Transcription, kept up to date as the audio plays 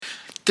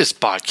This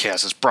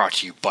podcast is brought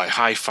to you by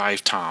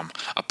High5Tom,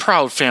 a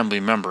proud family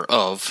member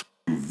of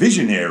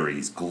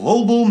Visionaries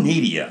Global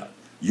Media,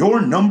 your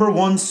number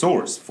one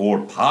source for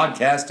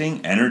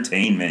podcasting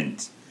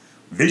entertainment.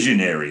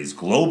 Visionaries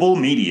Global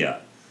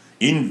Media,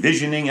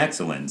 envisioning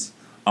excellence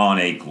on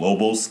a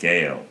global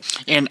scale.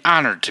 And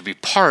honored to be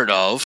part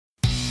of.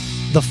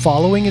 The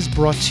following is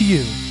brought to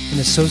you in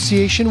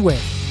association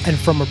with and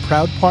from a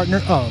proud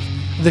partner of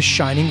the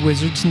Shining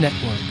Wizards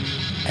Network.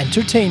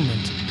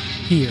 Entertainment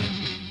here.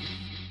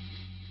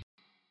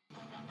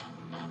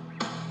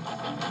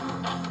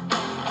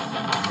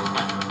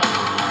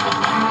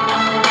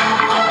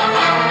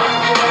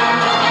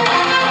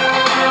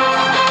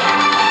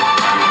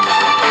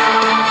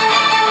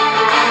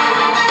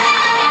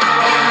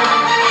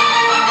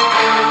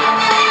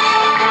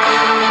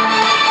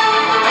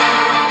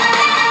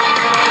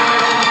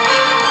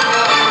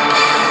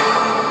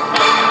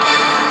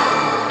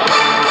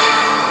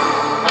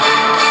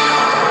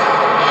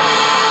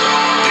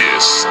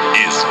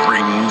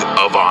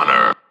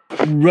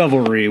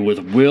 Revelry with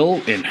Will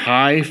and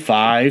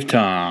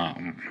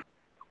High5Tom.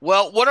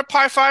 Well, what up,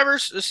 High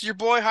Fivers? This is your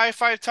boy,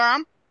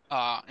 High5Tom.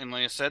 And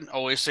like I said,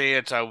 always say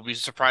it. I would be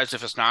surprised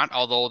if it's not,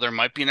 although there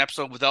might be an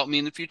episode without me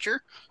in the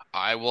future.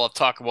 I will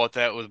talk about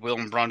that with Will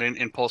and Brandon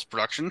in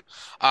post-production.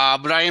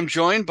 But I am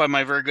joined by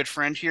my very good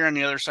friend here on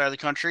the other side of the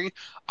country,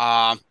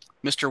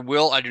 Mr.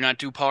 Will. I do not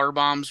do power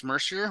bombs,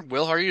 Mercier.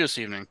 Will, how are you this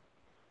evening?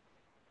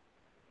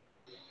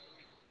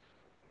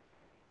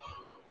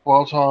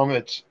 Well, Tom,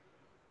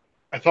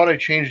 I thought I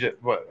changed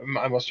it, but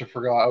I must have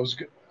forgot.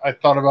 I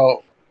thought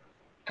about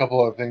a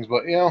couple other things,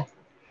 but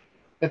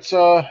it's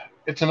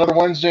another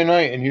Wednesday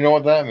night, and you know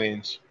what that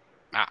means.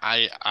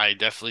 I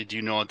definitely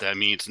do know what that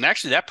means. And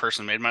actually, that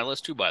person made my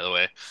list too, by the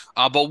way.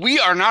 But we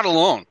are not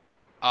alone.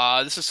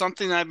 This is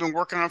something that I've been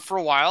working on for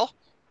a while,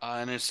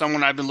 and it's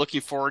someone I've been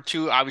looking forward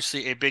to.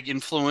 Obviously, a big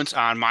influence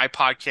on my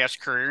podcast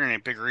career and a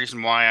big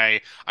reason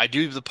why I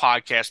do the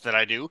podcast that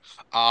I do.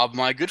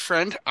 My good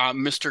friend,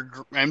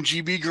 Mr.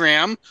 MGB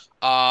Graham,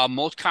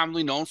 most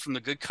commonly known from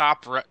the Good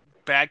Cop,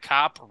 Bad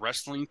Cop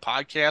Wrestling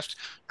podcast.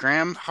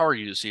 Graham, how are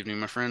you this evening,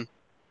 my friend?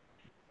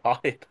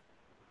 Hi.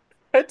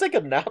 I took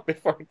a nap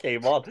before I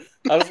came on.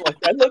 I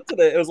looked at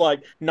it. It was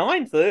like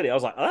 9:30. I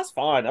was like, oh, that's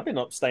fine. I've been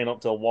staying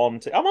up till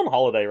 1. I'm on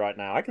holiday right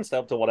now. I can stay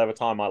up till whatever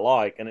time I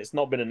like, and it's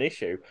not been an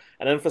issue.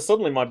 And then for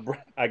suddenly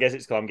I guess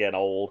it's because I'm getting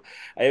old.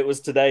 It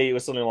was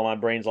suddenly my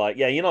brain's like,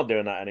 yeah, you're not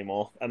doing that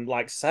anymore. And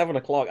like 7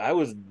 o'clock, I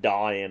was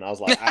dying. I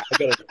was like,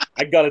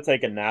 I gotta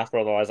take a nap,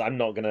 otherwise I'm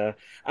not gonna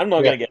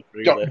get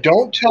through this.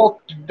 Don't tell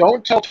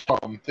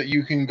Tom that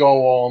you can go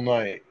all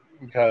night,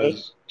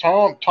 because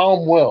Tom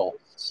will.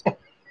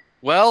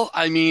 Well,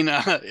 I mean,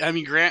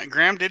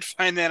 Graham did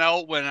find that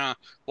out when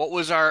what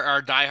was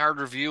our Die Hard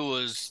review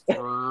was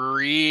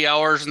 3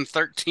 hours and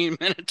 13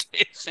 minutes,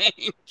 I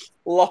think.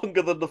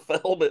 Longer than the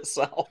film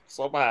itself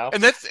somehow.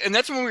 And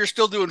that's when we were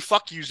still doing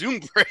fuck you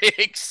Zoom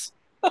breaks.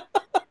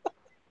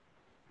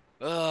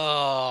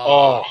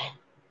 Oh.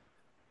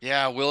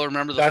 Yeah, we'll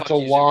remember the. That's a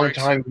long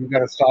time. You got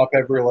to stop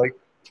every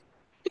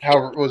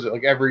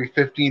every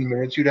 15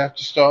 minutes you'd have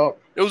to stop.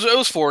 It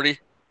was 40.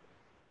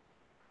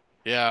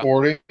 Yeah.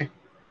 40.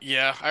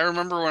 Yeah, I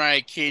remember when I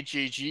had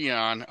KGG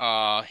on,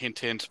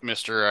 hint,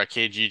 Mr.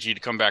 KGG to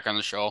come back on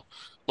the show.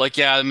 Like,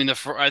 yeah, I mean,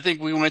 I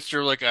think we went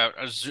through like a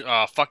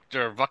fuck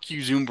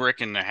you Zoom brick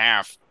and a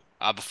half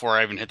before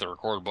I even hit the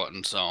record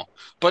button. So,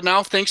 but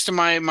now thanks to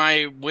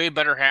my way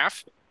better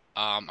half,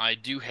 I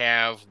do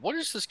have, what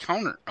is this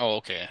counter? Oh,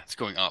 okay, it's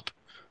going up.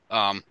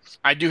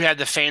 I do have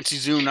the fancy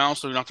Zoom now,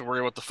 so we don't have to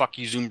worry about the fuck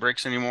you Zoom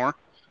bricks anymore.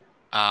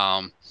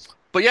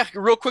 But yeah,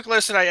 real quick,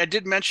 listen, I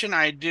did mention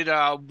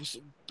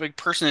big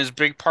person is a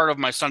big part of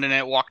my Sunday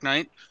night walk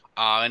night.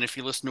 And if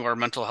you listen to our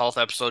mental health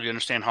episode, you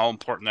understand how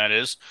important that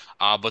is.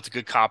 But the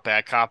Good Cop,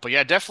 Bad Cop. But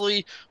yeah,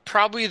 definitely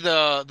probably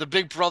the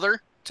big brother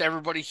to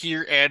everybody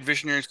here at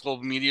Visionaries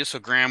Global Media. So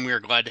Graham, we are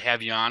glad to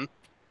have you on.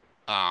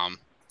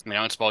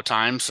 It's about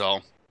time.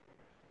 So,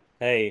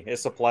 hey,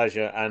 it's a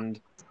pleasure.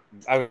 And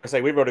I would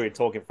say we've already been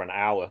talking for an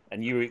hour,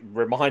 and you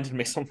reminded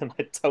me something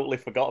I totally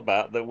forgot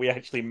about, that we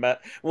actually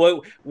met.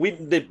 Well, we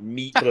did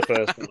meet for the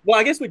first time. Well,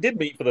 I guess we did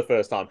meet for the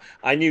first time.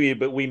 I knew you,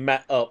 but we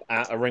met up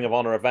at a Ring of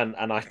Honor event,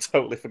 and I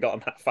totally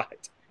forgotten that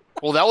fact.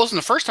 Well, that wasn't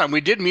the first time.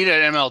 We did meet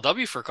at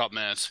MLW for a couple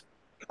minutes.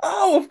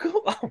 Oh, of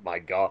course. Oh, my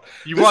God.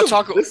 You want to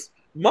talk about this?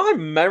 My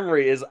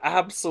memory is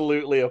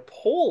absolutely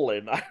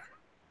appalling.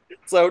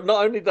 So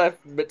not only did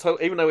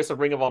even though it's a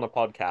Ring of Honor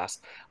podcast,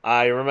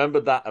 I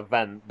remembered that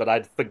event, but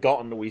I'd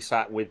forgotten that we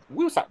sat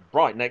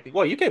right next.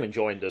 Well, you came and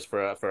joined us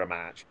for a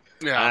match.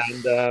 Yeah.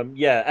 And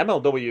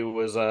MLW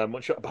was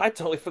much, but I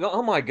totally forgot.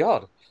 Oh my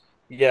God.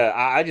 Yeah,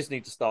 I just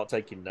need to start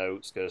taking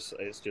notes because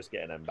it's just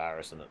getting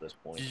embarrassing at this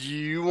point.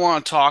 You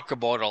want to talk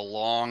about a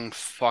long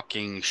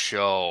fucking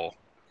show?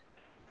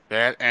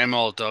 That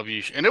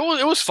MLW, and it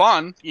was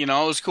fun. You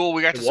know, it was cool.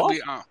 We got to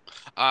see,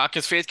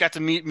 because Faith got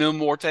to meet Mil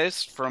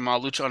Mortes from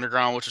Lucha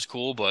Underground, which is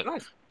cool. But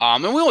nice.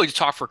 And we only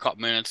talked for a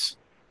couple minutes.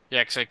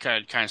 Yeah, because I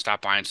kind of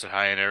stopped by and said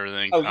hi and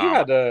everything. Oh, you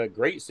had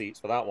great seats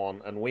for that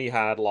one, and we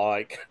had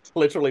like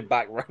literally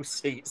back row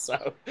seats,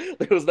 so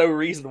there was no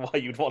reason why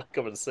you'd want to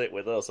come and sit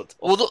with us at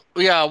Well, all.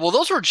 yeah, well,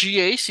 those were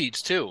GA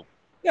seats too.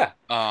 Yeah.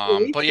 Well,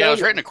 we But yeah, I was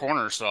chose. right in the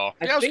corner, so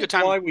I yeah, it was a think good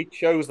time. why we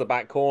chose the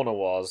back corner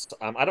was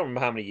I don't remember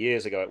how many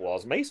years ago it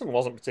was. Mason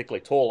wasn't particularly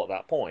tall at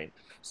that point,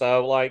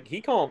 so like he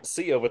can't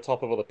see over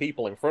top of other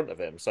people in front of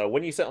him. So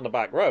when you sit on the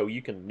back row,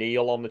 you can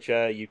kneel on the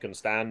chair, you can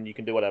stand, you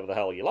can do whatever the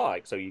hell you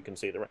like, so you can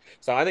see the.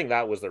 So I think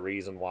that was the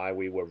reason why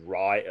we were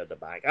right at the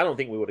back. I don't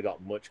think we would have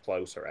got much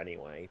closer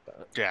anyway,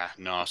 but Yeah,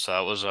 no, so that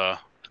was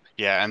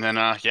yeah, and then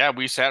yeah,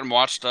 we sat and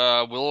watched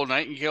Willow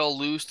Nightingale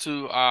lose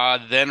to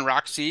then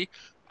Roxy,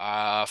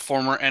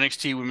 former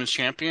NXT Women's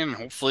Champion.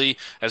 Hopefully,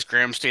 as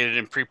Graham stated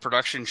in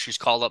pre-production, she's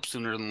called up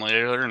sooner than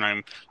later,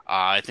 and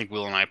I think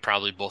Will and I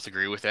probably both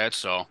agree with that.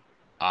 So,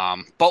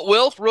 but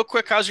Will, real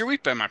quick, how's your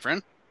week been, my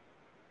friend?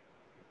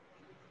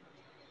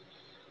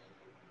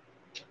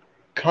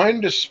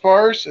 Kind of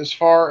sparse as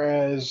far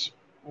as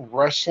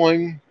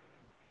wrestling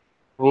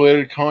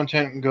related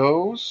content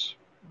goes,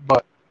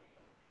 but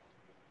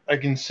I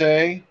can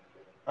say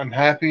I'm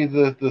happy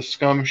that the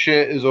scum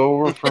shit is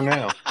over for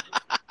now.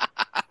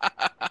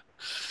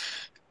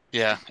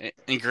 Yeah,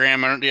 and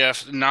Graham, yeah,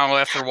 now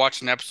after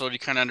watching the episode, you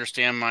kind of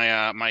understand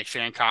my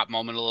fan cop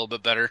moment a little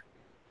bit better.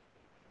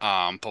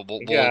 But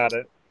you got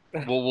it.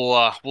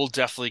 we'll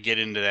definitely get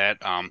into that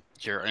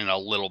here in a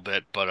little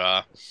bit.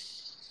 But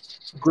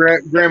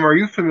Graham, are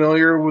you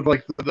familiar with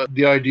like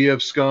the idea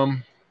of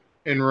scum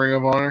in Ring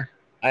of Honor?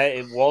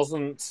 It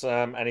wasn't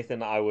anything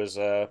that I was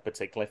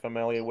particularly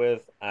familiar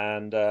with,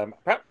 and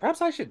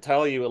perhaps I should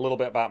tell you a little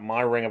bit about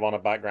my Ring of Honor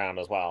background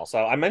as well.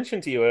 So I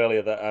mentioned to you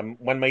earlier that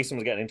when Mason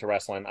was getting into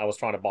wrestling, I was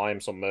trying to buy him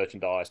some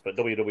merchandise, but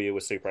WWE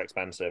was super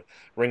expensive.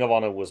 Ring of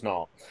Honor was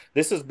not.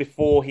 This is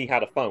before he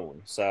had a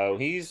phone, so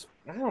he's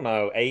I don't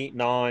know 8,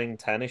 9,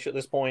 10ish at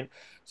this point.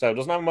 So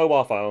doesn't have a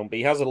mobile phone, but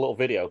he has a little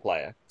video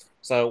player.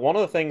 So one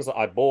of the things that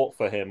I bought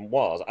for him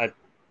was I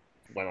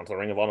went onto the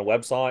Ring of Honor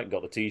website,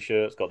 got the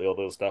T-shirts, got the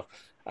other stuff.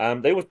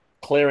 They were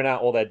clearing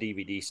out all their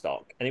DVD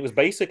stock, and it was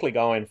basically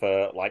going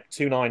for like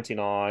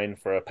 $2.99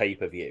 for a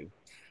pay-per-view.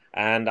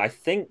 And I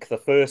think the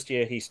first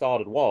year he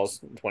started was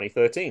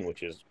 2013,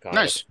 which is kind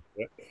of nice.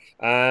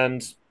 a.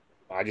 And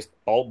I just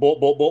bought.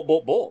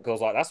 Because I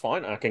was like, that's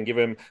fine. I can give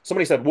him.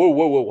 Somebody said, whoa,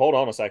 whoa, whoa, hold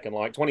on a second.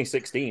 Like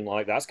 2016,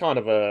 like that's kind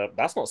of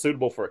that's not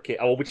suitable for a kid.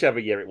 Or whichever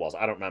year it was,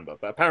 I don't remember.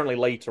 But apparently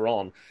later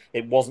on,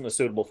 it wasn't as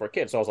suitable for a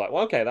kid. So I was like,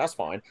 well, okay, that's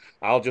fine.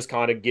 I'll just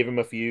kind of give him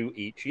a few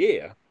each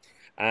year.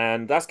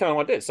 And that's kind of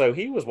what I did. So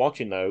he was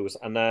watching those,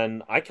 and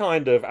then I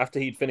kind of, after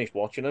he'd finished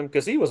watching them,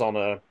 because he was on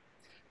a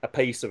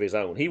pace of his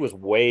own. He was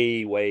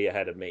way, way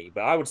ahead of me.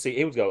 But I would see,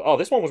 he would go, oh,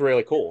 this one was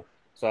really cool.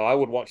 So I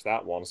would watch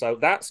that one. So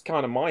that's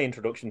kind of my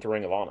introduction to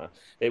Ring of Honor.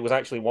 It was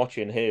actually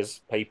watching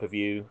his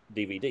pay-per-view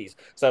DVDs.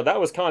 So that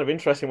was kind of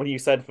interesting when you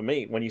said for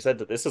me, when you said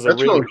that this is a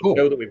That's really really good cool.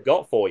 show that we've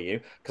got for you.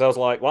 Because I was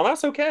like, well,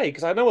 that's okay.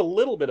 Because I know a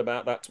little bit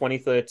about that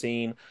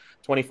 2013,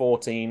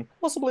 2014,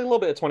 possibly a little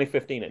bit of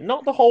 2015.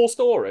 Not the whole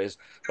stories,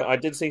 but I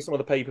did see some of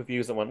the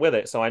pay-per-views that went with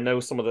it. So I know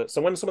some of the,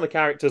 so when some of the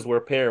characters were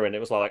appearing, it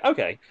was like,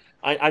 okay,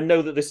 I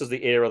know that this is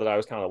the era that I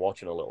was kind of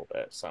watching a little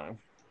bit. So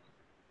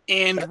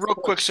And that's real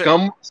quick,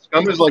 Scum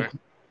is like sorry.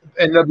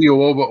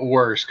 NWO but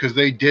worse because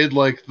they did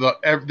like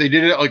they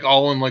did it like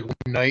all in like one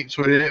night,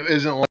 so it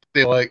isn't like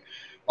they like,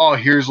 oh,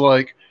 here's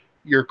like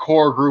your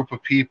core group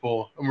of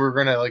people and we're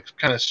gonna like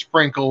kind of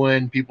sprinkle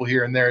in people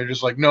here and there. They're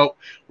just like, nope,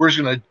 we're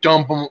just gonna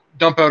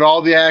dump out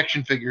all the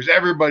action figures.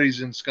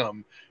 Everybody's in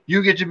Scum.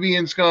 You get to be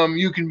in Scum.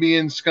 You can be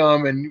in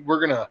Scum, and we're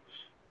gonna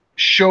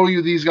show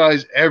you these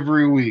guys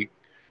every week.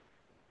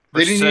 For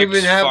They didn't even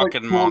six have like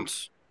fucking cool.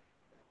 months.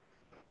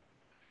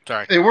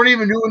 Sorry. They weren't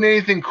even doing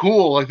anything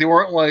cool. Like they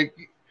weren't like,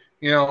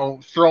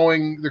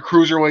 throwing the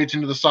cruiserweights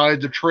into the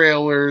sides of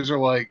trailers or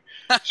like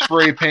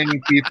spray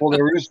painting people.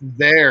 They were just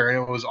there, and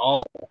it was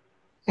all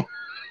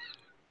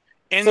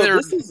And so they're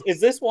this is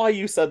this why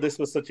you said this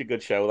was such a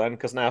good show then?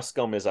 Because now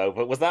Scum is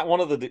over. Was that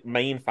one of the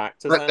main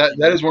factors that. then?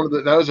 That is one of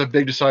the that was a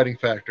big deciding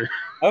factor.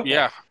 Okay.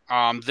 yeah.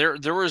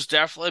 There was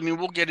definitely. I mean,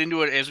 we'll get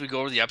into it as we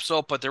go over the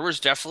episode, but there was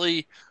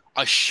definitely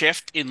a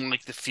shift in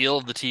like the feel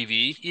of the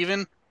TV,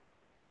 even.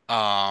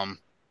 Um,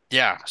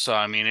 yeah. So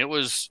I mean, it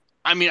was.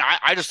 I mean,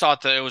 I just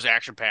thought that it was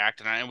action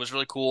packed, and it was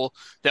really cool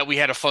that we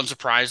had a fun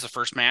surprise the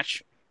first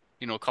match.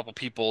 You know, a couple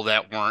people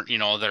that weren't,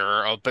 that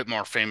are a bit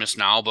more famous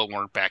now, but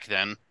weren't back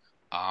then.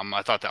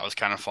 I thought that was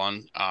kind of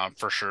fun,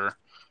 for sure.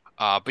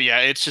 But yeah,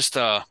 it's just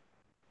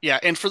yeah,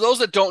 and for those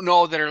that don't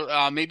know that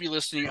are maybe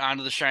listening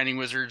onto the Shining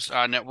Wizards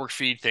network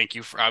feed, thank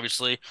you for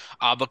obviously.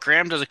 But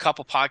Graham does a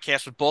couple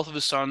podcasts with both of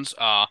his sons,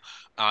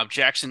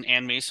 Jackson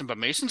and Mason. But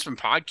Mason's been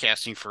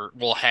podcasting for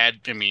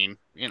I mean,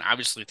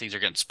 obviously things are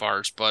getting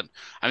sparse, but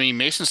I mean,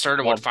 Mason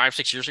started what Done. 5,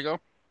 6 years ago.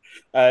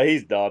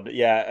 He's done.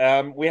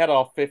 Yeah. We had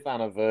our fifth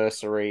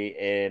anniversary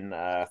in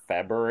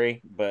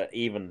February, but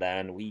even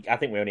then, I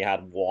think we only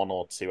had one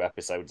or two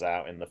episodes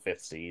out in the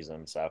fifth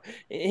season. So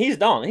he's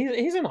done.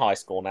 He's in high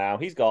school now.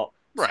 He's got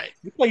Right.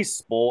 he plays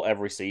sport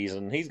every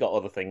season. He's got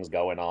other things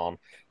going on.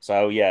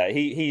 So yeah,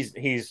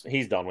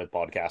 he's done with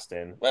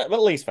podcasting, but at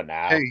least for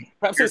now. Hey,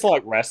 Perhaps it's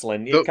like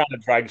wrestling; it the kind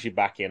of drags you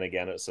back in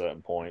again at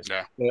certain points.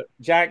 Yeah. But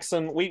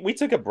Jackson, we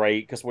took a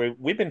break because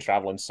we've been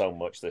traveling so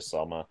much this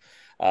summer.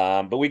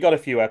 But we got a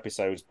few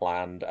episodes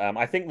planned.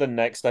 I think the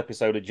next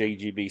episode of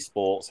JGB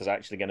Sports is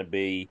actually going to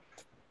be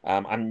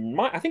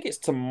I think it's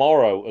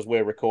tomorrow as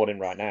we're recording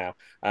right now.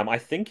 I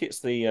think it's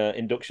the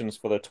inductions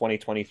for the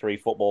 2023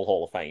 Football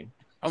Hall of Fame.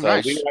 Oh, So we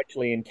nice. were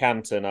actually in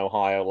Canton,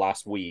 Ohio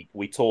last week.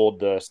 We toured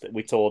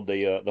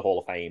the Hall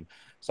of Fame.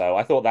 So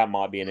I thought that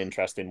might be an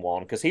interesting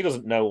one because he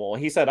doesn't know.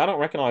 He said, "I don't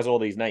recognize all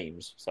these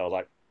names." So I was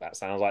like, "That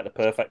sounds like the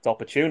perfect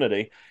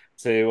opportunity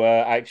to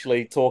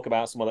actually talk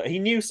about some of them." He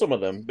knew some of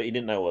them, but he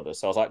didn't know others.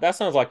 So I was like, "That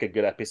sounds like a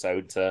good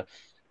episode to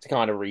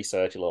kind of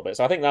research a little bit."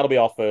 So I think that'll be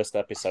our first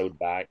episode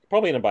back,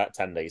 probably in about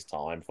 10 days'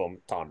 time from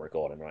time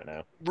recording right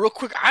now. Real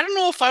quick, I don't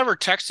know if I ever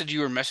texted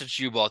you or messaged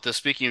you about this,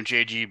 speaking of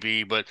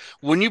JGB, but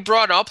when you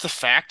brought up the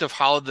fact of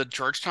how the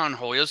Georgetown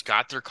Hoyas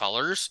got their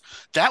colors,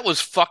 that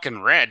was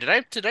fucking rad. Did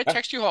I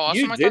text you how awesome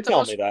You I thought did that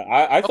tell me was? that.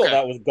 I thought Okay.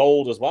 that was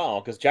gold as well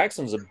because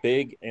Jackson's a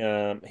big,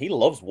 he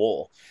loves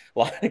war.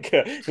 Like,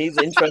 he's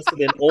interested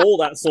in all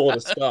that sort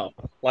of stuff,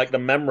 like the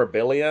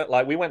memorabilia.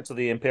 Like, we went to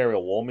the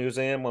Imperial War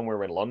Museum when we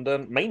were in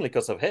London, mainly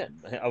because of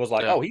him. I was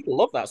like, Yeah. oh, he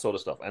loved that sort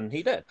of stuff. And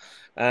he did.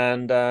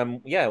 And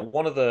yeah,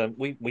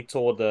 we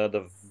toured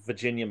the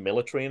Virginia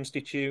Military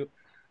Institute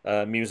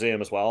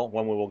museum as well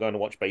when we were going to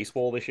watch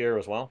baseball this year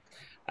as well.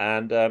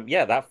 And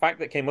yeah, that fact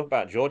that came up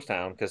about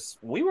Georgetown, because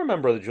we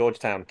remember the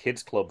Georgetown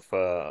Kids Club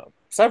for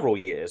several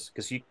years,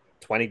 because you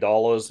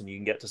 $20 and you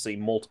can get to see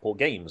multiple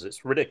games.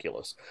 It's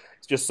ridiculous.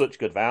 It's just such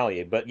good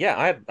value. But yeah,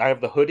 I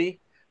have the hoodie,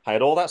 I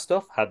had all that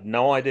stuff, had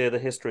no idea the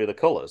history of the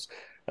colors.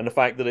 And the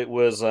fact that it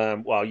was,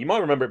 well, you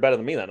might remember it better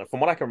than me then. From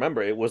what I can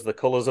remember, it was the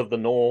colors of the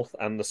North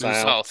and the In the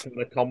South South.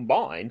 kind of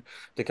combined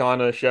to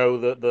kind of show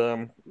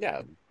that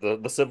yeah,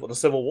 the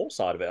Civil War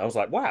side of it. I was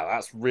like, wow,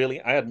 that's really,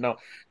 I had no,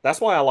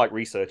 that's why I like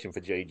researching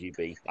for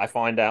JGB. I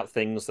find out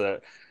things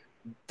that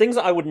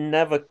I would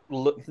never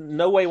look.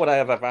 No way would I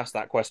have ever asked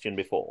that question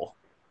before.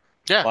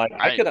 Yeah. Like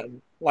I I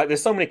could like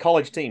there's so many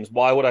college teams.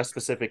 Why would I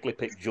specifically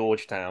pick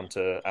Georgetown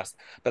to ask?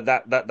 But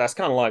that's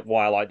kind of like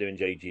why I like doing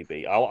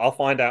JGB. I'll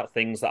find out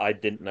things that I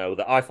didn't know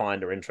that I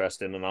find are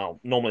interesting, and I'll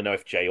normally know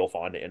if Jay will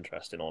find it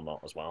interesting or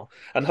not as well.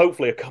 And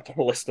hopefully a couple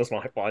of listeners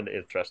might find it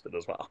interesting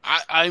as well.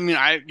 I mean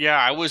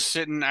I was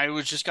sitting I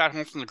was just got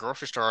home from the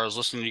grocery store. I was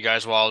listening to you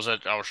guys while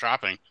I was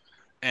shopping.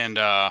 And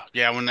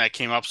yeah, when that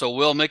came up, so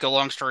we'll make a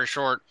long story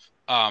short.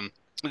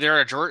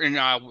 There at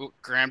Georgia,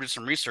 Graham did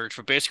some research,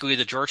 but basically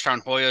the Georgetown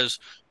Hoyas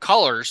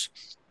colors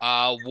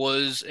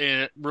was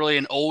really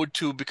an ode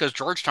to because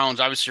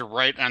Georgetown's obviously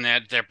right on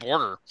that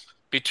border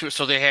between.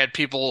 So they had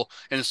people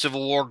in the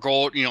Civil War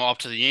go up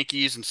to the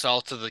Yankees and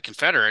south to the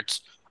Confederates.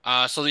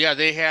 So yeah,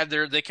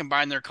 they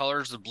combined their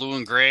colors, the blue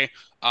and gray,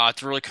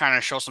 to really kind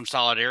of show some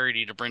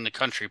solidarity to bring the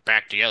country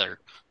back together,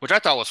 which I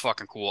thought was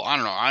fucking cool. I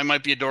don't know. I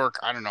might be a dork.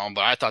 I don't know,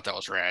 but I thought that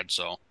was rad.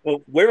 So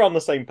Well, we're on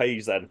the same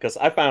page then because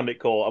I found it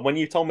cool, and when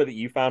you told me that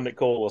you found it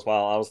cool as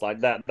well, I was like,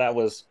 that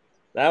was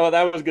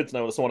good to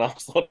know that someone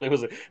else thought it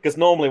was because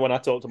normally when I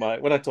talk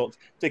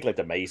particularly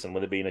to Mason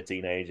when they're being a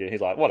teenager,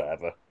 he's like,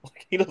 whatever,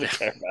 like he doesn't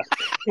care about.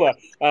 Like,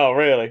 oh,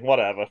 really?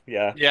 Whatever.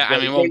 Yeah, yeah, I mean,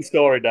 great, well, great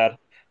story, Dad.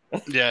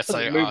 yeah, it's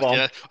like, Move on.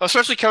 yeah,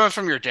 especially coming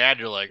from your dad,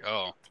 you're like,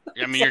 oh,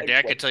 I mean, your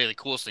dad could Exactly. tell you the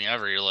coolest thing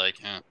ever. You're like,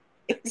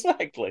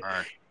 Exactly. all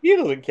right. He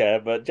doesn't care,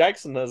 but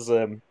Jackson has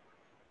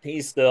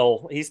he's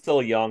still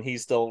young.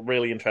 He's still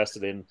really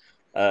interested in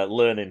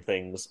learning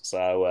things.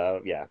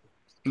 So yeah.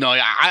 No,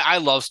 yeah, I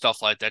love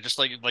stuff like that, just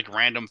like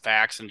random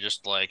facts and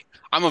just like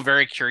I'm a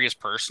very curious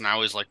person. I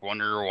always like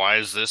wonder why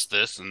is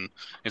this and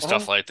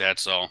stuff Uh, like that.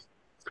 So,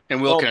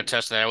 and Will can well,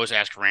 attest to that. I always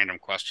ask random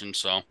questions.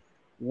 So,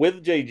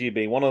 with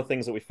JGB, one of the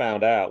things that we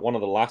found out, one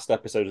of the last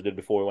episodes we did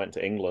before we went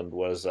to England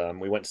was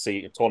we went to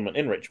see a tournament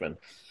in Richmond,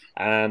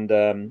 and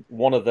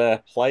one of their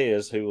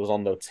players who was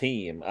on the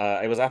team,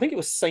 I think it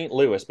was St.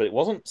 Louis, but it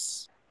wasn't.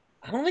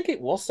 I don't think it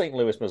was St.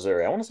 Louis,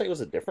 Missouri. I want to say it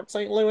was a different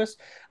St. Louis.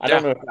 I yeah,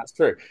 don't know if that's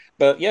true,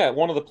 but yeah,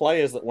 one of the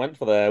players that went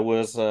for there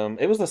was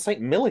it was the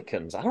St.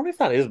 Millicans. I don't know if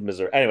that is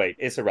Missouri. Anyway,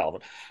 it's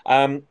irrelevant.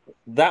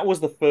 That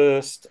was the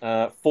first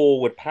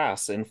forward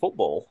pass in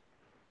football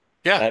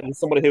yeah,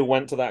 somebody who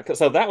went to that.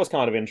 So that was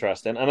kind of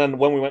interesting. And then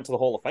when we went to the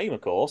Hall of Fame,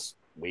 of course,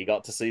 we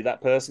got to see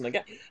that person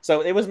again. So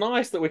it was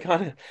nice that we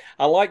kind of,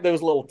 I like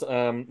those little,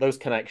 those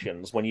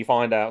connections when you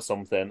find out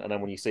something and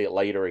then when you see it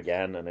later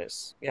again. And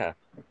it's, yeah,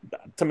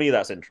 to me,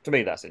 that's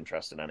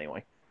interesting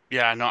anyway.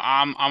 yeah. No,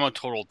 I'm a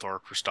total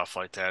dork for stuff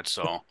like that.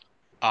 So,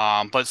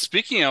 but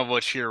speaking of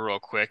which, here real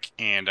quick,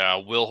 and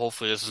Will,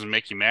 hopefully this doesn't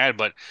make you mad,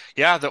 but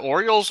yeah, the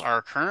Orioles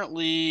are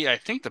currently, I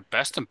think, the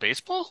best in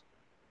baseball.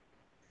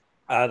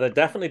 They're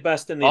definitely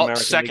best in the Oh, American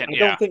League. second, I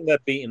yeah. don't think they're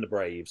beating the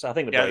Braves. I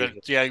think the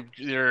Yeah, Braves.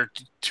 they're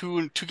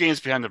two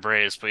games behind the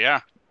Braves, but yeah,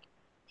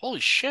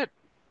 holy shit,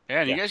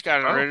 yeah, and you Yeah. guys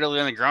got it wow. right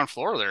on the ground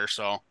floor there.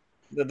 So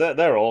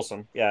They're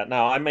awesome. Yeah.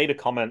 Now, I made a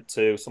comment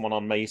to someone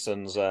on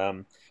Mason's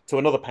to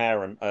another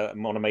parent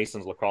one of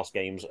Mason's lacrosse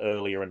games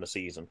earlier in the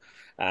season,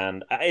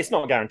 and it's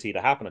not guaranteed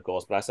to happen, of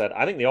course. But I said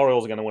I think the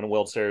Orioles are going to win a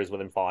World Series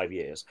within 5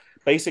 years,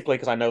 basically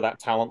because I know that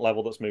talent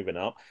level that's moving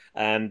up,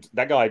 and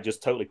that guy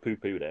just totally poo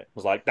pooed it.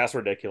 Was like, that's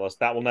ridiculous.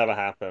 That will never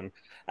happen,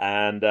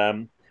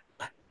 and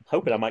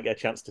hoping I might get a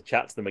chance to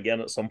chat to them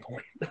again at some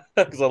point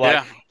because I'm like,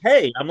 Yeah.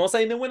 hey, I'm not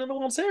saying they're winning the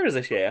World Series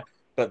this year,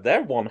 but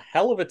they're one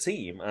hell of a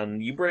team,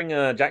 and you bring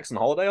Jackson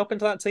Holiday up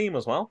into that team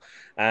as well,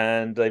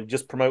 and they've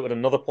just promoted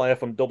another player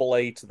from Double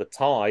A to the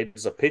Tide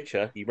as a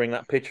pitcher. You bring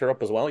that pitcher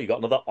up as well. You got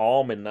another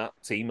arm in that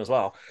team as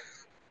well.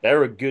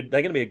 They're a good.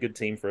 They're going to be a good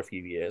team for a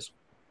few years.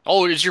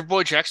 Oh, is your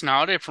boy Jackson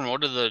Holiday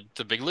promoted to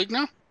the big league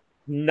now?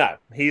 No,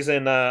 he's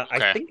in. I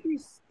Okay. think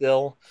he's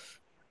still.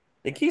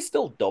 I think he's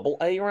still Double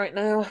A right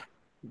now,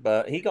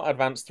 but he got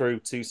advanced through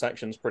two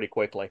sections pretty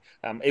quickly.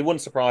 It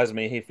wouldn't surprise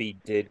me if he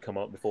did come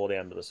up before the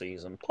end of the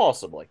season,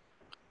 possibly.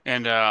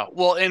 And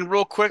well, and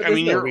real quick, But I there's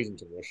mean, no you're reason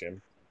to rush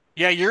him.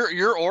 yeah,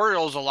 your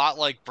Orioles a lot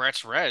like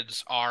Brett's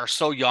Reds are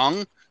so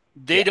young,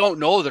 they Yeah, don't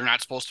know they're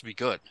not supposed to be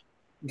good.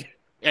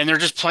 And they're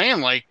just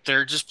playing like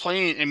they're just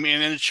playing. I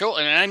mean, and it's show,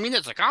 and I mean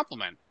it's a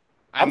compliment.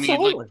 I mean,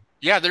 like, absolutely.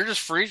 yeah, they're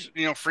just free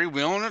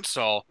wheeling it.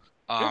 So,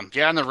 Yeah.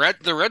 yeah, and the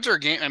Reds are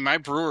game, and my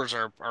Brewers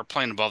are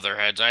playing above their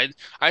heads.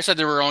 I said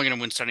they were only going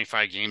to win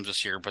 75 games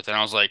this year, but then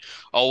I was like,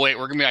 oh wait,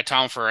 we're gonna be out of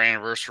town for our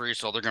anniversary,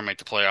 so they're gonna make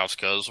the playoffs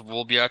because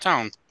we'll be out of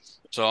town.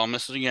 So I'll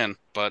miss it again.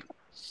 But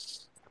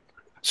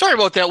sorry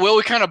about that, Will.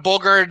 We kind of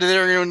bogarted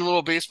there in a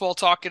little baseball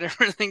talk and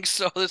everything.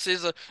 So this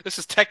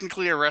is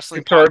technically a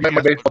wrestling Sorry,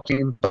 my podcast. baseball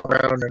team's not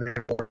around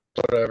anymore.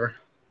 Whatever.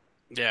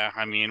 Yeah,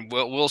 I mean,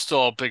 Will's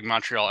still a big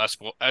Montreal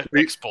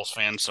We, Expos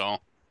fan, so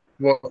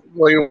well,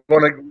 you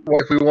want to? Well,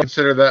 if we want to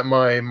consider that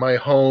my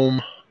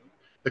home,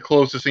 the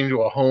closest thing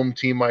to a home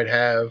team might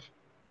have,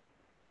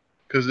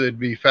 because it'd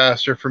be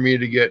faster for me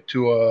to get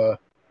to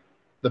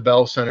the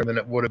Bell Center than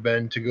it would have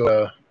been to go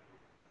to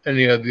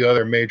any of the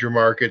other major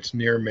markets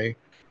near me.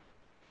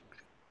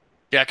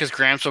 yeah, because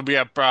Gramps will be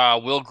up.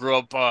 Will grew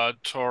up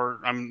toward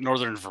I'm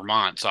northern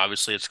Vermont, so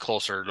obviously it's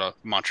closer to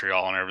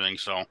Montreal and everything.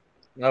 So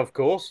Of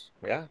course.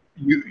 Yeah.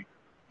 You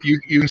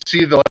can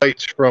see the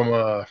lights from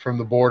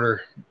the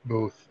border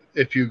booth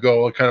if you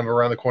go kind of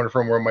around the corner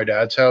from where my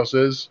dad's house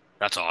is.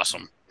 that's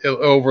awesome. It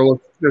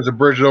overlooks there's a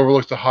bridge that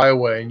overlooks the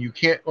highway, and you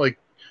can't like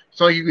it's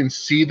not like you can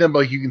see them, but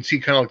like, you can see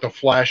kind of like the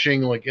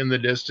flashing like in the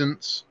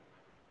distance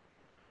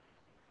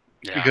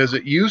Yeah, because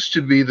it used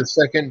to be the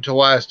second to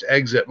last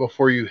exit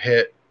before you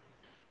hit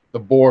the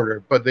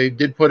border, but they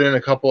did put in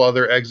a couple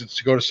other exits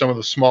to go to some of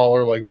the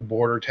smaller like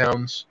border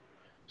towns.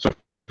 So if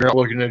you're not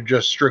looking to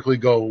just strictly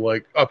go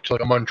like up to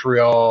like a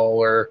Montreal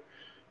or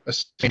a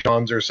St.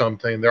 John's or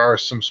something, there are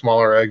some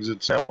smaller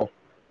exits now.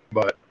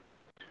 But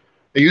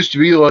it used to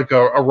be like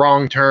a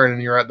wrong turn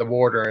and you're at the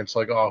border and it's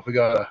like, oh, we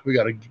gotta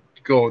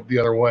go the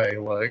other way.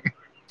 Like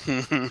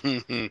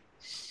ooh,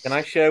 Can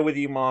I share with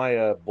you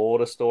my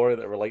border story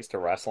that relates to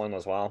wrestling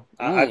as well?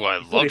 I'd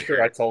I'm love pretty to sure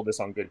hear I it. told this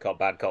on Good Cop,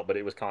 Bad Cop, but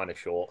it was kind of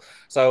short.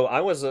 So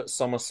I was at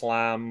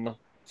SummerSlam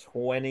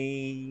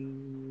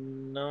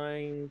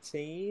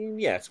 2019.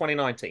 Yeah,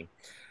 2019.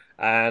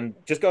 And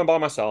just going by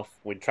myself,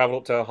 we'd travel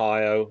up to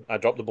Ohio. I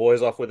dropped the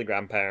boys off with the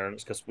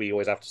grandparents because we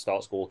always have to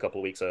start school a couple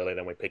of weeks early,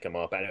 then we pick them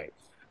up. Anyway,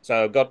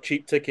 so got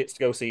cheap tickets to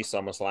go see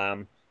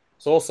SummerSlam.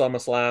 Saw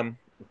SummerSlam,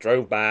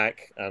 drove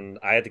back, and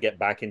I had to get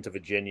back into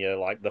Virginia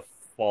like the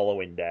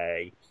following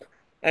day.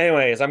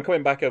 Anyways, I'm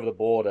coming back over the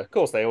border. Of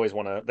course, they've always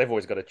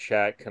got to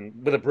check, and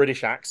with a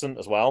British accent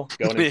as well,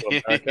 going into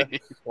America.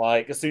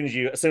 Like as soon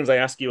as they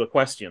ask you a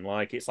question,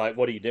 like it's like,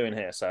 what are you doing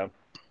here? So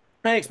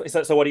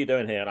what are you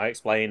doing here? And I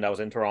explained I was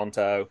in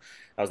Toronto.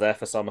 I was there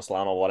for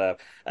SummerSlam or whatever.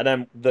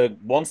 And then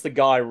once the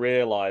guy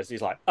realized,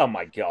 he's like, "Oh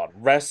my God,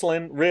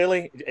 wrestling?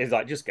 Really?" He's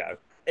like, "Just go."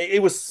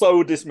 It was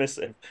so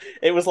dismissive.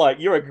 It was like,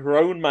 "You're a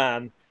grown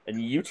man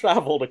and you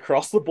traveled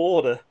across the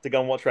border to go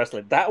and watch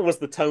wrestling." That was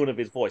the tone of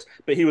his voice.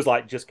 But he was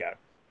like, "Just go."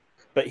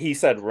 But he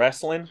said,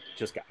 "Wrestling?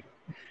 Just go."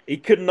 He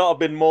could not have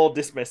been more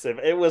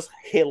dismissive. It was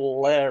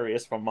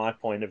hilarious from my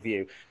point of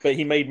view. But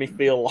he made me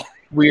feel like,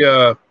 we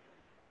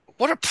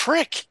What a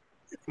prick!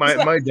 my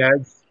my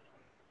dad's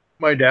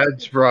my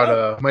dad's brought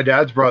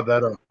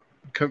that up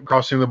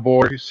crossing the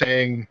border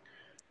saying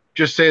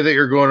just say that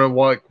you're going to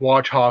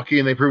watch hockey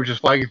and they pretty much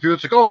just flag you through.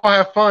 It's like, oh,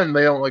 have fun.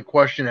 They don't like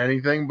question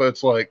anything, but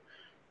it's like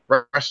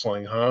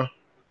wrestling, huh?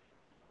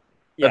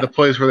 At yeah, the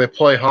place where they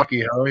play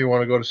hockey, huh? You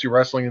want to go to see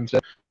wrestling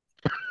instead?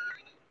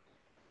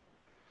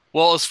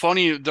 Well, it's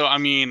funny though. I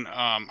mean,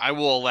 I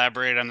will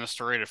elaborate on the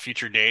story at a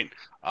future date.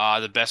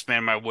 The best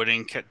man, my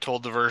wedding,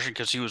 told the version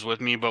because he was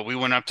with me. But we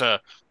went up to,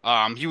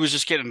 he was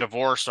just getting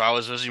divorced, so I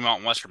was visiting him out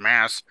in Western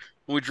Mass.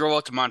 We drove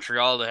up to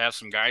Montreal to have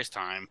some guys'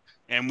 time,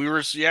 and we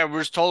were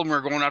just told him we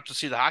were going up to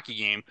see the hockey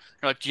game.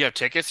 They're like, "Do you have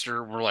tickets?"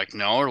 Or we're like,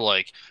 "No." Or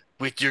like,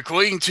 "Wait, you're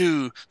going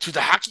to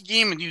the hockey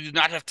game and you do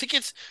not have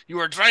tickets? You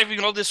are driving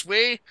all this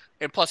way?"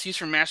 And plus, he's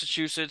from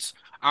Massachusetts.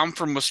 I'm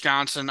from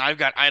Wisconsin. I've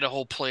got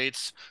Idaho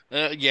plates.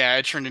 Yeah,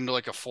 it turned into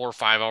like a 4 or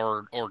 5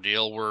 hour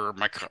ordeal where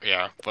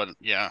yeah, but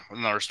yeah,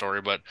 another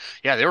story. But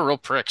yeah, they were real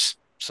pricks.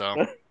 So,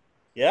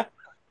 yeah.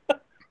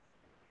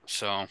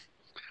 So,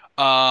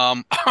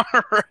 all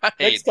right.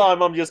 Next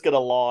time, I'm just gonna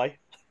lie.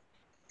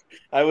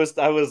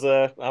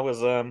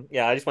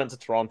 Yeah, I just went to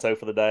Toronto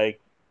for the day.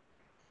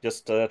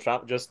 Just being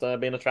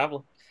a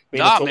traveler,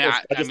 being a Nah, man.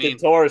 tourist. I I just did mean,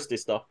 touristy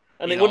stuff,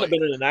 and you it know, wouldn't have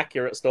been an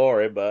inaccurate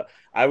story, but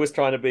I was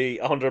trying to be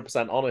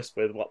 100% honest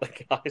with what the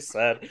guy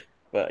said.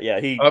 But yeah,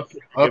 he Up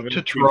given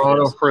to him two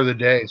Toronto shifts. for the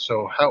day.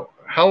 So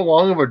how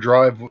long of a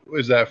drive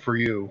is that for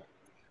you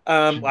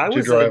I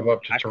to was drive in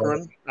up to Toronto?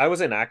 Akron. I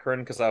was in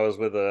Akron because I was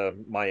with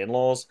my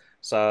in-laws.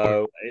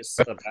 So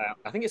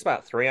I think it's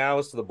about 3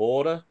 hours to the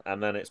border,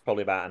 and then it's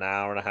probably about an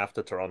hour and a half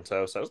to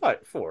Toronto. So it's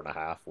like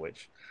 4.5,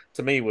 which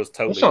to me was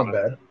That's totally not fine.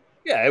 bad.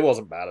 Yeah, it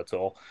wasn't bad at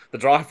all. The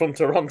drive from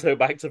Toronto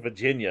back to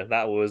Virginia,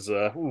 that was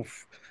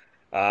oof.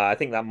 I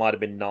think that might have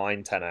been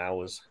 9, 10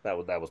 hours. That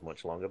was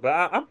much longer.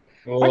 But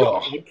if I got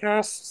Ugh.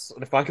 podcasts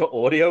and if I got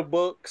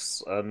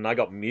audiobooks and I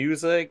got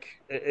music,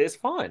 it's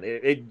fine.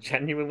 It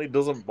genuinely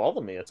doesn't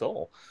bother me at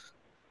all.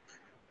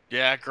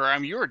 yeah,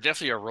 Graham, you are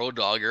definitely a road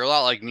dog. You're a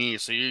lot like me,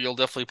 so you'll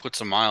definitely put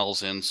some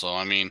miles in. So,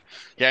 I mean,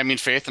 yeah, I mean,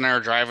 Faith and I are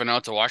driving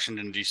out to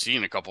Washington, D.C.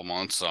 in a couple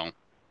months. So,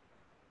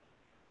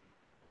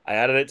 I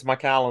added it to my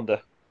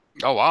calendar.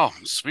 oh wow,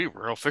 sweet,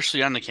 we're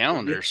officially on the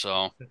calendar.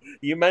 So,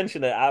 You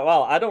mentioned it.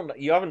 Well, I don't.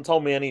 You haven't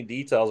told me any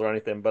details or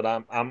anything, but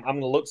I'm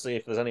gonna look to see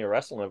if there's any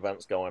wrestling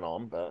events going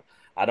on. But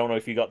I don't know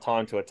if you got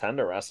time to attend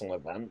a wrestling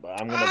event. But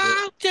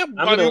yeah, I'm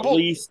I gonna mean, at well,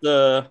 least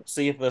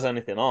see if there's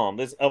anything on.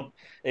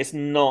 It's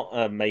not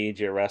a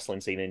major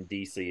wrestling scene in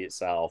DC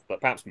itself,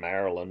 but perhaps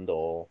Maryland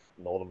or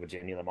Northern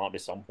Virginia, there might be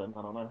something.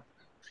 I don't know.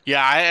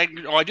 yeah,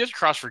 I did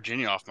cross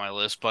Virginia off my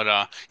list, but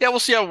yeah, we'll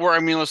see how we're. I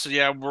mean, listen,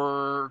 yeah,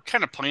 we're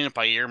kind of playing it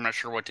by ear. I'm not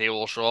sure what day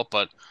will show up,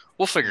 but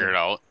we'll figure Yeah. it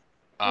out.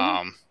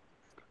 Mhm. Um,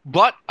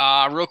 but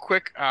real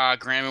quick,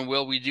 Graham and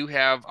Will, we do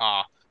have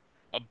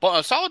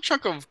a solid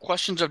chunk of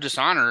questions of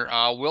dishonor.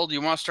 Will, do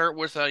you want to start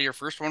with your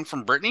first one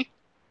from Brittany?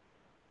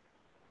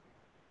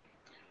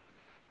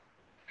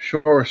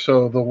 Sure.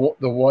 So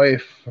the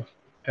wife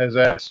has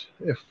asked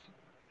if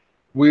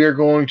we are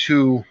going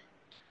to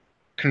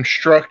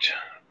construct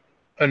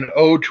an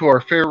ode to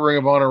our favorite Ring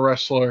of Honor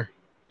wrestler.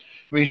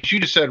 I mean, she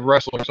just said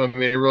wrestler, so I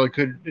mean, it really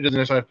could. It doesn't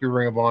necessarily have to be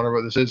Ring of Honor,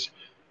 but this is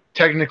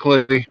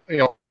technically,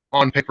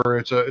 on paper,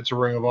 it's a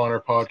Ring of Honor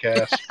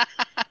podcast.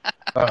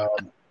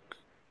 Um,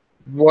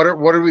 what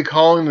are we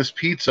calling this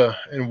pizza,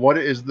 and what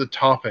is the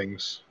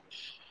toppings?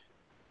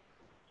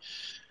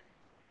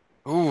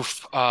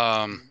 Oof.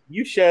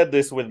 You shared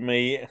this with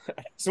me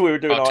so we were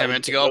doing About our 10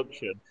 minutes ago.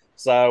 introduction.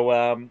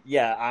 So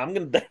yeah, I'm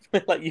gonna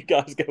definitely let you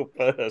guys go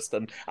first,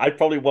 and I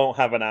probably won't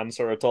have an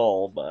answer at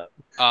all. But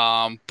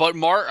But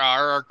Mark,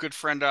 our good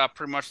friend,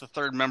 pretty much the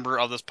third member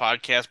of this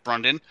podcast,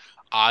 Brendan,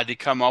 did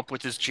come up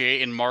with his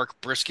Jay and Mark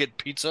brisket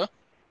pizza.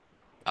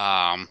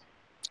 Um,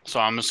 so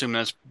I'm assuming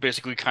that's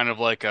basically kind of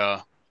like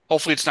a.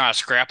 Hopefully, it's not a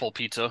scrapple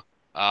pizza.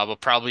 But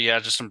probably yeah,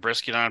 just some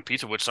brisket on a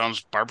pizza, which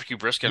sounds barbecue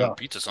brisket on a No.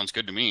 pizza sounds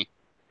good to me.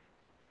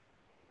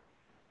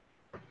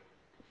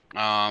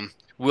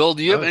 Will,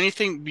 do you have Does.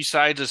 anything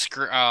besides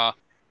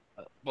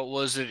what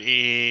was it?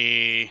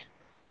 A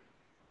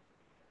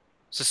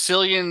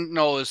Sicilian?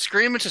 No, a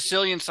screaming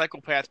Sicilian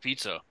psychopath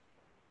pizza.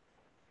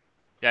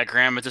 Yeah,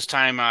 Graham. At this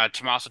time,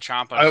 Tommaso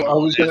Ciampa I, is I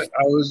known was gonna as.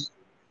 I was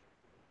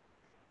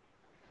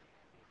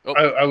Oh,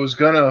 I was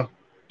gonna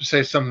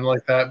say something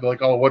like that, but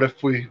like, oh, what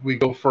if we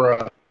go for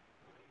a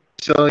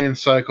Sicilian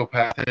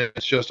psychopath and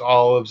it's just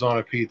olives on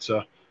a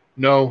pizza?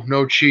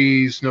 No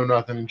cheese, no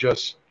nothing,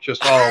 just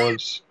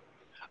olives.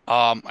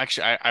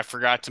 actually, I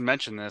forgot to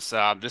mention this.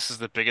 This is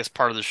the biggest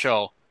part of the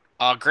show.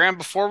 Graham,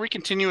 before we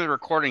continue the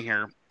recording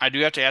here, I do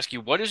have to ask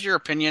you, what is your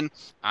opinion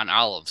on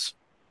olives?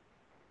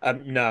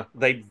 no,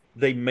 they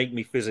make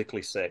me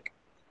physically sick.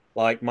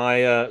 Like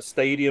my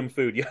stadium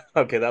food. Yeah,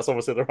 okay, that's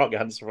obviously the wrong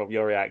answer from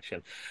your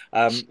reaction.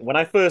 When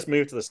I first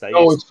moved to the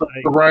No, States, it's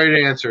the right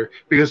answer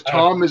because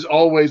Tom okay, is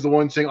always the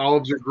one saying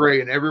olives are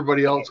great, and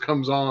everybody else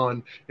comes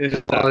on and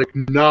it's no, like,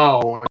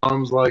 no. And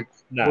Tom's like,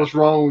 no. what's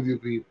wrong with you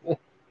people?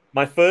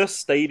 My first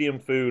stadium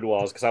food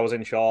was because I was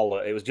in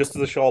Charlotte. It was just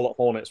as the Charlotte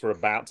Hornets were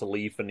about to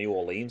leave for New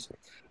Orleans,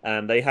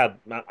 and they had.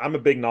 I'm a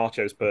big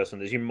nachos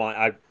person, as you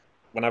might.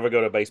 Whenever I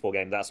go to a baseball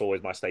game, that's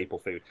always my staple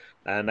food.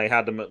 And they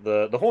had them at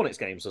the Hornets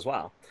games as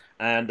well.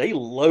 And they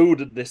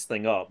loaded this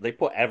thing up. They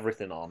put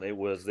everything on. They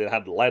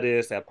had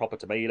lettuce, they had proper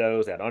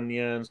tomatoes, they had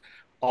onions,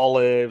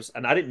 olives,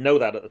 and I didn't know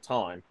that at the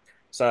time.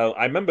 So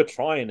I remember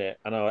trying it,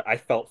 and I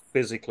felt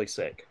physically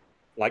sick.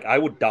 Like I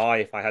would die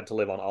if I had to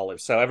live on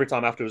olives. So every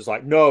time after it was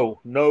like, no,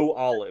 no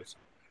olives.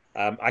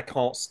 I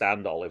can't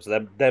stand olives.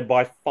 They're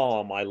by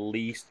far my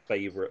least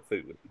favorite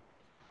food.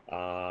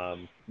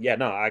 Yeah,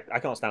 no, I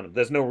can't stand them.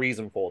 There's no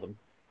reason for them.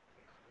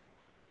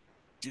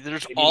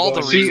 There's Maybe you all got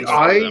the a See, reason reasons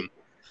for for them. them.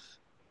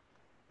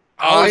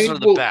 Olives I are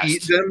the will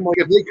eat best. them. Like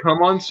if they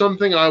come on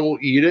something, I will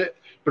eat it,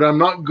 but I'm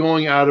not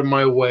going out of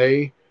my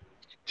way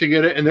to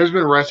get it. And there's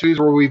been recipes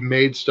where we've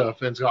made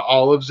stuff and it's got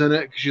olives in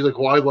it. She's like,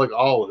 "Well, I like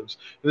olives,"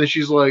 and then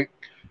she's like,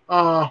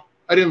 I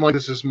didn't like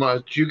this as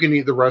much. You can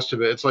eat the rest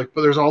of it." It's like,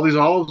 but there's all these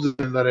olives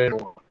in that I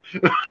didn't want.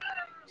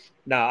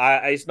 No,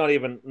 it's not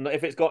even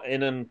if it's got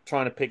in and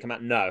trying to pick them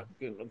out. No,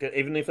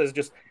 even if there's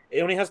just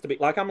it only has to be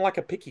like I'm like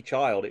a picky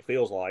child. It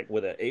feels like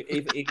with it.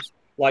 It's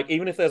like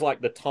even if there's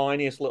like the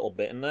tiniest little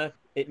bit in there,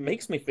 it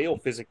makes me feel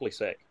physically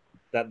sick.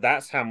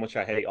 That's how much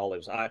I hate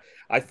olives.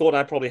 I thought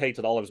I probably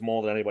hated olives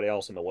more than anybody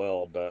else in the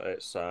world, but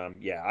it's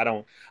yeah. I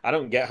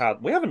don't get how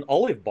we have an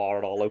olive bar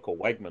at our local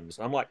Wegmans.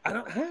 I'm like I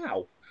don't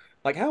how.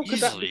 Like, how could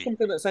that be Easily.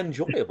 something that's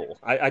enjoyable?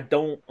 I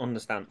don't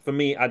understand. For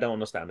me, I don't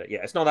understand it. Yeah,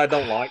 it's not that I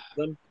don't like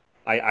them.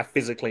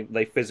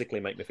 They physically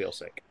make me feel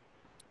sick.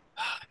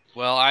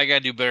 Well, I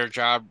gotta do a better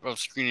job of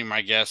screening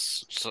my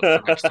guests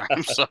for next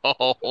time. So,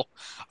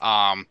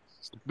 um,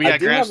 but I yeah,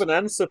 do have Grant's. an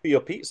answer for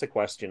your pizza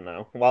question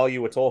now while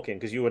you were talking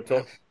because you were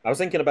talking. I was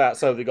thinking about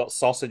so they got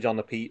sausage on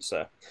the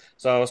pizza.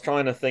 So I was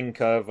trying to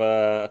think of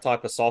a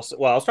type of sausage.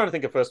 Well, I was trying to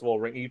think of first of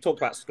all, you talked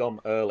about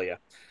scum earlier.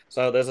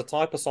 So there's a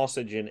type of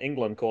sausage in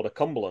England called a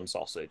Cumberland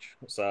sausage.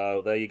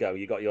 So there you go.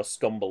 You got your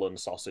Scumberland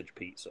sausage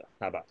pizza.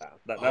 How about that?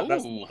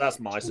 Oh, That's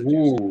my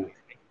suggestion. Ooh,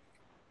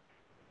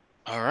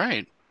 all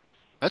right.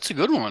 That's a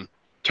good one.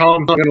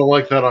 Tom's not gonna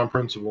like that on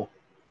principle.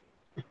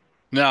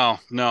 No,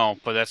 no,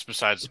 but that's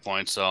besides the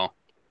point. So,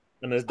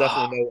 And there's oh,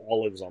 definitely no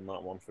olives on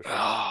that one for sure.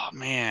 oh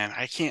man,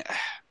 I can't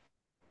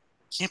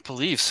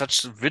believe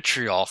such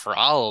vitriol for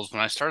olives.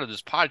 When I started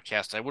this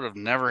podcast, I would have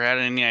never had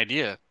any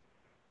idea.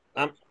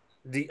 Um,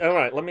 all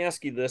right, let me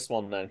ask you this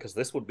one then, because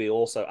this would be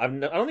also. I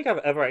don't think I've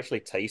ever actually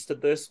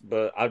tasted this,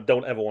 but I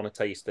don't ever want to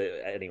taste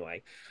it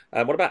anyway.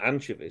 What about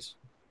anchovies?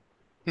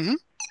 Hmm.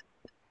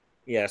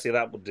 Yeah, see,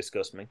 that would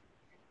disgust me.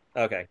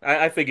 Okay,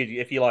 I figured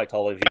if you liked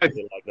olives, you'd I,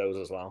 probably like those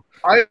as well.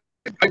 I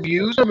I've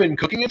used them in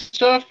cooking and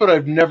stuff, but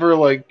I've never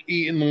like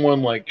eaten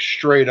one like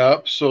straight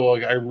up. So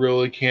like I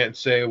really can't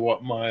say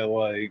what my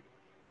like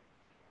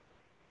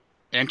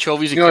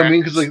Anchovies you and know what I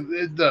mean because like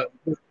crackers.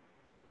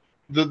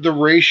 the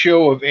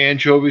ratio of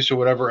anchovies to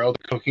whatever else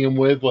cooking them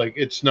with like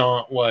it's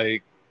not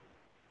like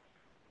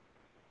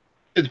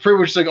it's pretty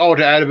much like oh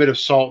to add a bit of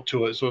salt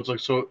to it. So it's like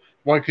so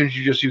why couldn't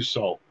you just use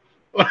salt?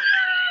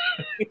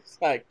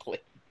 Exactly.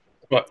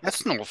 But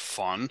That's no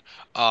fun.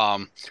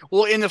 Um,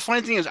 well, and the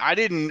funny thing is,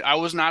 I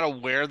was not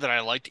aware that I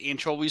liked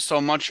anchovies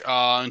so much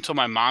until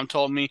my mom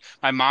told me.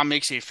 My mom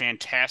makes a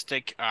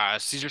fantastic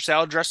Caesar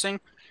salad dressing,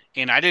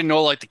 and I didn't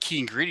know like the key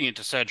ingredient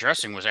to said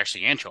dressing was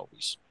actually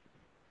anchovies.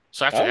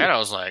 So after that, Oh, I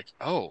was like,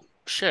 oh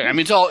shit. I hmm,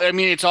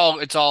 mean,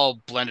 it's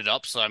all blended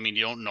up. So I mean,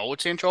 you don't know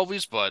it's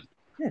anchovies,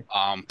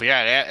 hmm. but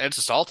yeah, it's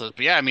a salted.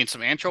 But yeah, I mean,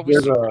 some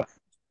anchovies there's is a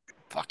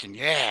fucking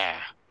yeah.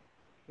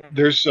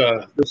 there's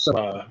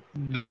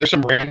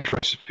some ranch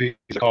recipes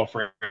that call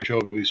for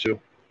anchovies too.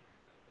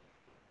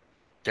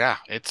 Yeah,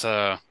 it's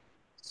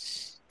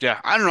yeah,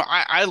 I don't know.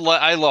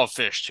 I love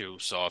fish too,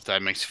 so if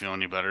that makes you feel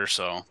any better,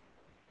 so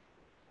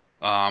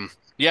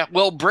yeah,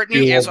 well,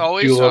 Brittany, as Do you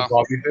always, love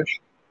bobby fish?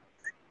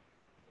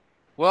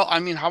 well, I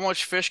mean, how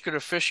much fish could a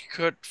fish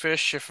could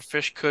fish if a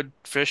fish could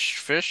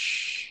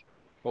fish?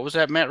 What was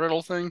that Matt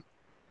Riddle thing?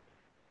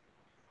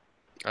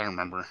 I don't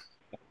remember.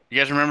 You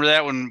guys remember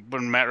that when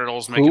Matt Riddle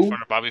was making Who?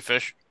 fun of Bobby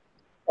Fish?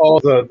 Oh,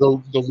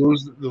 the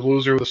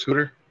loser with the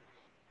scooter.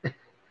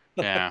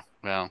 Yeah,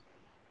 well,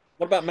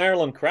 What about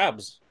Maryland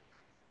crabs?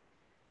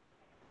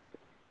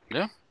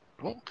 yeah.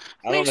 Well,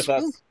 I I mean, don't know if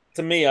that's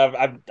to me. I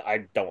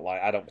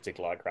don't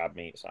particularly like crab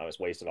meat, so it's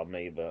wasted on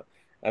me. But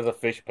as a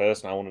fish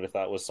person, I wondered if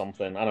that was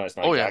something. I know it's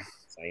not oh yeah, exactly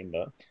the same,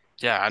 but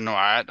yeah. I know.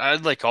 I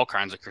like all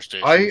kinds of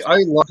I crustaceans. I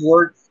loved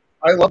work.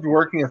 I loved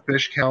working a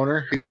fish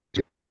counter,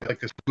 like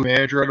this food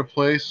manager at a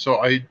place.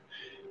 So I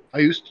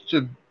used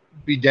to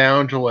be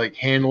down to like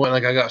handle it.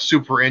 Like I got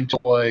super into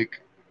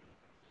like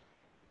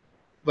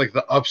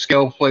the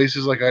upscale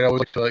places. Like I'd always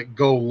like to like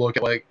go look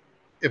at like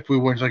if we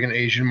went to like an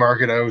Asian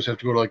market, I always have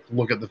to go to like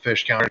look at the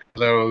fish counter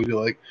because I would always be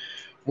like,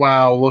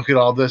 wow, look at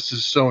all this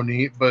is so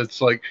neat. But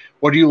it's like,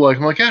 what do you like?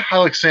 I'm like, yeah, I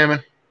like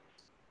salmon.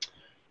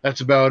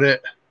 That's about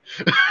it.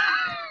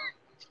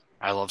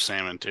 I love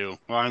salmon too.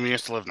 Well, I mean, I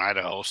used to live in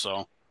Idaho,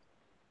 so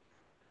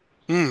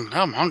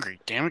I'm hungry.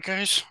 Damn it,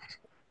 guys.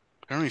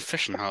 I don't eat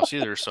fish in the house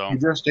either, so You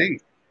just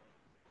ate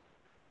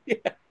yeah,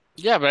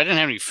 yeah, but I didn't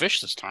have any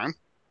fish this time.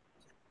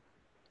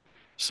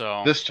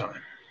 So this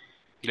time.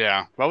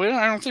 yeah, well,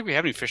 I don't think we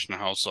have any fish in the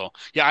house. So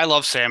yeah, I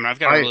love salmon. I've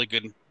got a I really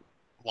good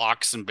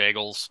lox and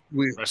bagels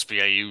we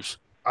recipe I use.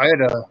 I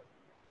had a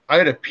I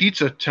had a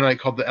pizza tonight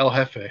called the El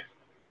Jefe.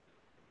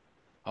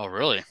 Oh,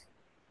 really?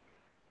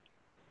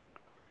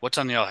 What's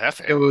on the El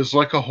It Jefe? was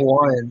like a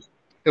Hawaiian.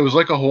 It was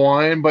like a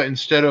Hawaiian, but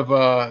instead of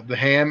the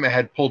ham, it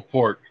had pulled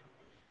pork.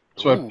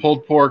 So I had Ooh,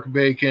 pulled pork,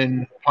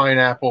 bacon,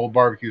 pineapple,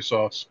 barbecue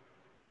sauce.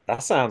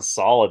 that sounds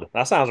solid.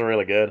 That sounds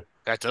really good.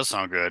 that does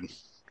sound good.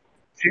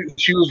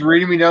 She was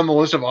reading me down the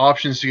list of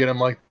options to get. I'm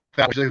like,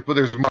 that. She's like, but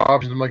there's more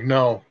options. I'm like,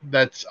 no,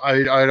 that's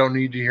I don't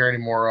need to hear any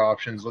more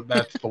options.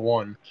 That's the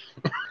one.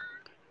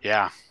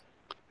 Yeah.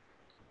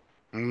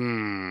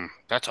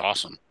 That's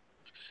awesome.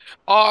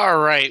 All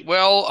right.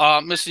 Well,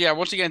 yeah,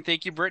 once again,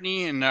 thank you,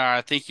 Brittany, and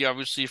thank you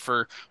obviously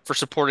for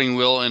supporting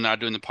Will and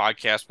doing the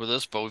podcast with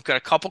us. But we've got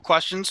a couple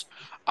questions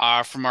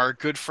from our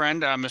good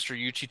friend, Mr.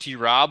 UTT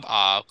Rob,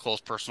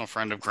 close personal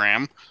friend of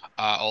Graham,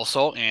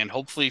 also, and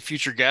hopefully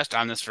future guest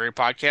on this very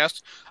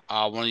podcast.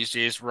 One of these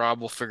days,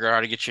 Rob will figure out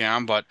how to get you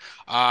on. But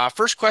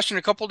first question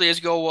a couple days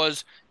ago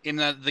was in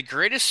the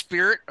greatest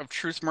spirit of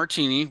Truth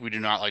Martini. We do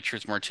not like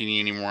Truth Martini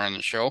anymore on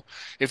the show.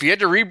 If you had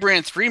to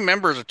rebrand three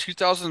members of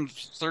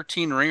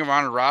 2013 Ring of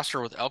Honor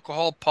roster with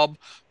alcohol, pub,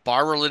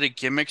 bar-related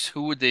gimmicks,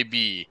 who would they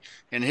be?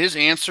 And his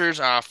answers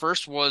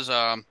first was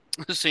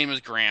the same as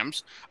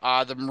Graham's.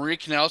 The Maria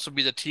Kanellis would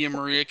be the Tia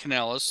Maria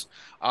Kanellis.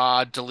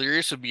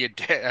 Delirious would be a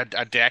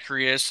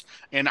Dacrius.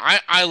 And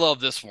I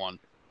love this one.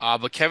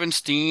 But Kevin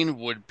Steen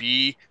would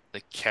be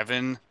the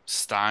Kevin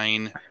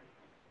Stein.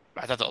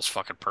 I thought that was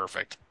fucking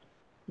perfect.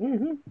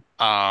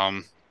 Mm-hmm.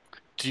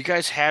 Do you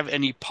guys have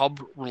any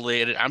pub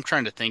related? I'm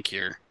trying to think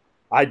here.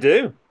 I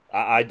do.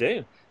 I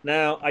do.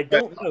 Now, I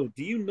don't know.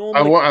 Do you I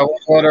normally? want, I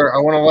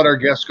want to let our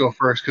guests go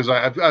first because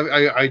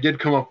I did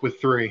come up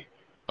with three,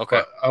 Okay.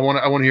 but I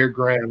want to hear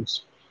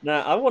Graham's.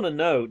 Now, I want to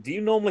know, do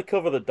you normally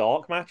cover the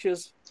dark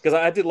matches? Because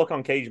I did look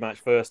on Cage Match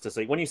first to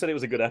see. When you said it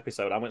was a good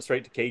episode, I went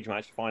straight to Cage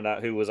Match to find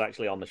out who was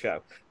actually on the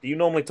show. Do you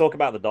normally talk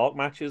about the dark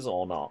matches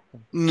or not?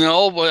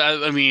 No,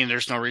 but I mean,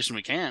 there's no reason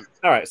we can't.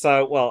 All right,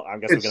 so well, I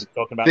guess we're going to be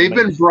talking about.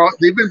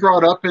 They've been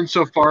brought up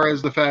insofar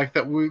as the fact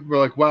that we were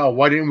like, wow,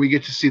 why didn't we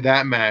get to see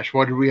that match?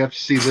 Why did we have to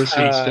see this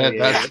instead?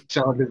 Yeah. That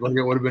sounded like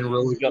it would have been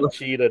really got good.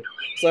 cheated.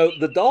 So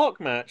the dark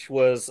match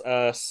was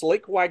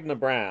Slick Wagner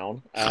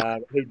Brown,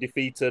 who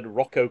defeated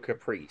Rocco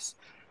Caprice.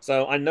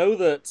 So I know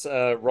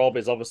that Rob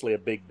is obviously a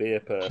big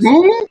beer person.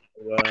 Who?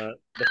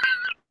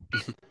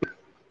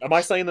 Am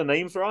I saying the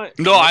names right?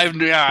 No,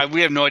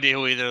 we have no idea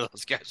who either of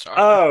those guys are.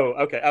 Oh,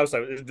 okay. Oh,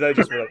 so they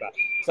just really bad.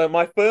 So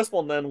my first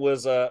one then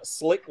was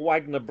Slick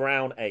Wagner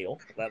Brown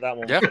Ale. That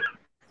one. Yeah.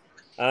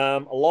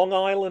 Long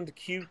Island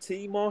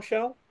QT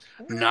Marshall.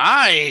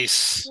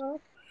 Nice.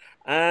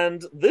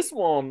 And this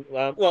one,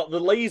 well, the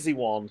lazy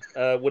one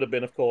would have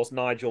been, of course,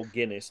 Nigel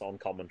Guinness on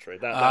commentary.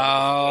 That's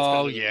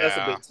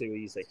a bit too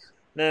easy.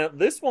 Now,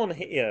 this one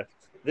here,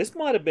 this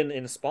might have been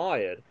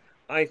inspired.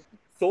 I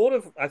thought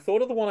of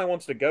the one I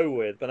wanted to go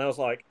with, but I was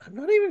like, I'm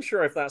not even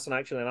sure if that's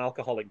actually an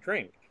alcoholic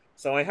drink.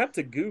 So I had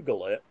to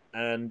Google it,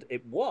 and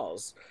it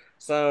was.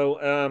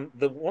 So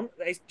the one,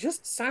 it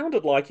just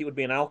sounded like it would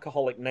be an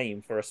alcoholic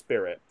name for a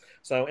spirit.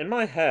 So in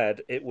my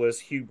head, it was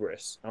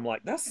hubris. I'm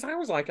like, that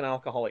sounds like an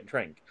alcoholic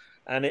drink.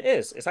 And it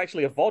is. It's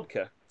actually a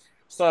vodka.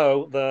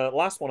 So the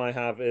last one I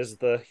have is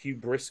the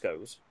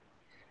Hubriscos.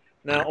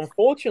 Now,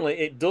 unfortunately,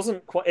 it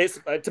doesn't quite. It's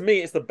to me,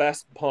 it's the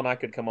best pun I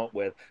could come up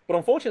with. But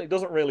unfortunately, it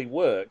doesn't really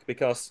work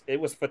because it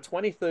was for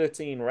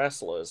 2013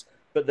 wrestlers,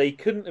 but they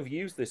couldn't have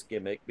used this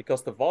gimmick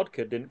because the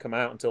vodka didn't come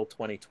out until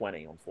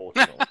 2020.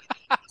 Unfortunately,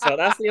 so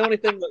that's the only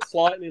thing that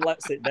slightly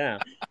lets it down.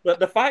 But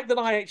the fact that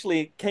I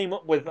actually came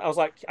up with, I was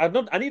like, I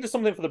needed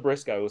something for the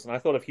Briscoes, and I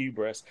thought of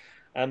Hubris.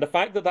 And the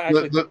fact that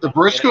actually The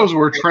Briscoes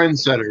were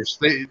trendsetters.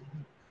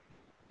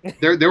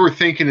 They were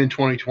thinking in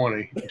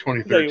 2020,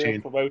 2013. They were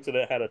promoted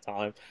ahead of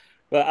time.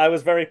 But I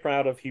was very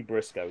proud of Hugh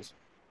Briscoes.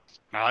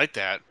 I like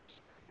that.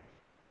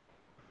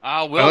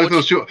 I like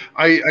those two.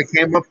 I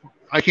came up.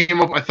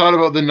 I thought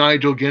about the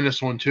Nigel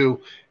Guinness one too,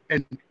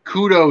 and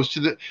kudos to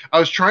the. I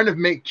was trying to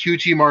make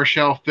QT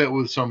Marshall fit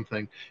with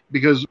something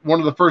because one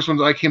of the first ones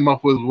I came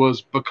up with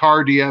was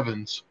Bacardi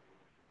Evans.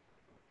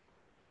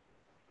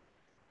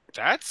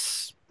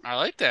 I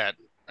like that.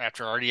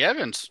 After Artie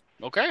Evans,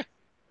 okay.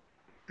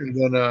 And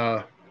then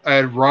I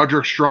had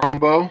Roderick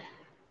Strongbow.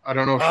 I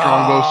don't know if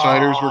Strongbow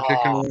ciders were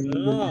kicking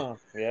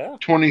in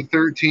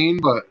 2013,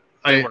 but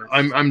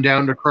I'm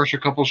down to crush a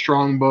couple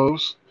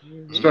Strongbows,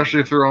 especially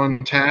if they're on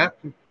tap.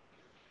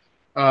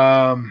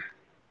 The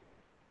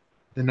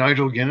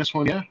Nigel Guinness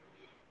one, yeah.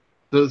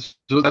 So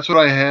that's what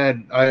I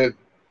had. I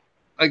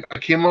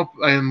came up.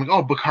 I'm like,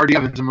 oh, Bacardi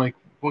Evans. I'm like,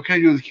 what can I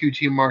do with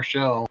QT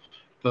Marshall?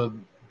 That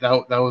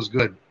was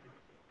good.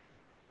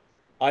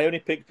 I only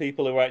picked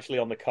people who were actually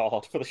on the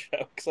card for the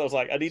show because I was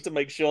like, I need to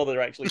make sure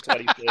they're actually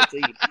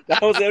 2013.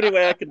 That was the only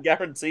way I could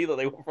guarantee that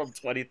they were from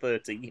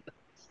 2013.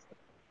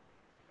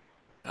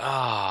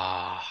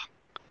 Yeah,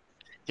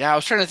 I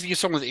was trying to think of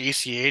something with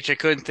ACH. I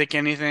couldn't think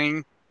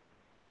anything.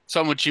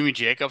 Something with Jimmy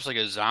Jacobs, like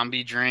a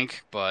zombie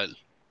drink, but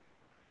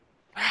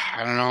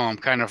I don't know. I'm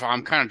kind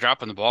of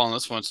dropping the ball on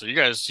this one. So you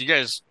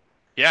guys,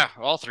 yeah,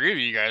 all three of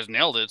you guys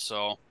nailed it.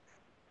 So.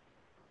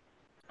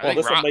 Well,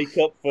 this will make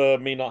up for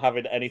me not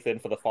having anything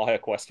for the fire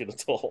question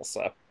at all.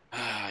 So,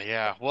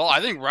 yeah. Well,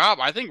 I think Rob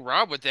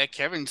with that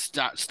Kevin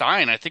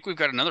Stein. I think we've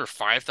got another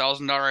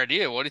 $5,000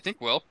 idea. What do you think,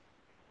 Will?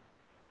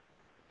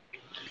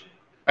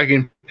 I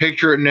can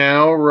picture it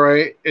now,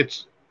 right?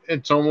 It's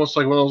almost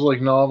like one of those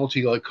like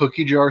novelty like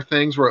cookie jar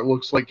things where it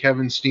looks like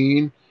Kevin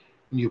Steen,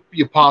 and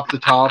you pop the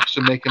tops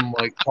to make him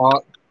like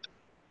pop.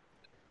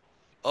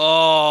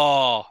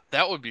 Oh,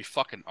 that would be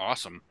fucking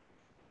awesome.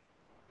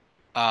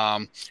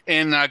 And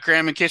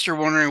Graham, in case you're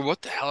wondering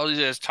what the hell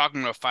he is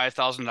talking about,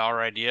 $5,000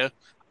 idea.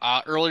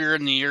 Earlier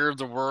in the year,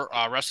 there were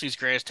Wrestling's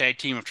greatest tag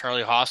team of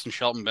Charlie Haas and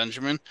Shelton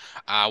Benjamin,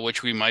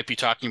 which we might be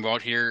talking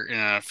about here in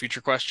a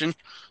future question.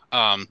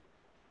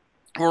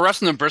 we're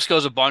wrestling the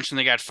Briscoes a bunch, and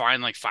they got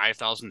fined like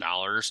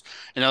 $5,000,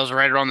 and that was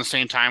right around the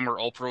same time where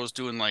Oprah was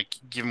doing like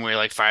giving away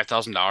like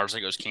 $5,000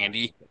 like it was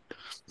candy.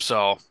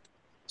 So,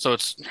 so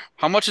it's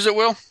how much is it,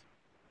 Will?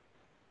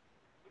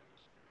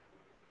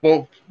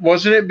 Well,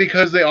 wasn't it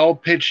because they all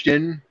pitched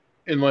in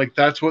and like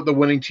that's what the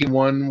winning team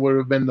won would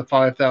have been the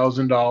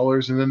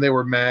 $5,000, and then they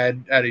were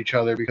mad at each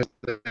other because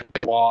they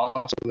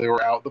lost, so they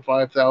were out the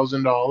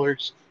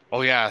 $5,000.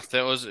 Oh yeah,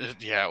 it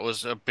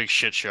was a big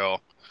shit show,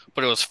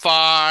 but it was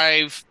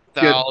five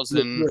Yeah,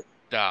 thousand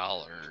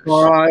dollars.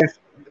 five,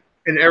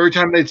 and every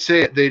time they'd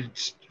say it, they'd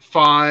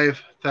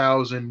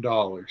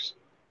 $5,000.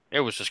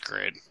 It was just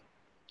great.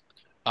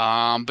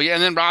 But yeah,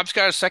 and then Rob's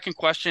got a second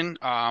question.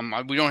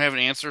 We don't have an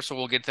answer, so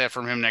we'll get that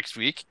from him next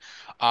week.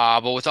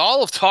 But with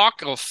all of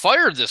talk of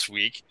fire this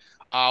week,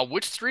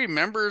 which three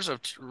members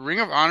of Ring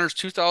of Honor's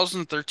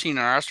 2013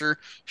 roster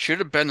should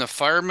have been the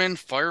firemen,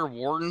 fire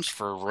wardens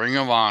for Ring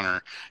of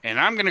Honor? And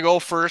I'm gonna go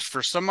first.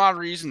 For some odd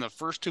reason, the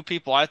first two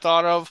people I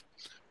thought of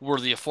were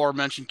the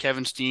aforementioned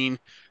Kevin Steen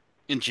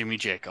and Jimmy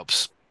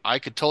Jacobs. I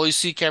could totally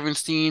see Kevin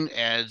Steen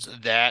as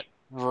that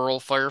rural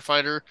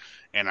firefighter,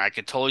 and I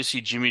could totally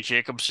see Jimmy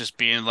Jacobs just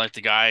being like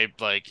the guy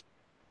like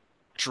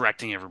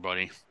directing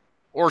everybody,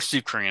 or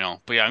Steve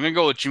Carino. But yeah, I'm gonna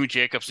go with Jimmy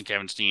Jacobs and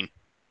Kevin Steen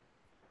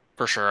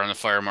for sure on the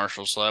fire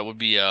marshal. So that would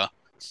be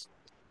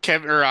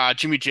Kevin or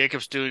Jimmy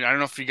Jacobs doing. I don't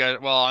know if you guys.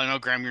 Well, I know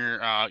Graham,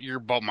 you're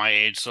about my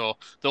age, so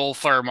the old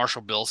fire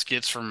marshal Bill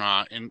skits from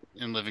in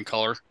Living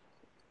Color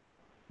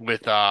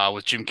with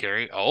Jim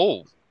Carrey.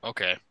 Oh,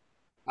 okay.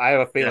 I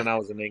have a Yeah. feeling I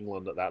was in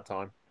England at that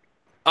time.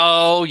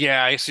 Oh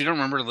yeah, so you don't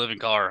remember Living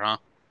Color, huh?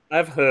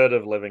 I've heard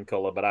of Living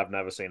Color, but I've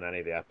never seen any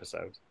of the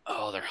episodes.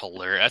 Oh, they're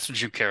hilarious. That's when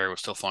Jim Carrey was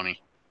still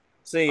funny.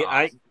 See,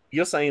 Uh,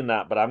 you're saying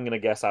that, but I'm gonna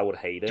guess I would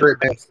hate it. Straight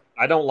back.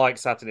 I don't like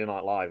Saturday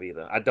Night Live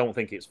either. I don't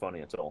think it's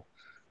funny at all.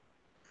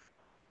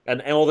 And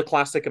all the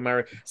classic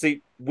American.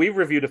 See, we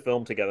reviewed a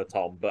film together,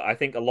 Tom, but I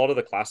think a lot of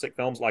the classic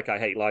films, like I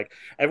hate, like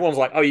everyone's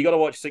like, oh, you got to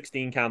watch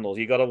 16 Candles,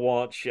 you got to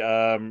watch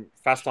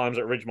Fast Times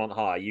at Ridgemont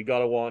High, you got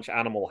to watch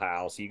Animal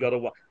House, you got to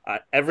watch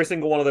every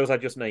single one of those I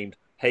just named.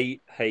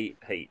 Hate, hate,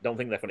 hate. Don't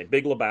think they're funny.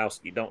 Big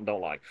Lebowski, don't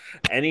like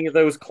any of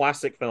those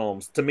classic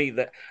films. To me,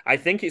 that I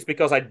think it's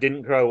because I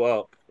didn't grow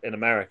up in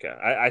America.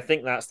 I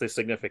think that's the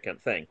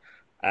significant thing.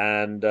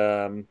 And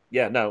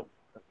yeah, no,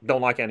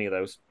 don't like any of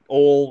those.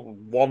 All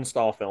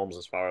one-star films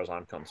as far as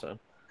I'm concerned.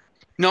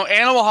 no,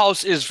 Animal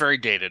House is very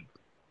dated.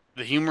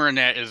 The humor in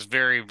that is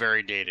very,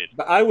 very dated.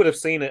 But I would have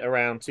seen it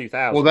around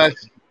 2000. Well,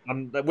 that's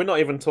We're not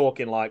even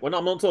talking like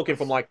I'm not talking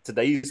from like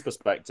today's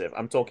perspective.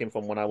 I'm talking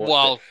from when I watched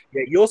Well, it.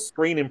 Yeah, your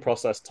screening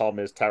process, Tom,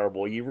 is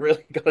terrible. You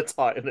really got to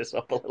tighten this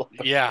up a little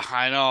bit. yeah,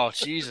 I know.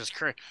 Jesus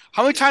Christ.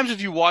 How many times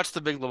have you watched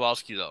The Big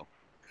Lebowski, though?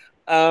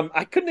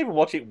 I couldn't even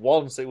watch it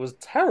once. It was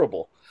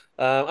terrible.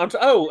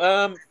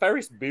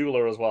 Ferris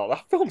Bueller as well.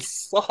 That film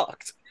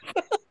sucked.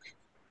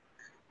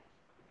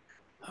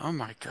 Oh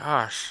my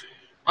gosh.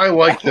 I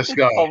like this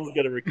guy. Tom's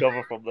gonna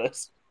recover from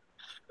this.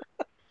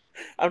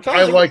 I'm trying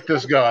I to think like of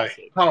this all guy.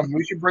 the Tom,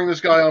 we should bring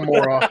this guy on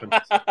more often.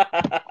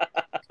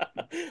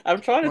 classics.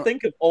 I'm trying to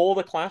think of all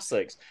the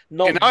classics.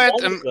 Not And I one have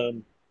of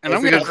them. And is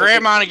I'm going to because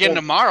grab on again well,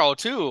 tomorrow,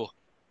 too.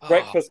 Oh,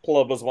 Breakfast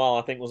Club as well.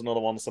 I think was another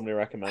one somebody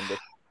recommended.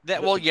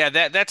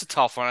 that's a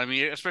tough one. I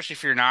mean, especially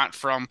if you're not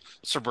from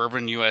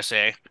suburban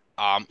USA,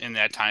 in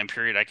that time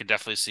period, I could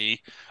definitely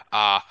see.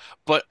 Uh,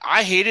 but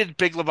I hated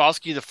Big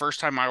Lebowski the first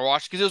time I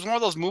watched because it was one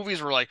of those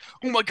movies where like,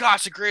 oh my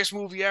gosh, the greatest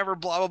movie ever,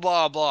 blah blah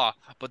blah blah.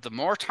 But the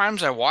more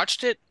times I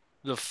watched it,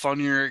 the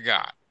funnier it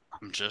got.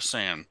 I'm just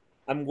saying.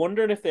 I'm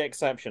wondering if the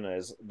exception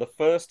is the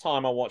first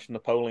time I watched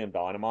Napoleon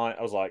Dynamite,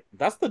 I was like,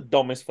 that's the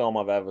dumbest film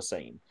I've ever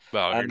seen.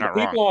 Well, you're And the not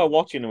wrong. people I was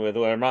watching with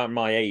were around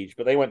my age,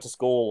 but they went to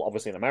school,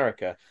 obviously, in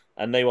America,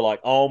 and they were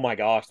like, oh my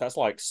gosh, that's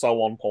like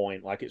so on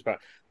point. Like, it's bad.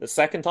 The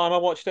second time I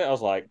watched it, I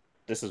was like,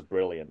 this is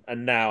brilliant.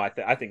 And now I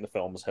think the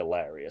film is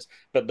hilarious.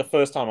 But the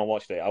first time I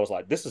watched it, I was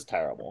like, this is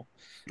terrible.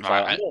 So I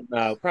I, don't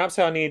know. Perhaps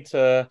I need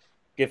to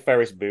give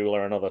Ferris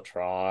Bueller another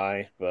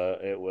try,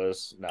 but it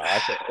was, no, I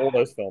think all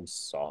those films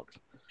sucked.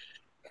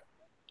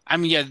 I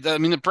mean, yeah,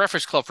 the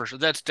Breakfast Club for sure.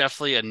 That's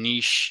definitely a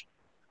niche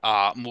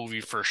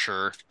movie for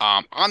sure.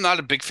 I'm not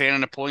a big fan of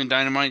Napoleon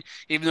Dynamite,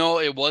 even though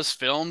it was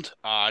filmed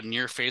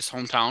near Faye's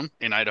hometown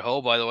in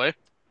Idaho, by the way,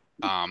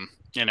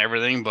 and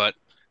everything. But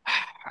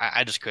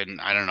I just couldn't.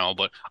 I don't know,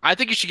 but I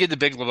think you should give The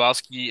Big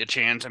Lebowski a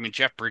chance. I mean,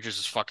 Jeff Bridges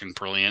is fucking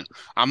brilliant.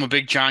 I'm a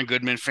big John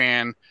Goodman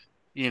fan.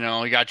 You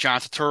know, you got John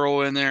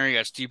Turturro in there. You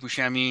got Steve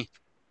Buscemi. You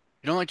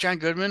don't like John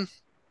Goodman?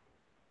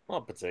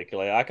 Not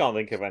particularly. I can't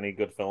think of any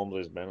good films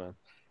he's been in.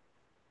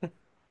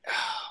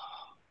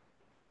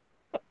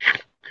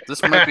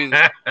 This might be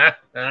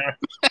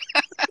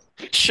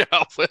shut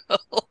up,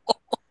 Will.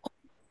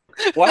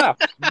 Wow.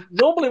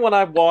 Normally, when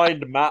I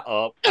wind Matt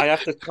up, I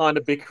have to kind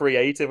of be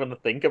creative and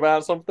think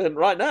about something.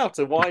 Right now,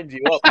 to wind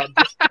you up, I'm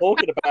just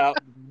talking about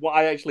what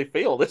I actually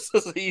feel. This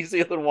is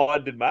easier than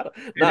winding Matt up.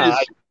 It No, is.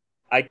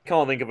 I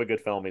can't think of a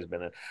good film he's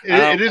been in.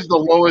 It is the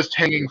lowest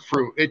hanging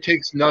fruit. It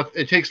takes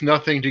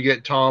nothing to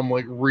get Tom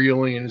like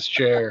reeling in his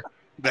chair.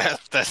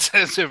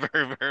 That's a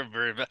very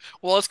bad.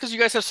 Well, it's because you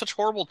guys have such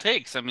horrible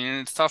takes. I mean,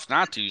 it's tough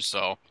not to.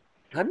 So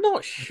I'm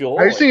not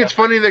I sure just if think it's I've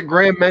funny that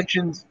Graham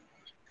mentions.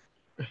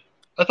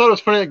 I thought it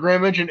was funny that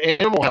Graham mentioned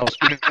Animal House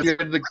because we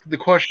had the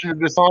question of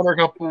dishonor a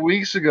couple of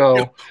weeks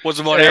it ago, was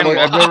about and I'm like, Animal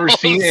I've never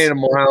seen House.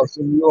 Animal House,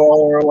 and you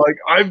all are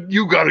like,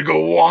 you got to go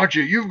watch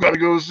it, you've got to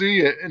go see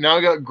it, and now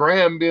I got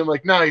Graham being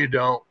like, no, you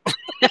don't.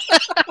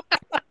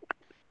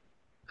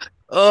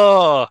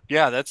 Oh,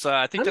 yeah, that's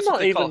I think I'm that's what not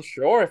they even call.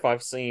 sure if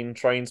I've seen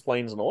Trains,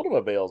 Planes, and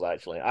Automobiles,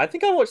 actually. I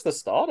think I watched the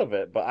start of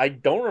it, but I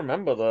don't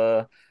remember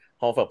the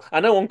whole film. I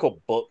know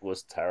Uncle Buck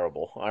was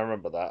terrible. I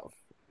remember that.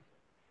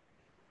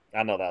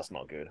 I know that's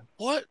not good.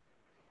 What?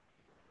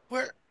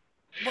 Where?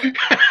 What?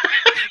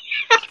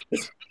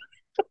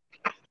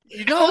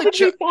 You know, How like did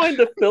we find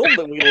a film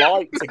that we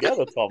like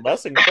together, Tom?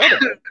 That's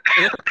incredible.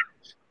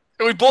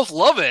 we both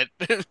love it.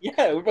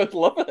 Yeah, we both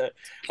love it.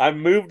 I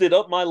moved it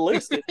up my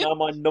list. It's now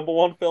my number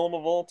one film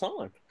of all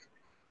time.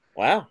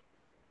 Wow.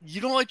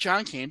 You don't like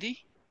John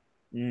Candy?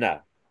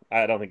 No,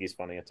 I don't think he's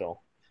funny at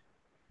all.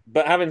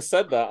 But having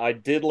said that, I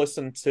did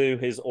listen to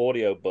his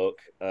audiobook.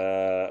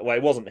 Well,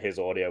 it wasn't his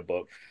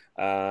audiobook.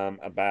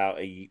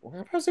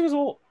 Perhaps it was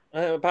all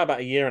about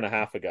a year and a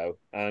half ago.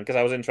 Because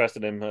I was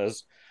interested in him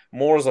as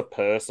more as a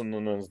person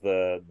than as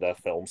the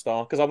film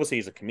star. Because obviously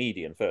he's a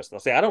comedian first. I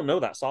say I don't know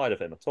that side of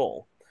him at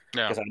all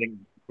Yeah. because I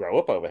didn't grow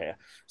up over here.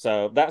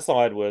 So that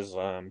side was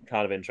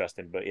kind of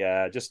interesting. But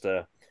yeah, just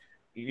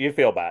you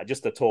feel bad,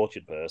 just a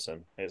tortured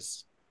person.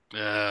 It's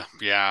Yeah.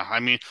 I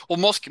mean, well,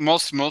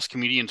 most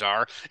comedians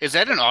are. Is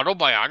that an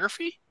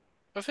autobiography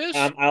of his?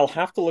 I'll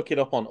have to look it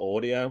up on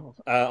audio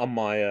on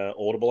my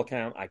Audible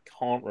account. I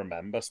can't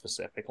remember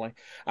specifically.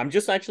 I'm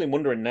just actually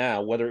wondering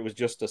now whether it was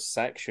just a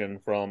section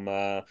from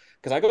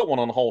because I got one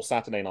on whole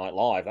Saturday Night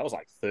Live. That was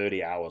like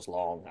 30 hours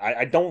long.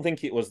 I don't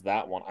think it was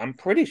that one. I'm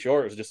pretty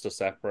sure it was just a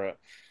separate.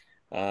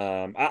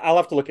 I'll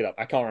have to look it up.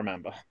 I can't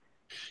remember.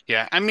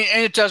 Yeah, I mean,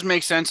 and it does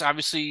make sense.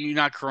 Obviously, you're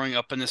not growing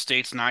up in the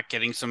States, not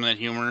getting some of that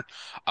humor.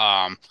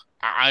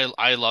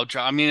 I love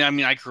John. I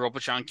mean, I grew up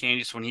with John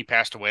Candy, so when he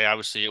passed away,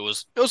 obviously it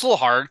was a little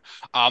hard.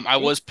 I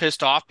was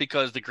pissed off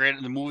because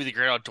the movie The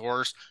Great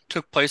Outdoors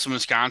took place in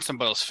Wisconsin,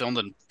 but it was filmed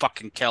in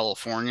fucking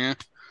California.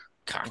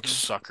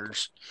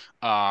 Cocksuckers.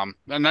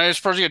 And I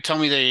suppose you could tell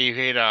me they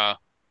hate well,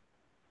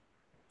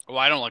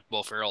 I don't like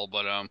Will Ferrell,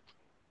 but oh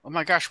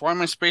my gosh, why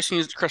am I spacing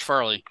as Chris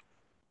Farley?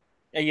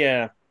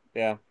 Yeah,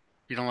 yeah.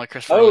 You don't like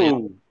Chris Farley?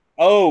 Oh,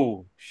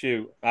 oh,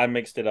 shoot! I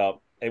mixed it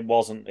up. It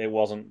wasn't. It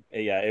wasn't.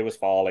 Yeah, it was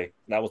Farley.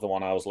 That was the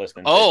one I was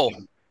listening to. Oh,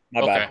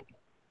 My okay. bad.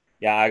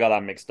 Yeah, I got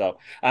that mixed up.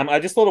 I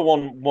just thought of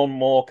one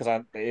more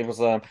because it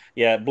was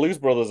yeah, Blues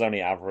Brothers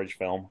only average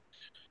film.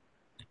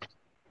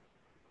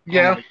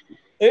 Yeah,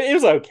 It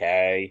was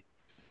okay,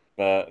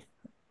 but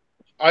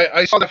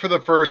I saw that for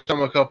the first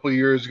time a couple of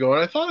years ago,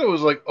 and I thought it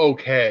was like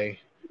okay,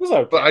 it was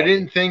but I okay.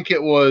 didn't think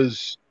it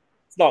was.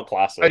 It's not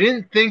I classic.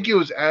 didn't think it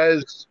was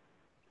as.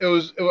 It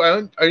was.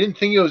 I didn't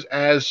think it was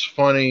as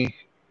funny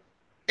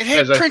It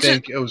as had I Princess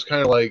think. It was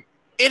kind of like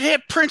it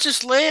had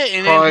Princess Leia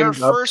in it, her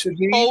primed up first to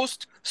be.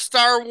 post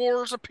Star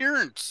Wars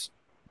appearance.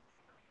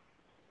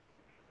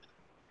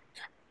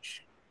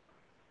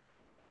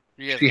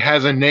 You guys, She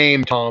has a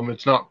name, Tom.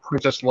 It's not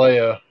Princess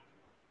Leia.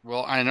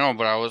 well, I know,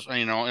 but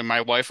and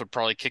my wife would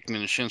probably kick me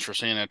in the shins for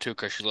saying that too,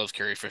 because she loves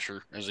Carrie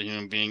Fisher as a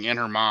human being, and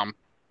her mom,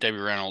 Debbie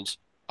Reynolds.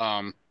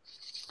 Um,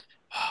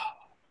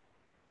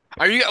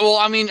 are you? Well,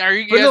 I mean, are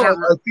you But guys no, aren't?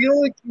 I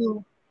feel like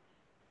you.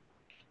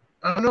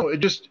 I don't know. It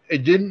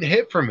didn't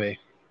hit for me,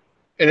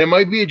 and it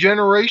might be a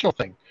generational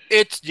thing.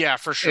 It's yeah,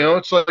 for You know, sure.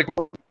 it's like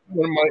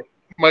when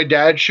my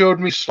dad showed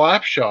me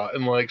Slapshot,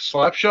 and like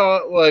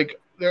Slapshot, like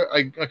there,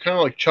 I kind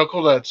of like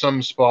chuckled at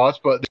some spots,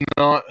 but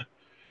not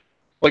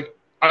like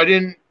I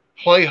didn't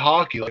play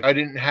hockey. Like I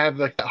didn't have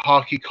like that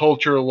hockey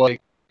culture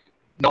like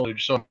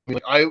knowledge. So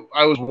like, I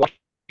was watching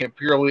it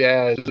purely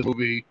as a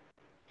movie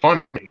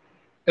funny,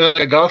 and like,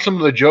 I got some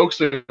of the jokes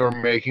that they were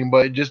making,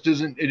 but it just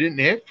doesn't. It didn't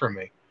hit for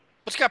me.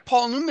 It's got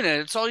Paul Newman in it.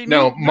 It's all you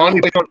Now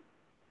need to know.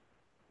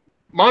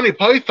 Monty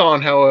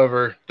Python,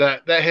 however,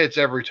 that hits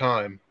every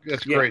time.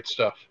 That's Yeah. great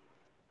stuff.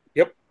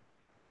 Yep.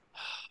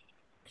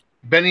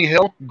 Benny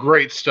Hill,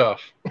 great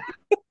stuff.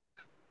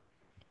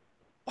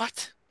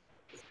 What?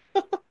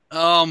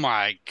 Oh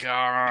my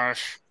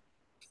gosh.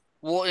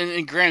 Well,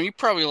 and Graham, you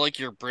probably like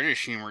your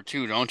British humor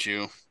too, don't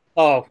you?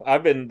 Oh,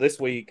 I've been this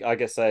week. I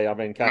guess I've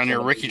been On catching your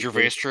the Ricky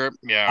Gervais movies. trip?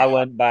 Yeah. I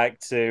went back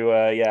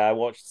to yeah, I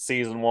watched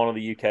season one of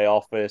the UK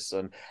Office,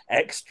 and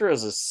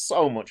Extras is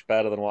so much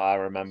better than what I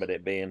remembered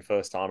it being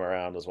first time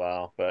around as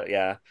well. But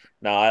yeah,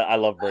 no, I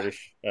love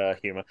British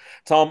humor.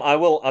 Tom,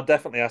 I'll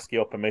definitely ask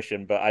your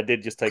permission, but I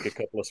did just take a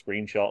couple of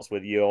screenshots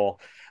with your.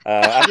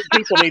 I think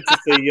people need to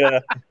see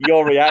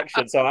your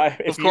reaction. So Of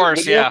if you, course,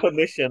 with your yeah.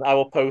 permission, I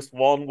will post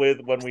one with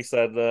when we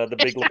said the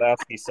Big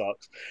Lebowski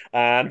sucks,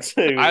 and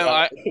two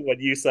I when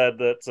you said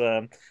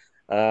that.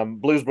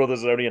 Blues Brothers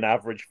is only an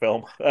average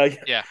film.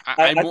 yeah,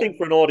 I think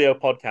for an audio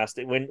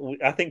podcast,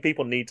 I think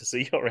people need to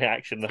see your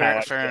reaction and how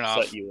fair upset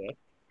enough. you were.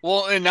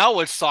 Well, and now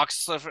it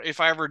sucks if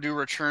I ever do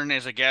return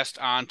as a guest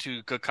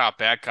onto Good Cop,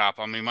 Bad Cop.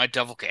 I mean, my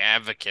devil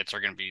advocates are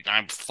going to be,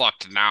 I'm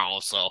fucked now.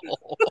 So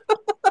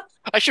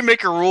I should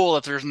make a rule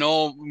that there's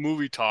no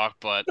movie talk.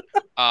 But,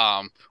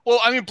 well,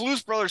 I mean,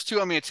 Blues Brothers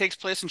too. I mean, it takes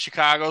place in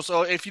Chicago.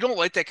 So if you don't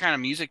like that kind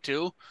of music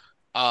too,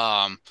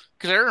 because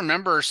I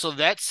remember, so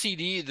that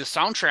CD, the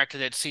soundtrack to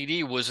that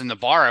CD was in the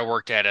bar I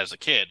worked at as a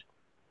kid.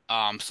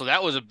 So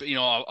that was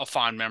a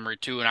fond memory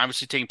too, and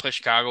obviously taking place in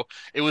Chicago.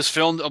 It was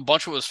filmed. A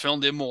bunch of it was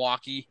filmed in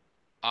Milwaukee.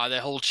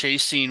 That whole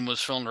chase scene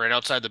was filmed right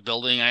outside the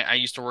building I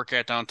used to work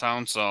at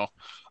downtown. So,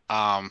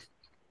 um,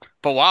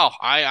 but wow,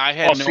 I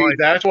Oh, had no see, idea.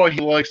 that's why he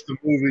likes the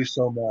movie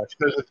so much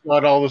because it's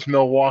got all this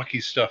Milwaukee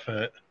stuff in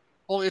it.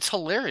 Well, it's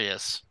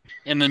hilarious,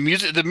 and the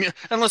music.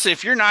 And listen,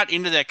 if you're not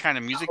into that kind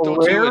of music though,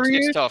 too, it's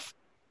Hilarious, tough.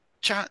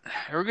 John,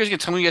 everybody's gonna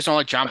tell me you guys don't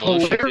like John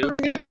Belushi shit too.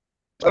 hilarious.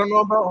 I don't know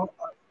about.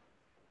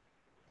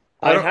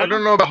 I have I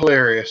don't know about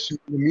hilarious.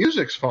 The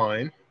music's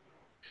fine.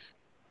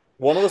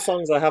 one of the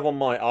songs I have on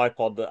my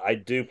iPod that I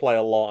do play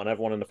a lot and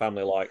everyone in the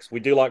family likes. We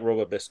do like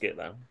Rubber Biscuit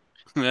though.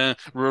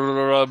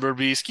 Rubber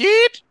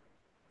biscuit.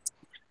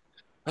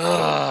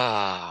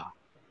 Ah,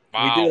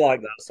 We do wow.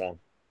 like that song.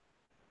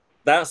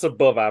 That's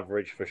above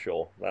average for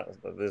sure.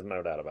 There's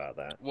no doubt about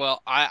that.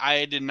 Well,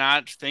 I did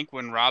not think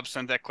when Rob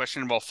sent that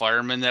question about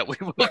firemen that we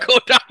will go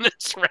down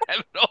this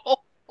rabbit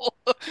hole.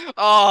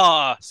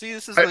 Oh, see,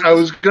 this is like I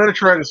was gonna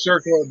try to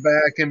circle it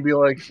back and be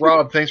like,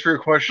 Rob, thanks for your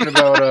question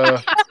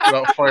about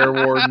fire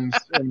wardens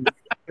and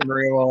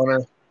Ring of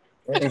Honor.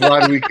 I'm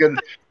glad we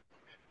could.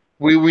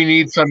 We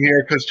need some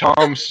here because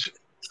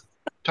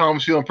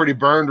Tom's feeling pretty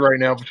burned right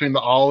now between the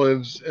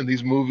olives and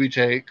these movie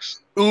takes.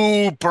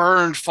 ooh,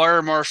 burned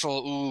fire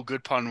marshal. Ooh,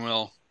 good pun,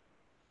 Will.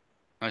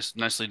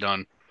 Nicely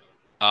done.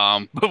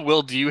 But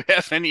Will, do you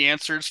have any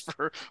answers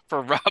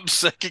for Rob's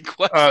second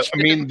I question?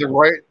 mean, the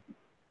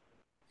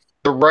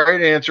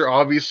right answer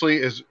obviously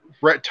is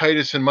Rhett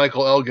Titus and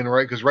Michael Elgin,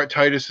 right? Because Rhett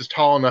Titus is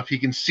tall enough he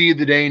can see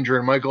the danger,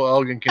 and Michael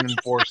Elgin can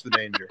enforce the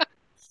danger.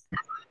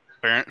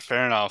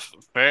 Fair enough.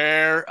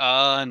 Fair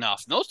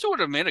enough. Those two would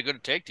have made a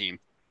good tag team.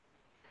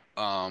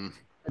 Um,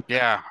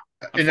 yeah.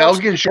 And Unfortunately,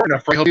 Elgin's short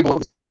enough, right? He'll be able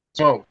to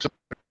smoke, so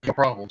no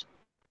problems.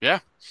 yeah,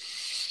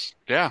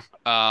 yeah.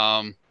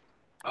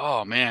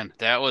 Oh man,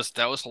 that was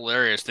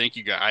hilarious. Thank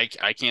you guys.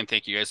 I can't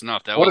thank you guys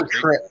enough. That What was a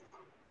great. trip!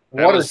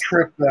 That What a was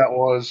trip that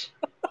was!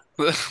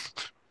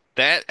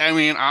 that.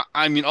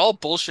 I mean, all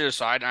bullshit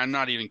aside, I'm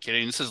not even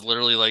kidding. This is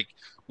literally like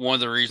one of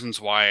the reasons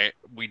why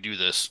we do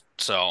this.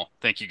 So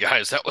thank you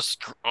guys. That was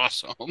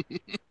awesome.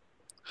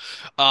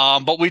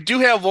 But we do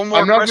have one more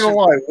I'm not gonna question.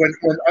 lie.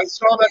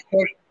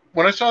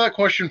 When I saw that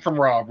question from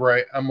Rob,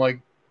 right? I'm like,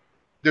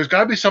 there's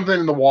got to be something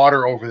in the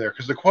water over there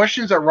because the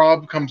questions that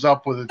Rob comes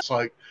up with, it's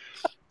like,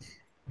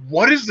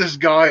 what is this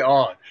guy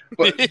on?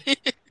 But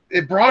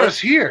it brought us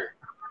here.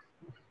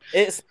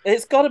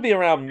 It's got to be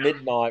around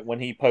midnight when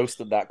he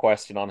posted that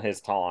question on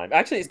his time.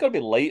 Actually, it's got to be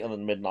later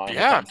than midnight on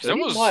his Yeah, time. because So it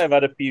he might was. have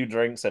had a few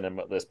drinks in him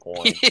at this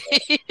point.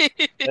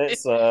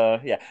 It's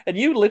yeah, and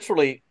you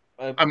literally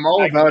I'm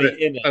all tagged about me it.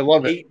 in I it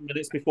love it. 8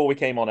 minutes before we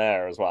came on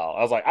air as well.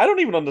 I was like, I don't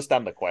even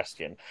understand the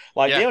question.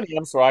 Like the Yeah, only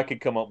answer I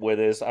could come up with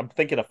is I'm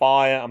thinking of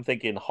fire, I'm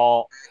thinking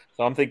hot,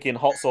 so I'm thinking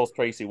hot sauce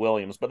Tracy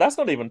Williams, but that's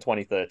not even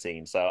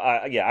 2013. So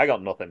yeah, I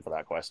got nothing for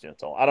that question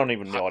at all. I don't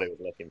even know what he was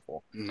looking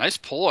for. nice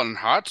pull on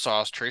hot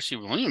sauce, Tracy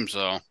Williams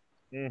though.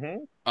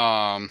 Hmm.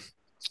 Um,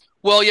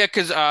 well, yeah,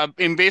 because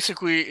and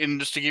basically, and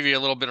just to give you a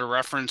little bit of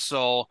reference,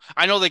 so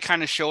I know they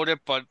kind of showed it,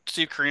 but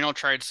Steve Carino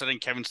tried setting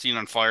Kevin Steen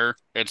on fire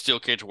at Steel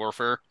Cage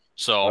Warfare.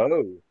 So,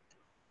 Oh.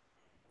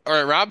 all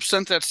right, Rob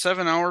sent that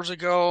 7 hours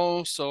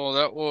ago, so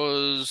that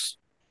was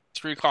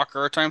 3 o'clock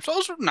our time, so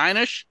it was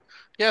 9-ish.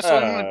 Yeah,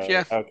 so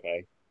yeah.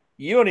 Okay.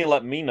 You only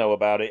let me know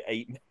about it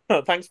 8.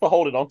 Thanks for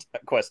holding on to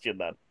that question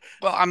then.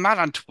 Well, I'm not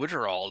on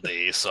Twitter all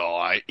day, so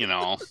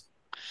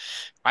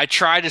I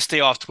try to stay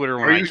off Twitter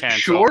when Are I you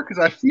can. So sure? Because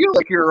I feel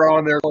like you're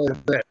on there quite a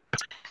bit.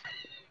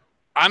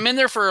 I'm in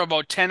there for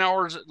about 10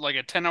 hours, like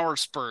a 10-hour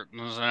spurt,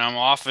 and I'm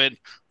off it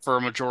for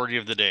a majority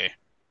of the day.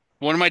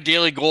 One of my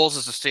daily goals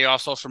is to stay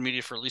off social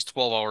media for at least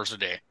 12 hours a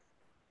day.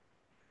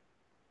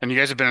 And you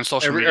guys have been on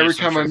social media, Every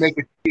so I'm time I sure. make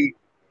a tweet,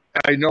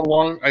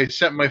 I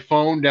set my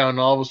phone down, and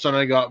all of a sudden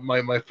I got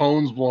my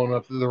phone's blown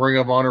up through the Ring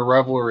of Honor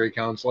Revelry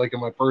accounts, like in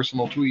my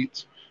personal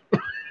tweets.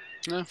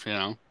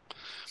 Yeah.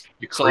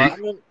 You So, creep.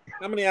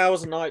 How many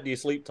hours a night do you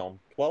sleep, Tom?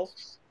 12?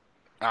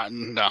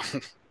 no.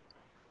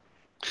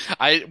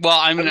 Well,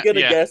 I mean, I'm gonna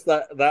yeah, guess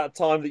that that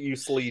time that you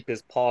sleep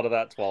is part of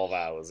that 12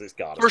 hours. It's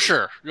gotta for be.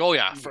 sure. Oh,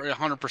 yeah, for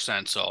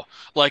 100%. So,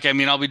 like, I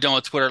mean, I'll be done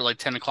with Twitter at like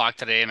 10 o'clock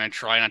today, and I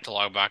try not to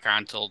log back on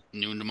until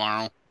noon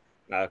tomorrow.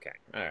 Okay.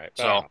 All right.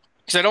 Fair So, enough.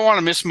 because I don't want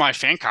to miss my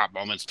fan cop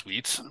moments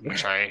tweets,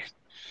 which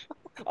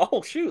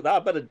Oh shoot,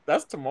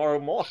 that's tomorrow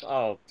morning.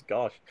 Oh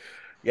gosh.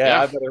 Yeah,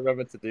 yeah, I better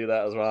remember to do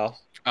that as well.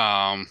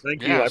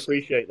 Thank you. yeah. I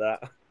appreciate that.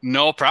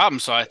 No problem.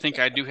 So I think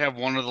I do have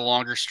one of the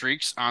longer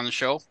streaks on the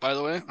show, by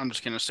the way. I'm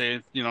just gonna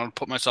say,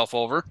 put myself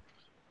over.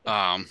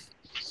 Um,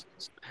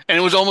 And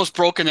it was almost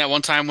broken that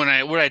one time when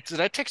did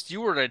I text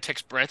you or did I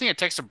text Brett? I think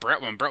I texted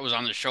Brett when Brett was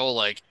on the show,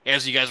 like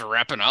as you guys were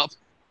wrapping up,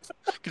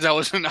 because I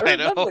was in I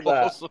Idaho. remember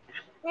that.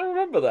 I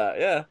remember that.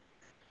 Yeah.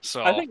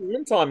 I So think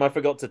one time I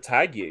forgot to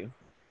tag you.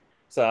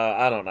 So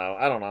I don't know.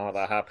 I don't know how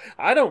that happened.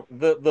 I don't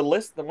the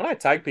list when I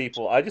tag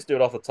people, I just do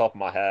it off the top of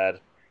my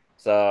head.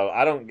 So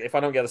I don't if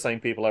I don't get the same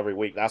people every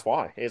week, that's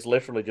why. It's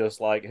literally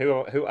just like who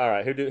all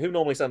right, who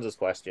normally sends us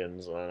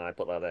questions and I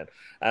put that in.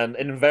 And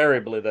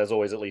invariably there's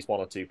always at least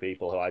one or two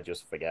people who I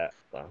just forget.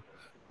 So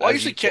well, I as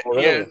usually you saw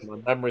yeah earlier, my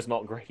memory's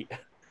not great.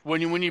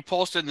 when you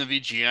posted in the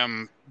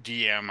VGM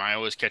DM, I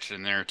always catch it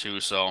in there too.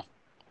 So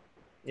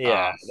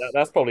Yeah, um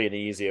that's probably an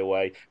easier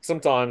way.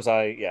 Sometimes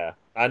I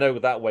know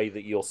that way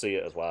that you'll see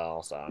it as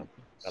well, so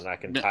and I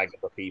can n- tag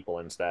the people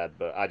instead,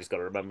 but I just got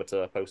to remember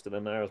to post it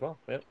in there as well.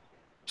 Yep.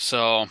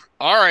 so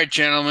all right,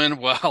 gentlemen.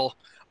 Well,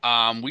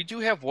 we do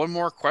have one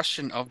more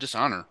question of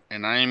dishonor,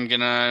 and I'm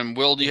gonna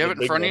Will, do This you is have a it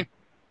in big front of one. you?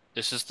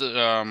 This is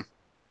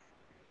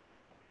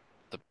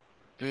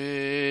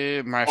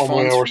my Oh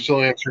my God, phone's we're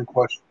still answering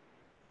questions.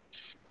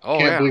 oh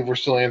Can't yeah. believe we're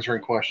still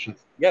answering questions.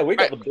 Yeah, we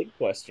got Right. the big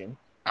question.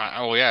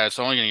 Oh yeah, it's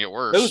only gonna get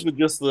Those worse. were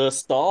just the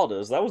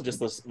starters. That was just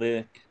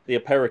the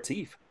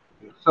aperitif.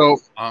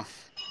 So Uh,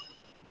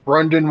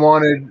 Brendan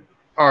wanted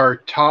our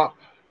top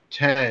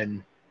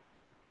 10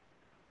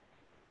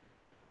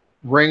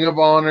 Ring of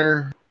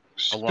Honor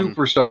alum.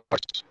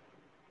 superstars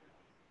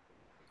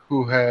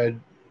who had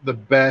the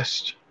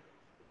best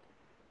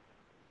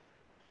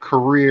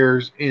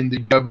careers in the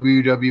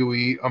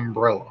WWE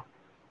umbrella.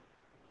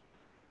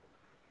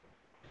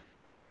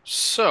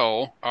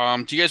 So,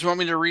 do you guys want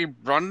me to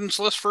read Brandon's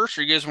list first,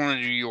 or you guys want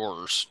to do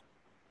yours?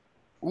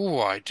 Ooh,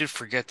 I did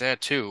forget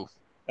that too.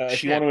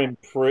 If you want Shit. to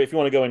improve, if you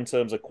want to go in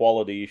terms of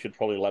quality, you should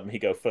probably let me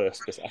go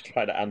first because I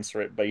try to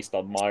answer it based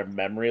on my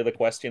memory of the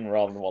question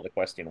rather than what the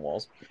question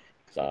was.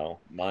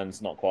 So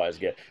mine's not quite as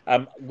good.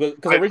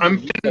 Because I'm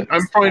originally you said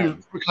I'm fine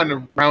 10. kind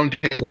of round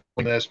table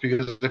on this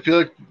because I feel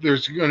like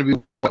there's going to be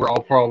what we're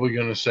all probably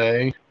going to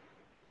say.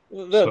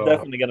 There are So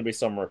definitely going to be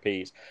some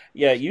repeats.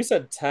 Yeah, you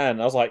said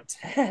 10. I was like,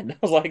 10? I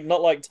was like, not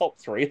like top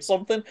three or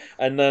something.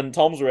 And then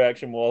Tom's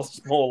reaction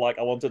was more like,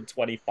 I wanted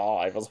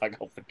 25. I was like,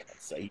 oh, for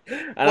God's sake.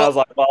 And I Well, was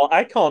like, well,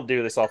 I can't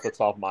do this off the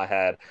top of my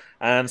head.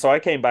 And so I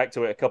came back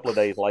to it a couple of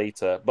days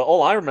later. But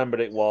all I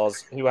remembered it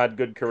was who had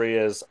good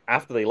careers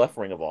after they left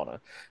Ring of Honor.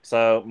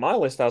 So my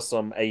list has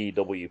some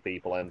AEW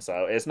people in,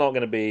 so it's not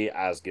going to be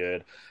as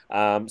good.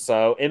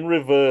 So in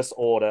reverse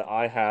order,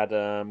 I had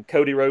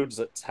Cody Rhodes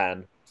at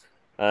 10.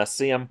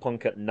 CM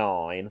Punk at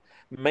 9,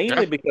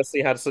 yeah. mainly because he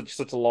had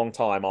such a long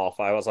time off.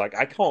 I was like,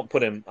 I can't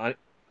put him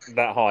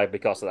that high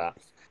because of that.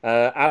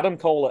 Adam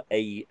Cole at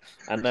 8,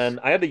 and then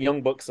I had the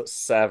Young Bucks at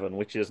 7,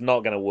 which is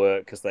not going to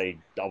work because they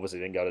obviously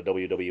didn't go to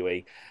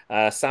WWE.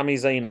 Sami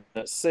Zayn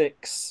at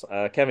 6,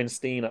 Kevin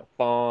Steen at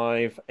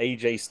 5,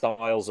 AJ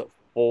Styles at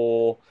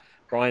 4,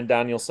 Bryan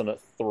Danielson at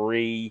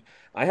 3.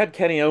 I had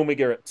Kenny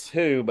Omega at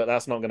 2, but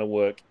that's not going to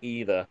work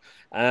either.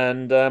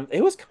 And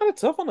it was kind of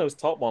tough on those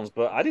top ones,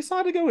 but I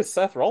decided to go with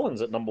Seth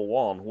Rollins at number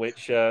 1,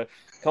 which,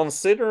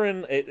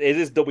 considering it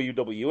is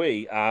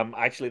WWE,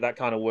 actually that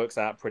kind of works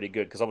out pretty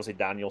good because obviously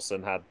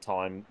Danielson has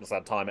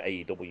had time at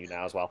AEW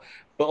now as well,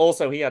 but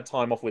also he had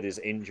time off with his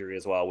injury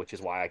as well, which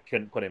is why I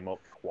couldn't put him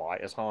up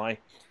quite as high.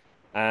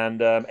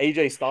 And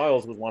AJ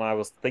Styles was one I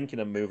was thinking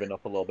of moving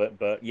up a little bit,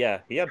 but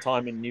yeah, he had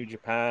time in New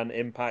Japan,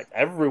 Impact,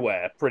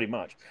 everywhere pretty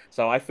much.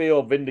 So I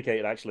feel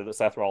vindicated actually that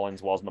Seth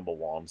Rollins was number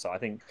 1. So I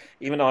think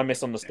even though I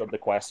misunderstood the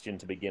question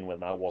to begin with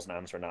and I wasn't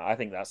answering that, I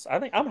think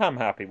I'm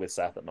happy with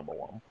Seth at number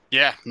 1.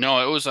 Yeah, no,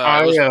 it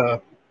I was uh,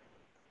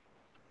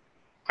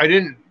 I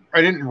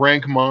didn't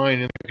rank mine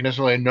in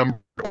necessarily a number.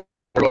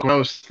 When I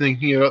was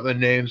thinking about the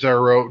names I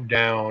wrote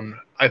down,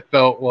 I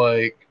felt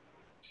like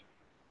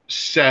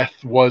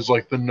Seth was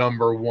like the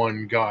number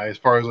one guy as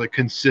far as like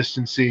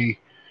consistency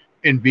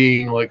in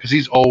being like because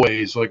he's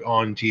always like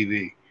on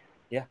TV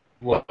Yeah.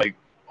 like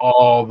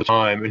all the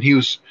time, and he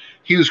was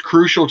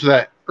crucial to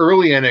that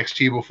early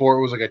NXT before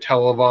it was like a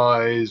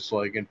televised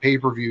like and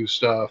pay-per-view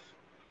stuff.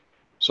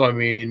 So I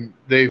mean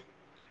they've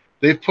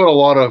put a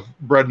lot of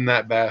bread in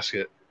that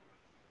basket.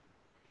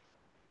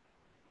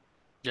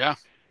 yeah.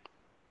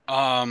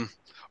 Um,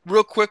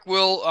 Real quick,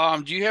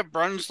 Will, do you have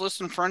Brandon's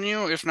list in front of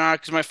you? If not,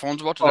 because my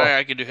phone's about to Oh, die, of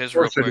I could do his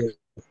real course I quick. do.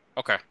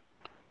 Okay,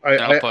 I,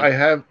 then I'll I, put I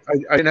have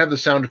I didn't have the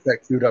sound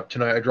effect queued up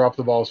tonight. I dropped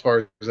the ball as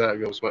far as that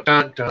goes, but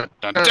dun, dun,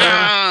 dun dun.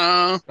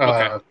 dun.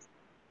 Okay.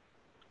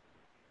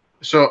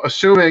 So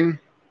assuming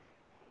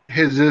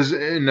his is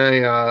in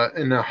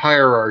a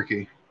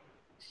hierarchy,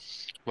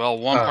 Well,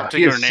 one he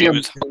particular has name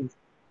is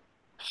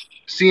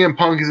CM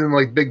Punk is in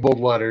like big bold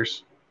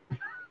letters,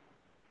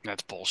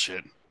 that's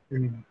bullshit.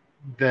 and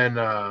then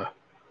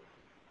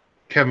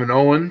Kevin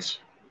Owens,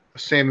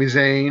 Sami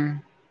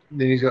Zayn,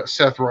 then he's got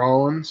Seth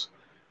Rollins.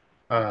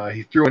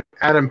 He threw in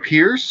Adam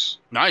Pearce,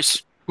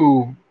 Nice.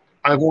 who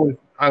I've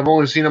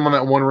only seen him on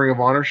that one Ring of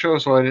Honor show,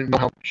 so I didn't know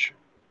how much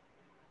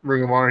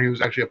Ring of Honor he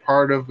was actually a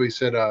part of. But he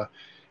said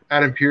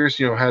Adam Pearce,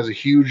 has a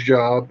huge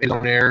job, is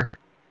on air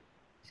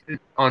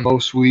on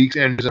most weeks,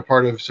 and is a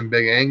part of some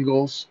big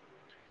angles.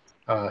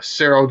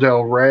 Cerro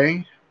Del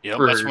Rey Yep,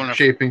 for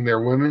shaping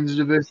their women's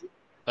division.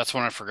 that's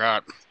one I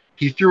forgot.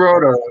 He threw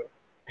out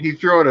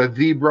a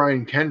the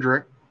Brian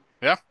Kendrick,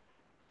 Yeah.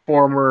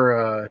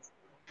 former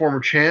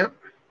champ,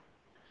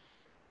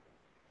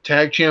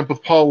 tag champ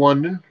with Paul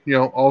London.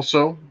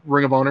 Also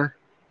Ring of Honor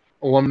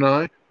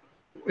alumni.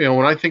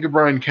 When I think of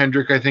Brian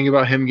Kendrick, I think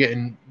about him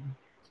getting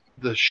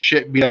the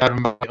shit beat out of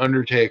him by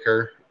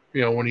Undertaker.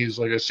 When he's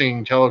like a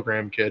singing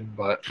telegram kid.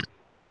 But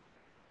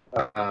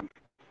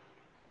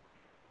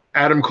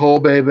Adam Cole,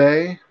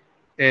 Bebe,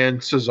 and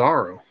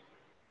Cesaro.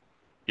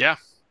 Yeah.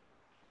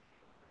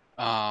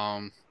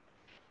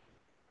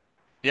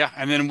 Yeah,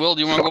 and then Will,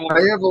 do you want to go over?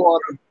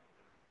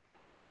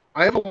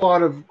 I have a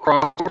lot of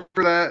crossover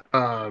for that.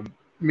 I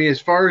mean,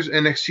 as far as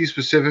NXT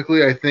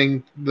specifically, I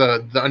think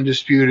the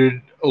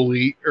Undisputed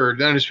Elite or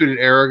the Undisputed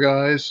Era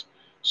guys,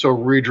 so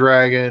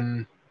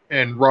Redragon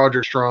and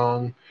Roger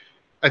Strong.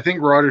 I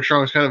think Roger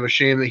Strong is kind of a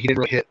shame that he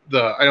didn't really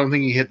I don't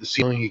think he hit the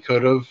ceiling he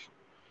could have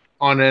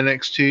on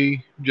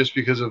NXT just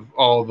because of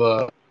all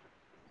the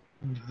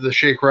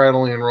shake,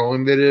 rattling, and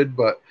rolling they did.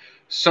 But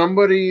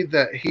somebody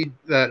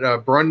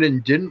that Brendan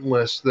didn't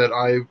list that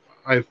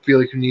I feel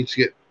like needs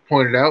to get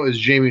pointed out is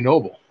Jamie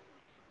Noble.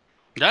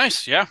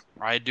 Nice, yeah.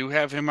 I do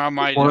have him on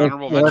my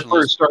honorable mention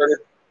list.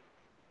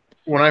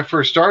 When I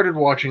first started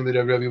watching the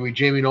WWE,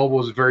 Jamie Noble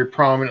was very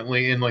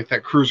prominently in like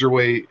that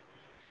cruiserweight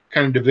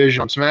kind of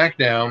division on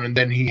SmackDown, and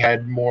then he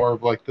had more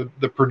of like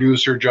the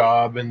producer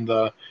job and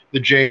the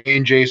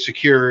J&J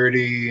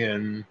security,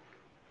 and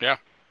yeah,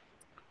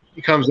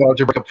 he comes out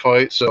to break up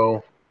fight.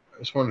 So I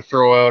just wanted to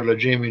throw out a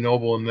Jamie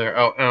Noble in there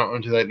out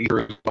into that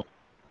ether as well.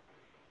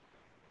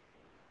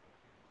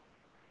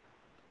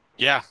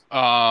 Yeah.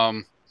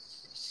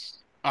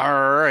 All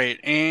right,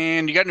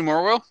 and you got any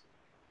more, Will?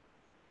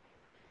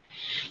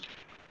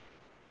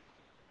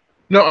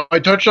 No, I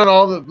touched on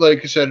all the,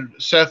 like I said,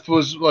 Seth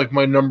was like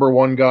my number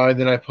one guy.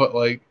 Then I put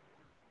like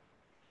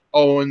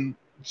Owen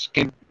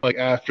came like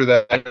after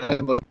that.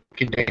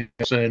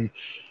 Danielson.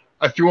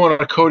 I threw on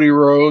a Cody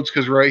Rhodes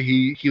because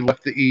he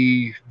left the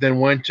E, then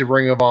went to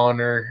Ring of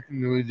Honor,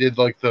 and we did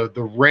like the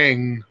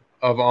Ring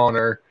of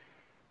Honor.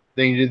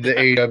 Then he did the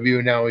AEW,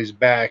 and now he's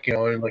back.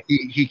 And like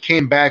he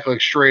came back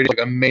like straight like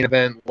a main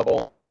event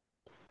level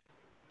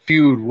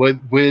feud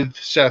with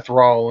Seth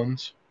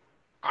Rollins.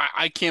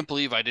 I can't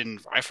believe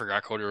I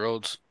forgot Cody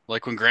Rhodes.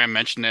 Like when Graham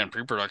mentioned that in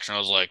pre-production, I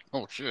was like,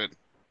 oh shit.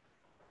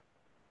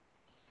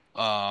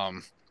 All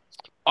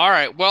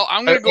right. Well,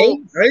 I'm gonna go.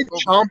 I had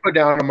Ciampa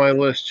down on my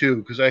list too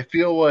because I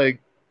feel like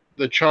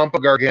the Ciampa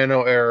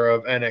Gargano era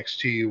of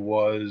NXT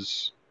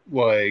was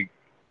like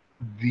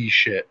the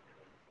shit.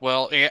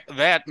 Well, and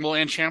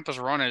Ciampa's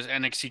run as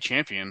NXT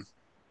champion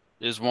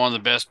is one of the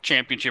best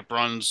championship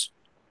runs,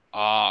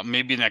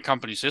 maybe in that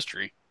company's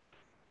history.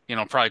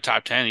 Probably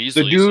top 10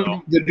 easily.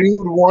 The dude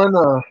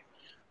won.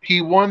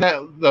 He won that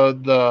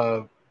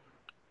the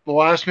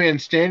last man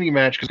standing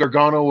match because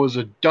Gargano was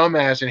a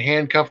dumbass and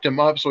handcuffed him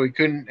up so he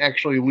couldn't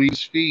actually leave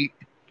his feet.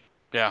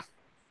 Yeah.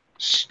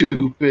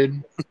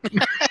 Stupid.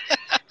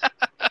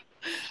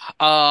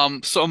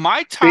 So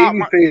my top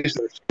babyfaces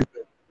are stupid.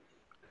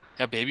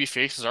 Yeah, baby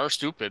faces are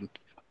stupid.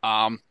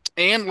 And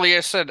like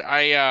I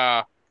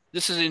said,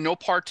 this is in no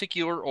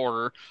particular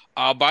order,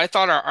 but I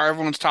thought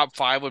everyone's top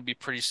five would be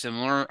pretty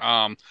similar.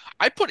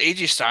 I put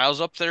AJ Styles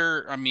up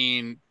there. I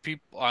mean,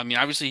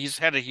 obviously he's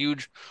had a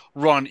huge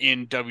run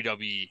in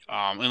WWE.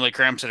 And like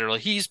Graham said earlier,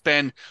 he's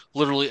been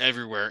literally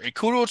everywhere. And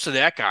kudos to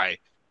that guy.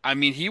 I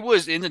mean, he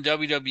was in the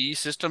WWE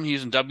system. He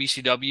was in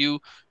WCW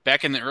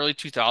back in the early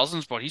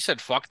 2000s, but he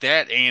said fuck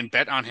that and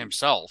bet on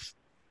himself,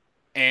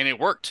 and it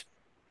worked.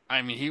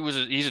 I mean,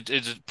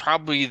 he's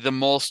probably the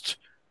most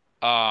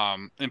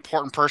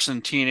important person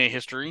in TNA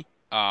history.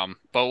 But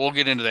we'll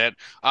get into that.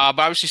 But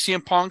obviously,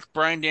 CM Punk,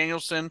 Bryan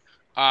Danielson,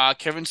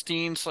 Kevin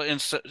Steen,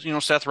 and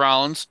Seth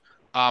Rollins.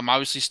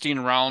 Obviously, Steen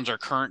and Rollins are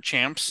current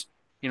champs.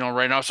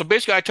 Right now. So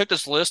basically, I took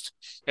this list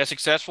as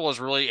successful as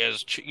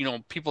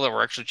people that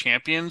were actually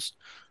champions.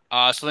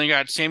 So then you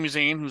got Sami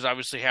Zayn, who's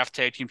obviously half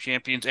tag team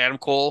champions. Adam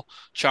Cole,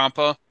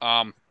 Ciampa.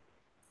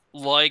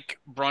 Like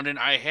Brendan,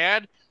 I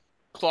had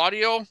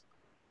Claudio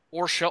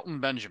or Shelton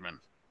Benjamin.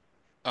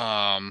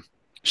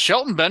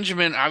 Shelton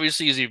Benjamin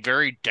obviously is a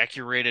very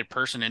decorated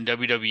person in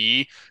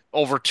WWE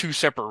over two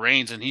separate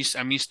reigns, and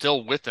he's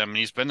still with them, and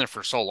he's been there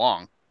for so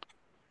long.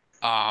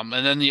 And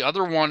then the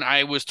other one,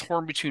 I was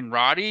torn between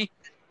Roddy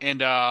and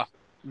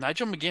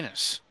Nigel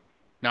McGuinness.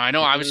 Now I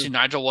know obviously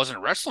Nigel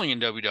wasn't wrestling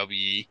in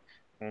WWE,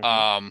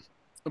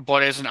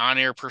 but as an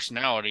on-air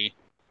personality.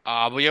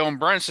 But yeah, when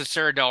Brian said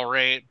Sarah Del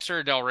Rey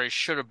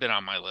should have been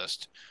on my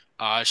list.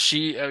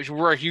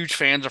 We're huge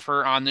fans of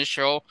her on this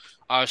show.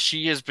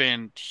 She has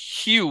been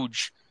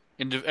huge.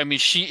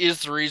 She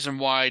is the reason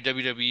why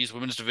WWE's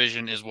women's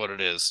division is what it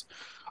is.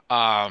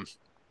 But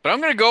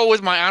I'm going to go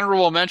with my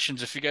honorable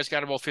mentions if you guys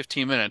got about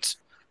 15 minutes.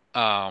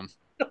 Why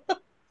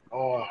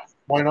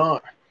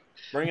not?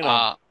 Bring it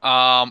on.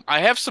 I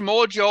have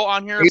Samoa Joe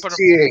on here, ACH. but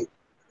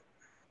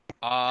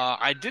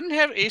I didn't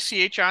have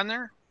ACH on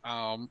there.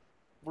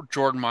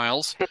 Jordan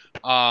Miles.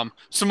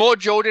 Samoa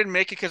Joe didn't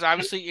make it because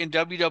obviously in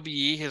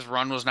WWE his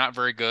run was not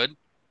very good.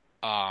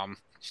 Um,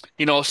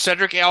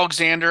 Cedric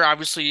Alexander,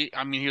 obviously,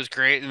 I mean, he was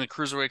great in the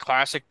Cruiserweight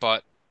Classic,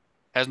 but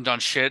hasn't done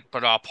shit.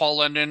 But Paul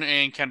London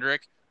and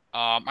Kendrick.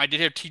 I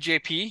did have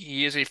TJP.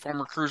 He is a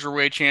former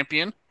Cruiserweight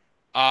champion.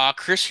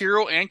 Chris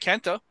Hero and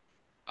Kenta,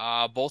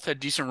 both had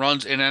decent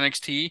runs in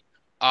NXT.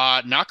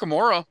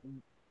 Nakamura,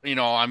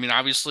 I mean,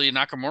 obviously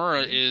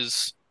Nakamura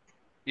is,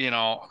 you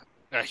know,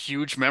 a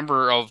huge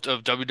member of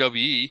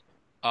WWE.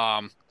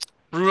 Um,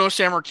 Bruno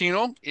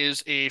Sammartino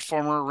is a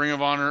former Ring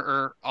of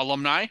Honor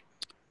alumni.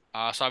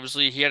 So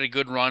obviously he had a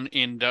good run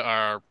in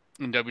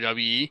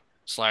WWE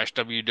slash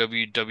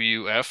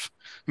WWF.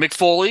 Mick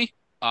Foley,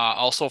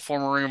 also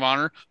former Ring of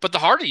Honor, but the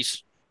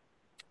Hardys.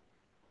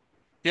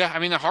 Yeah, I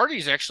mean the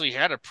Hardys actually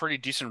had a pretty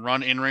decent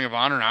run in Ring of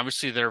Honor, and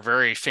obviously they're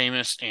very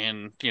famous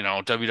in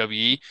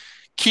WWE.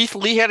 Keith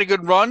Lee had a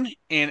good run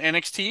in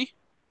NXT.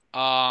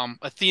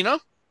 Athena,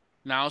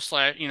 now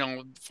slash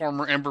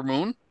former Ember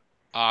Moon,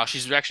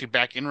 she's actually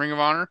back in Ring of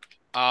Honor.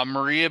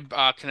 Maria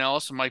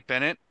Kanellis and Mike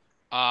Bennett.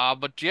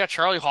 But yeah,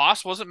 Charlie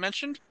Haas wasn't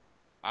mentioned.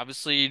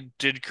 Obviously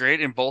did great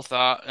in both.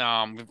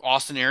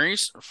 Austin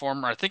Aries,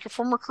 I think a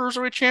former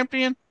Cruiserweight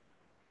champion.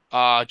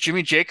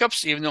 Jimmy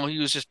Jacobs, even though he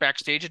was just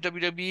backstage at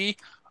WWE.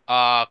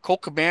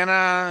 Colt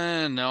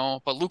Cabana,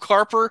 no, but Luke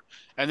Harper,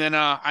 and then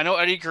I know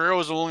Eddie Guerrero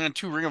was only on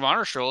 2 Ring of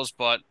Honor shows,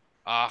 but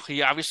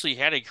he obviously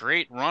had a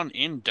great run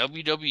in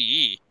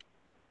WWE.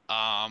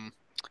 Um,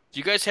 do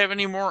you guys have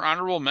any more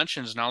honorable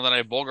mentions now that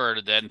I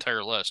bogarted that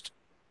entire list?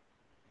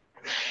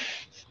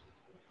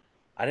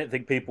 I didn't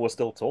think people were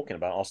still talking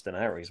about Austin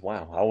Aries.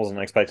 Wow, I wasn't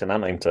expecting that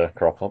name to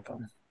crop up.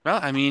 Well,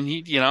 I mean,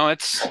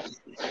 it's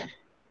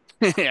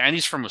and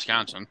he's from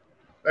Wisconsin.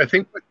 I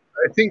think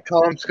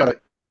Tom's got to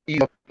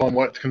eat up on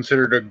what's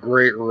considered a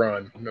great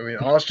run. I mean,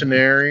 Austin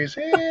Aries.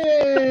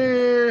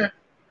 I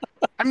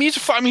mean, he's a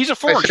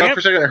former I stopped for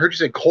a second. I heard you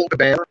say Colt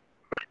Cabana.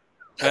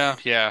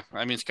 Yeah.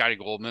 I mean, Scotty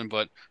Goldman,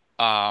 but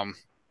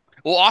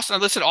well,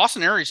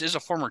 Austin Aries is a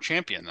former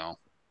champion though,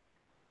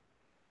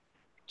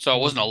 so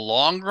it wasn't a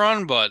long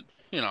run, but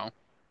you know,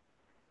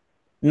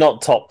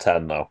 Not top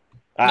 10 though.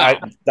 no,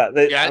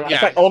 In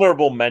fact,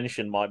 honorable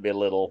mention might be a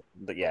little,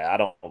 but yeah, I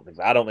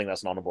don't think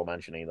that's an honorable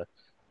mention either.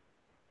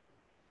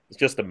 It's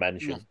just a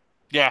mention.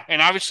 yeah,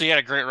 and obviously he had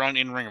a great run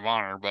in Ring of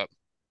Honor, but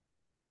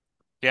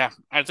yeah,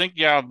 I think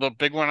the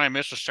big one I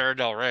missed was Sarah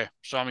Del Rey,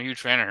 so I'm a huge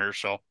fan of her.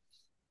 So, all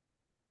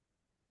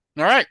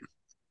right,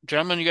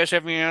 gentlemen, you guys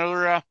have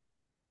any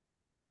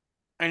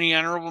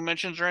honorable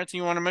mentions or anything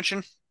you want to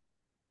mention?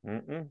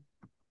 Mm-mm.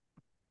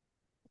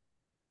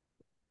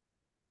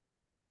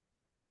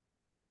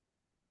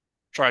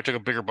 Sorry, I took a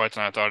bigger bite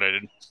than I thought I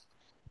did.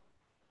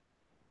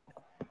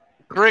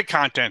 Great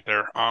content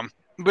there.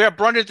 But yeah,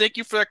 Brendan, thank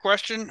you for that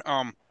question.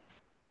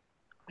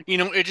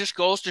 It just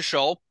goes to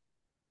show,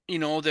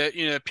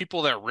 that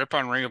people that rip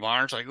on Ring of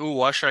Honor, it's like, ooh,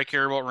 why should I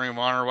care about Ring of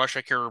Honor? Why should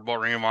I care about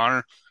Ring of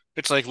Honor?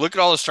 It's like, look at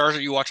all the stars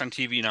that you watch on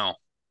TV now,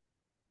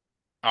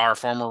 our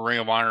former Ring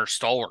of Honor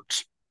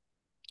stalwarts.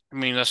 I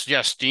mean, that's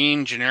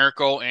Steen,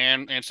 Generico,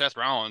 and Seth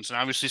Rollins, and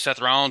obviously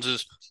Seth Rollins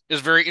is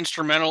very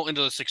instrumental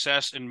into the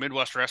success in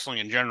Midwest wrestling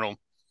in general.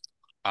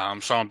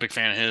 So I'm a big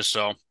fan of his.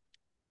 So,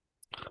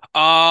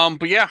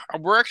 but yeah,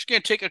 we're actually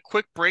gonna take a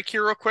quick break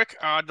here, real quick,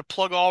 to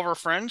plug all of our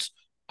friends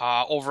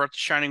over at the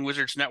Shining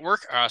Wizards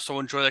Network. So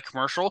enjoy the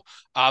commercial.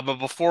 But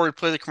before we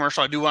play the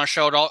commercial, I do want to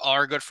shout out all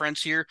our good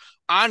friends here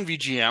on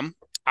VGM.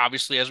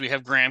 Obviously, as we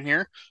have Graham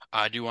here,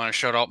 I do want to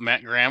shout out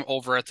Matt Graham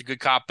over at the Good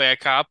Cop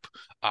Bad Cop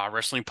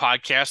Wrestling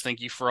Podcast.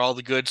 Thank you for all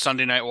the good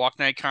Sunday Night Walk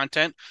Night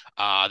content.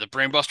 The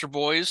Brainbuster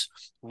Boys,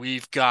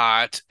 we've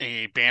got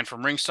a band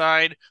from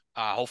Ringside.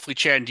 Hopefully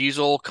Chad and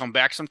Diesel come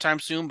back sometime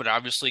soon, but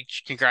obviously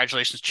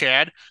congratulations,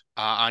 Chad,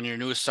 on your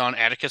newest son,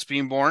 Atticus,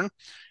 being born.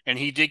 And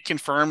he did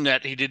confirm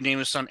that he did name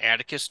his son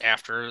Atticus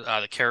after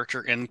the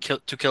character in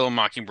To Kill a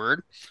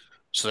Mockingbird.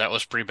 So that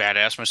was pretty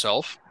badass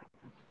myself.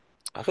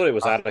 I thought it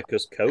was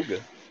Atticus Koga.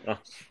 Oh.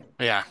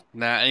 Yeah,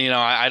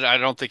 I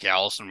don't think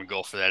Allison would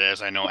go for that,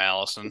 as I know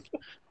Allison.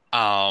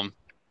 And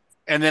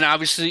then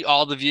obviously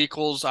all the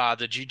vehicles,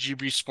 the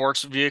GGB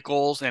Sports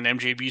vehicles and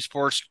MJB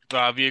Sports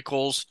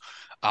vehicles.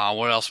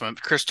 What else?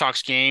 Chris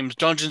Talks Games,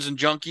 Dungeons and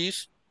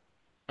Junkies.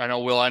 I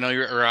know, Will. I know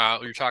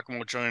you're talking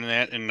about joining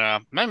that. And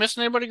am I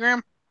missing anybody,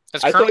 Graham?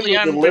 That's I thought currently you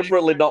were on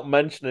deliberately not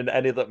mentioning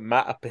any that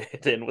Matt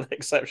appeared in, with the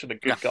exception of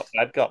Good Cop,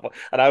 Bad Cop.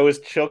 And I was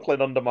chuckling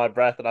under my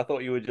breath, and I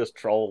thought you were just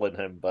trolling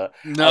him. But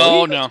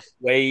no,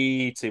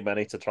 way too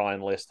many to try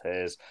and list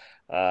his.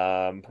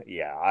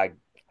 Yeah,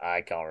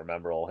 I can't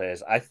remember all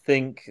his. I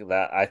think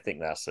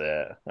that's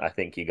it. I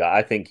think you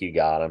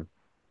got him.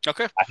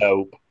 Okay. I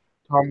hope.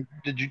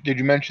 Did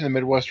you mention the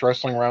Midwest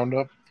Wrestling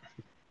Roundup?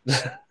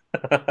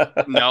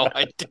 No,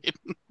 I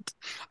didn't.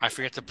 I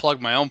forget to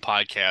plug my own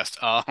podcast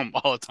all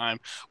the time.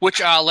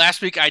 Which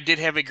last week I did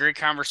have a great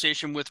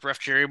conversation with Ref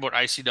Jerry about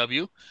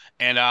ICW,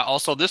 and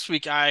also this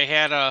week I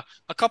had a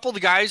couple of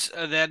the guys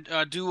that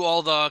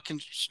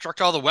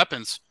construct all the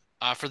weapons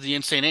for the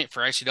Insane Eight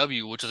for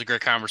ICW, which is a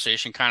great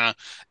conversation, kind of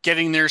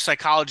getting their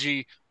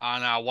psychology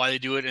on why they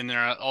do it, and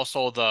they're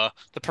also the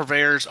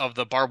purveyors of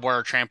the barbed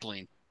wire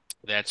trampoline.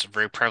 That's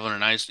very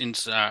prevalent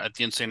at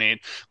the Insane Eight.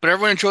 But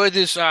everyone enjoyed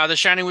this the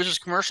Shining Wizards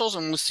commercials,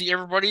 and we'll see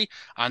everybody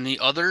on the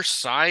other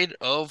side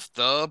of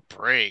the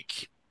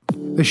break.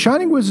 The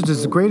Shining Wizards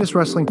is the greatest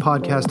wrestling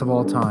podcast of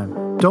all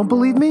time. Don't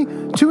believe me?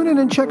 Tune in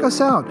and check us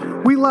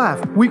out. We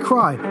laugh, we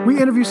cry, we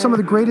interview some of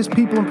the greatest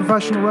people in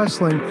professional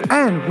wrestling,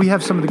 and we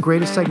have some of the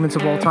greatest segments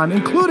of all time,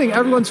 including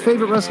everyone's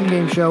favorite wrestling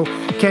game show,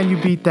 Can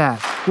You Beat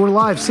That? We're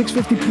live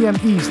 6:50 p.m.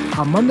 East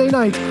on Monday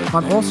nights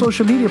on all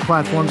social media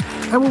platforms,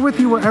 and we're with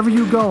you wherever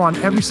you go on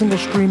every single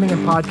streaming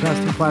and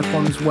podcasting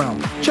platform as well.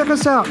 Check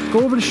us out. Go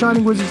over to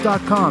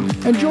shiningwizards.com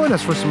and join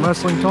us for some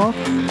wrestling talk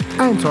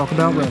and talk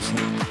about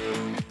wrestling.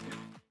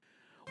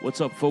 What's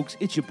up, folks?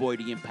 It's your boy,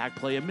 the Impact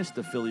Player,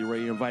 Mr. Philly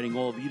Ray, inviting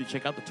all of you to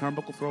check out the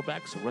Turnbuckle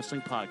Throwbacks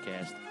Wrestling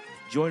Podcast.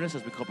 Join us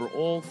as we cover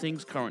all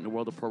things current in the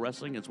world of pro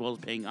wrestling, as well as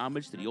paying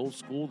homage to the old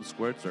school, the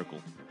squared circle.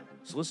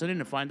 So listen in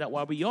and find out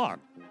why we are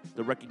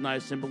the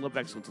recognized symbol of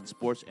excellence in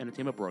sports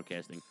entertainment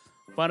broadcasting.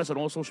 Find us on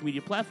all social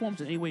media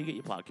platforms and anywhere you get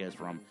your podcast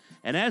from.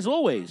 And as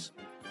always,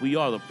 we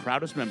are the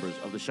proudest members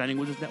of the Shining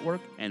Wizards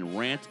Network and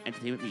Rant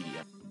Entertainment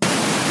Media.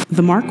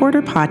 The Mark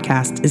Order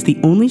Podcast is the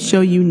only show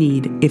you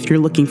need if you're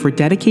looking for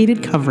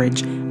dedicated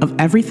coverage of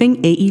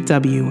everything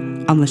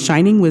AEW on the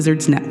Shining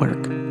Wizards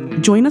Network.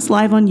 Join us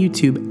live on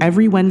YouTube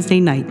every Wednesday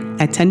night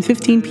at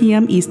 10:15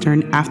 p.m.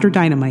 Eastern after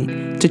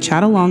Dynamite to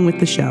chat along with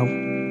the show.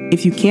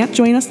 If you can't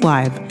join us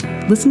live,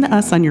 listen to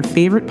us on your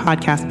favorite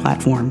podcast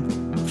platform.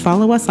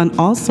 Follow us on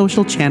all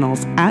social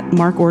channels at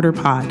Mark Order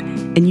Pod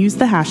and use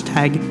the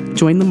hashtag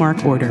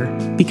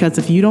 #JoinTheMarkOrder, because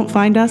if you don't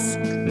find us,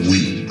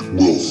 we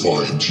will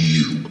find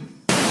you.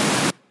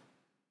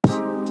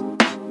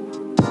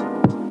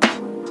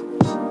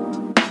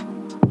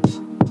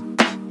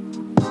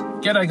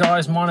 G'day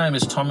guys, my name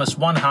is Thomas,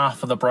 one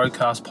half of the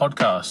Broadcast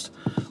Podcast.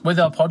 With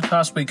our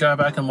podcast, we go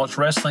back and watch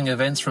wrestling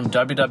events from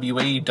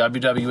WWE,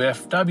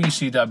 WWF,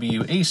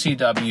 WCW,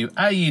 ECW,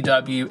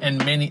 AEW,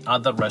 and many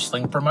other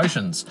wrestling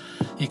promotions.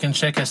 You can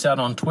check us out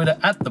on Twitter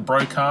at The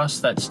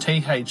Broadcast, that's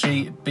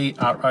TheBrokast,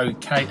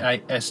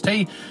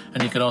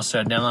 and you can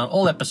also download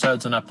all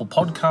episodes on Apple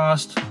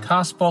Podcast,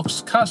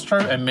 Castbox, Castro,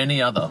 and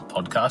many other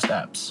podcast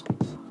apps.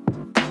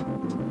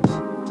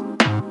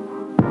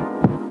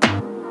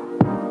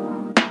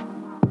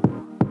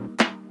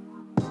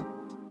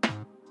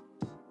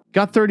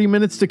 Got 30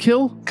 minutes to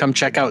kill? Come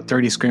check out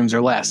 30 Screams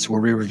or Less,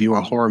 where we review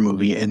a horror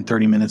movie in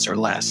 30 minutes or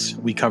less.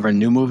 We cover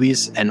new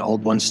movies and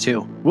old ones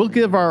too. We'll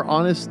give our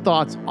honest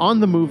thoughts on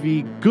the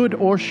movie, good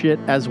or shit,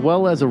 as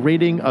well as a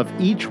rating of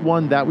each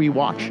one that we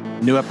watch.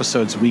 New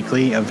episodes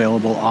weekly,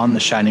 available on the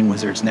Shining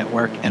Wizards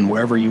Network and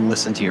wherever you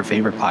listen to your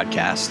favorite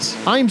podcasts.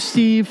 I'm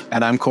Steve.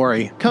 And I'm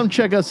Corey. Come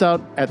check us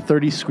out at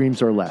 30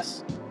 Screams or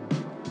Less.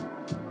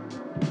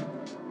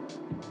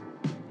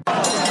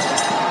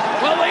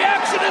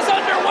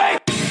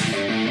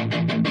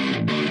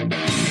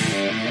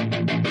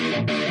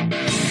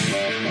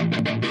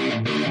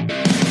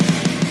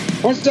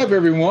 What's up,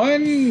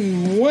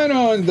 everyone? When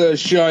on the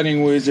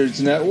Shining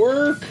Wizards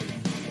Network,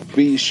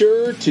 be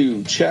sure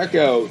to check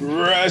out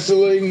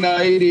Wrestling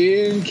Night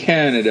in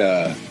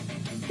Canada.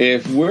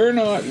 If we're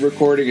not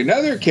recording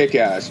another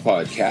kick-ass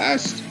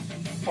podcast,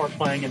 or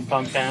playing in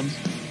punk bands,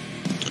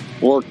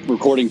 or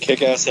recording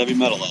kick-ass heavy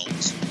metal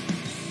albums,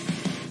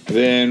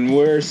 then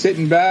we're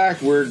sitting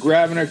back, we're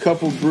grabbing a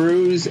couple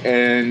brews,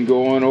 and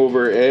going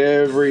over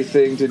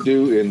everything to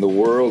do in the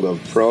world of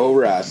pro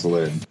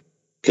wrestling.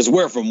 Because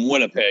we're from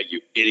Winnipeg, you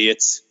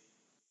idiots.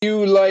 If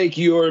you like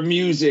your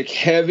music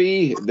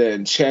heavy,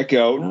 then check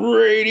out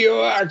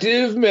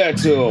Radioactive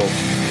Metal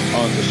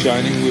on the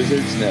Shining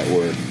Wizards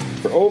Network.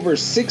 For over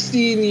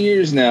 16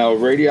 years now,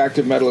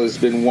 Radioactive Metal has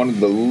been one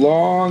of the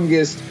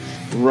longest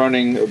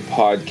running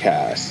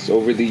podcasts.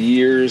 Over the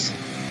years,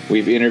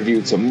 we've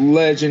interviewed some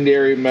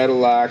legendary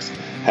metal acts,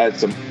 had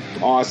some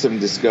awesome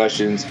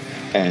discussions,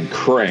 and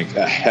cranked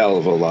a hell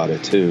of a lot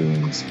of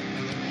tunes.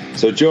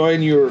 So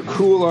join your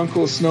cool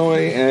Uncle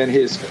Snowy and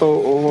his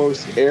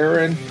co-host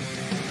Aaron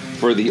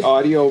for the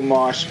audio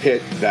mosh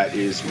pit that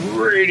is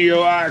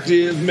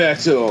Radioactive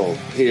Metal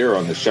here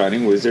on the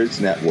Shining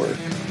Wizards Network.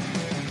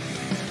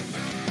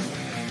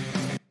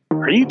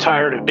 Are you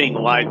tired of being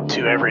lied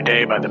to every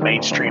day by the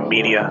mainstream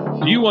media?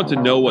 Do you want to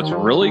know what's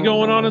really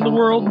going on in the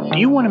world? Do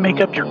you want to make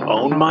up your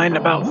own mind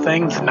about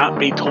things and not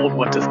be told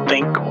what to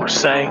think or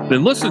say?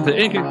 Then listen to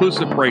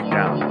Inconclusive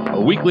Breakdown, a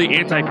weekly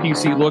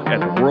anti-PC look at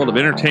the world of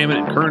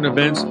entertainment and current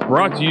events,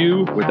 brought to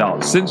you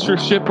without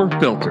censorship or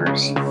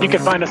filters. You can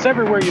find us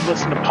everywhere you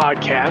listen to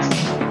podcasts,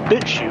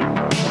 BitChute,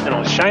 and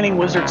on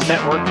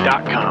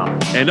ShiningWizardsNetwork.com.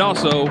 And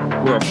also,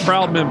 we're a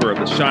proud member of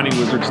the Shining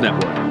Wizards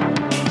Network.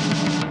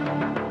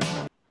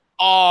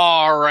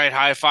 All right,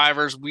 high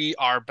fivers, we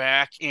are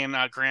back, and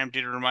Graham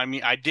did remind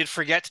me, I did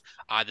forget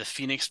the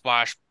Phoenix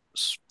Splash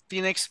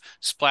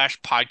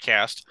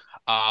podcast.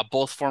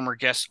 Both former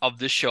guests of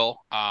this show,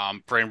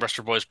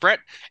 Brainbuster Boys Brett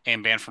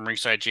and band from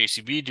Ringside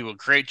JCB, do a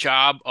great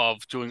job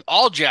of doing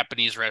all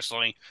Japanese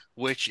wrestling,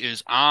 which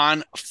is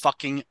on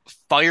fucking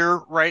fire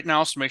right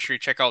now. So make sure you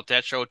check out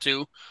that show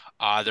too.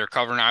 They're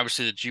covering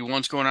obviously the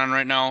G1's going on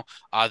right now.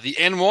 The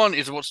N1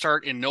 is about to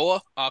start in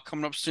Noah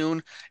coming up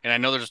soon, and I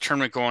know there's a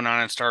tournament going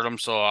on in Stardom.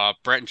 So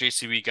Brett and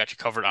JCB got you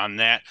covered on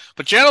that.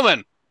 But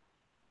gentlemen,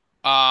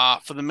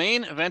 for the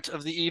main event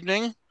of the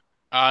evening,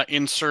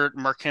 insert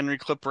Mark Henry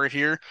clip right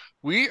here.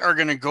 We are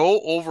going to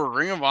go over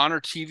Ring of Honor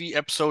TV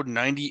episode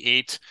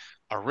 98,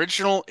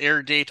 original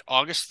air date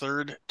August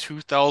 3rd,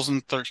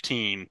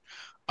 2013.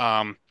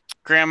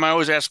 Graham, I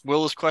always ask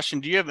Will this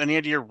question. Do you have any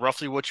idea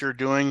roughly what you're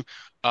doing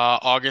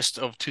August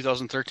of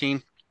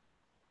 2013?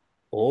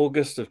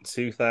 August of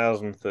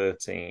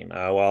 2013.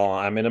 Well,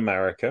 I'm in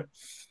America.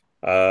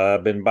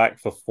 Been back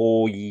for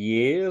 4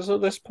 years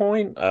at this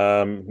point.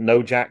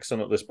 No Jackson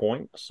at this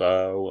point.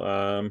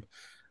 So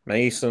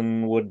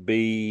Mason would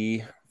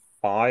be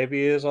 5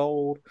 years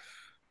old.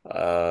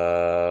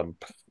 Probably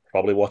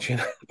watching,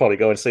 probably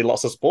going to see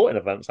lots of sporting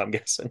events, I'm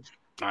guessing.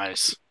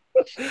 Nice.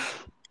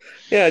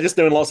 Yeah, just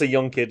doing lots of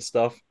young kid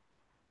stuff,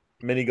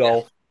 mini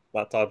golf,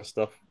 that type of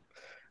stuff.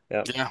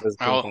 Yeah, visiting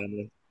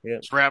family. Yeah,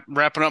 just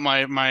wrapping up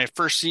my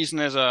first season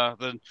as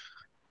the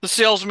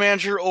sales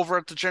manager over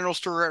at the general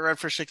store at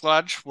Redfish Lake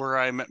Lodge, where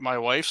I met my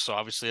wife. So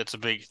obviously it's a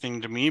big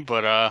thing to me.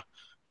 But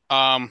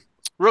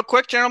real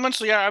quick, gentlemen.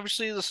 So yeah,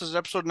 obviously this is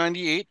episode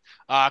 98.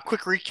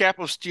 Quick recap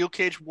of Steel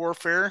Cage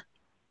Warfare.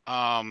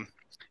 And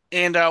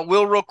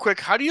Will, real quick,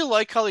 how do you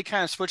like how they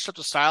kind of switched up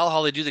the style,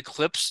 how they do the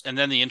clips and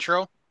then the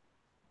intro?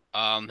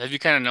 Have you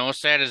kind of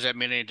noticed that? Has that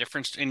made any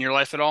difference in your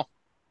life at all?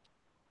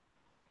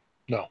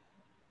 No.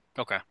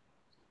 Okay.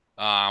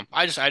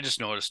 I just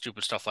noticed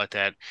stupid stuff like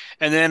that.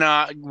 And then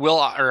Will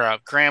or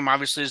Graham,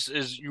 obviously,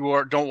 is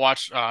you don't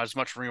watch as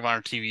much Ring of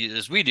Honor TV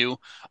as we do.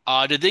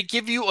 Did they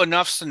give you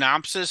enough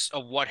synopsis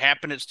of what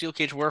happened at Steel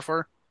Cage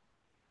Warfare?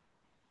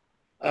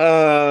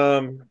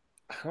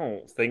 I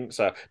don't think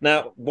so.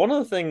 Now, one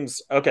of the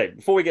things, okay,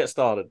 before we get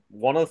started,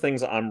 one of the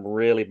things that I'm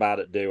really bad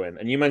at doing,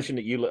 and you mentioned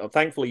that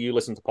thankfully you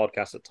listen to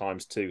podcasts at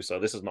times too, so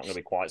this is not going to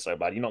be quite so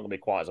bad. You're not going to be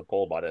quite as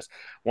appalled by this.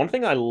 One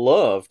thing I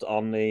loved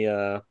on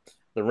the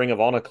Ring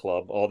of Honor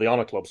Club, or the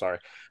Honor Club, sorry,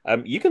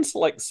 you can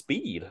select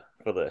speed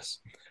for this.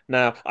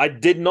 Now, I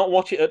did not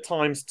watch it at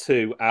times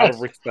two, out of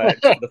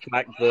respect for the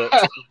fact that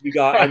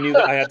I knew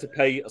that I had to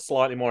pay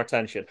slightly more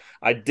attention.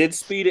 I did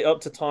speed it up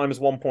to times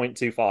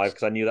 1.25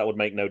 because I knew that would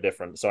make no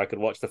difference. So I could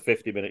watch the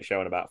 50-minute show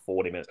in about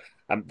 40 minutes.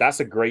 That's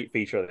a great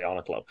feature of the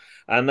Honor Club.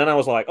 And then I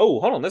was like, oh,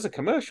 hold on, there's a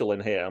commercial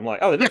in here. I'm like,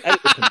 oh, they didn't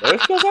edit the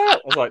commercials out?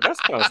 I was like, that's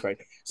kind of strange.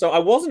 So I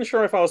wasn't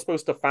sure if I was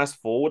supposed to fast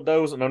forward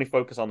those and only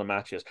focus on the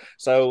matches.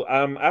 So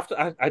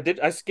after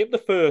I skipped the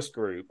first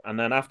group, and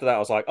then after that I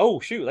was like, oh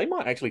shoot, they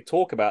might actually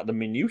talk about the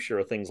minutiae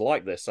of things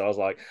like this. So I was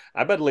like,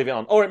 I better leave it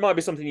on. Or it might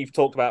be something you've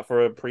talked about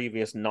for a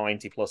previous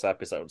 90 plus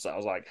episodes. So I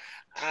was like,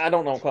 I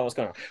don't know quite what's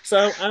going on.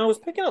 So I was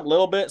picking up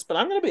little bits, but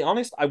I'm going to be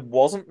honest, I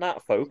wasn't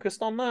that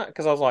focused on that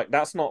because I was like,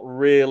 that's not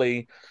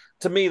really,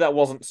 to me, that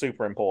wasn't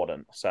super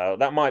important. So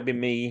that might be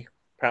me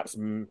perhaps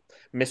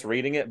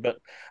misreading it, but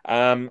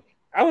I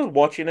was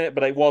watching it,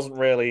 but it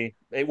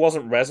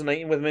wasn't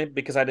resonating with me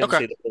because I didn't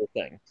see the whole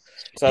thing.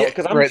 So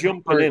because I'm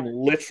jumping in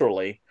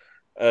literally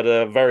at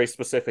a very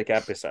specific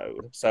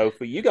episode. So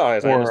for you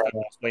guys, I understand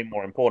it's way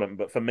more important,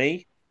 but for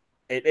me,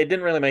 it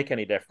didn't really make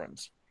any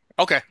difference.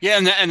 Okay, yeah,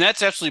 and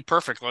that's absolutely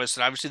perfect. Like I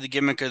said, obviously the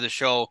gimmick of the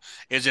show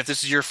is if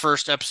this is your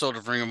first episode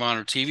of Ring of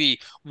Honor TV,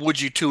 would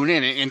you tune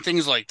in and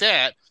things like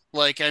that?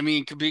 Like, I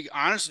mean, to be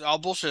honest, all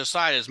bullshit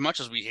aside, as much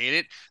as we hate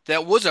it,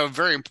 that was a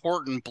very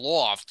important blow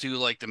off to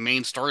like the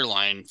main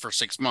storyline for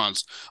 6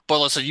 months. But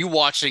let's say you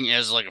watching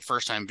as like a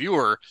first time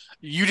viewer,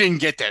 you didn't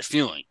get that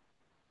feeling.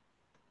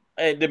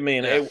 It didn't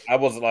mean I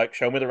wasn't like,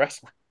 show me the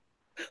wrestling.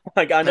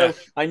 Like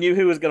I knew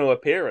who was going to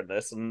appear in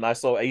this, and I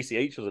saw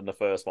ACH was in the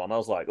first one. I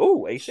was like,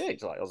 oh, ACH!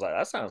 Like I was like,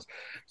 that sounds.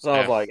 So I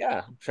was like,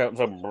 yeah, so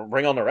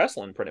bring on the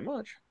wrestling, pretty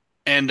much.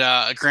 And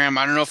Graham,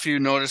 I don't know if you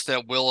noticed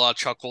that Will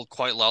chuckled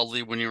quite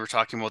loudly when you were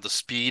talking about the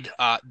speed.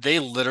 They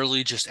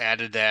literally just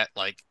added that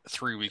like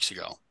 3 weeks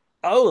ago.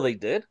 Oh, they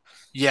did?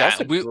 Yeah,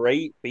 that's a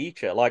great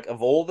feature. Like,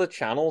 of all the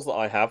channels that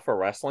I have for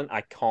wrestling,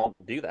 I can't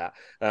do that.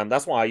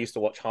 That's why I used to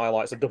watch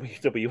highlights of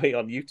WWE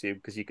on YouTube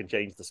because you can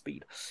change the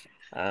speed.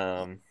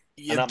 And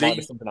that might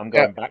be something I'm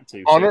going back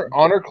to.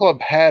 Honor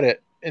Club had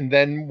it, and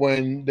then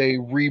when they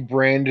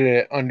rebranded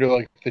it under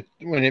like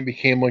when it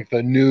became like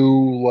the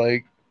new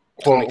like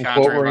quote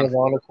unquote Ring of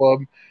Honor Club,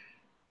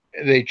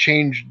 they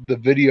changed the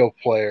video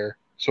player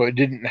so it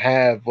didn't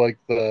have like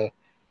the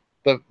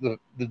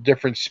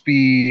different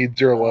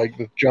speeds or like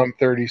the jump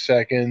 30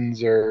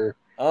 seconds or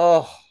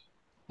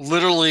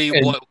literally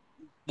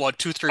what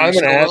 2-3 I'm weeks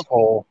an ago,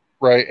 asshole,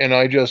 right? And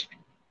I just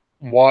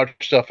watch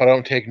stuff. I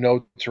don't take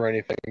notes or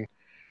anything,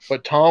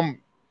 but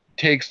Tom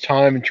takes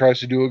time and tries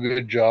to do a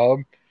good job.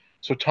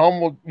 So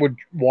Tom would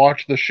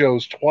watch the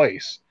shows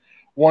twice,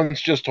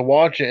 once just to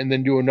watch it and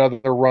then do another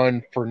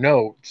run for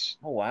notes.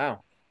 Oh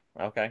wow,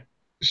 okay.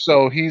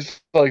 So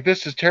he's like,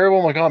 "This is terrible."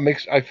 I'm like, "Oh,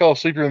 I fell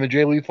asleep during the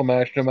Jay Lethal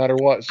match, no matter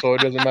what. So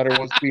it doesn't matter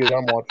what speed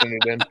I'm watching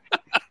it in."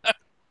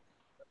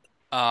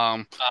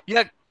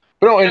 Yeah.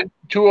 But no, and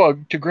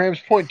to Graham's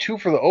point too,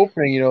 for the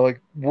opening, like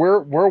we're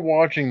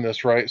watching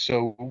this, right?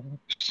 So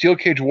Steel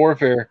Cage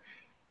Warfare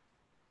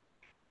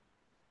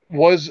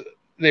was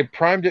they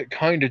primed it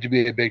kind of to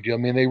be a big deal. I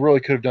mean, they really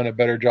could have done a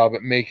better job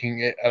at making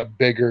it a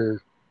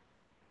bigger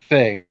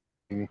thing.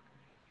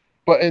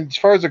 But as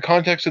far as the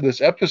context of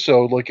this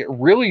episode, like it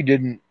really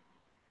didn't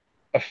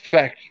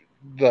affect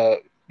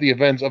the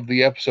events of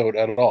the episode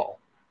at all.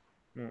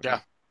 Yeah.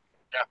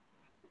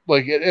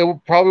 Like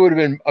it probably would have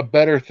been a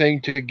better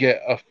thing to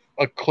get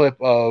a clip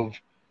of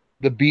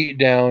the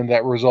beatdown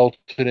that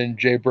resulted in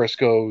Jay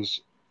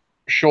Briscoe's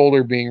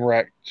shoulder being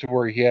wrecked to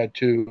where he had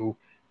to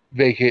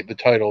vacate the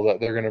title that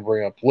they're going to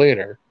bring up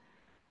later.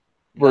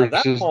 Now,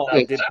 that Versus part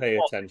I did pay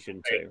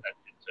attention to.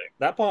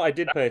 That part I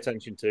did pay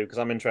attention to because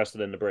I'm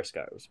interested in the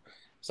Briscoes.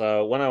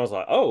 So when I was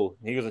like, "Oh,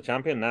 he was a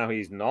champion, now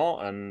he's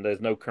not, and there's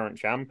no current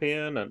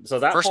champion," and so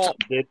that part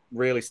did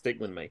really stick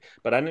with me.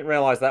 But I didn't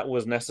realize that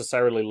was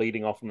necessarily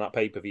leading off from that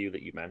pay-per-view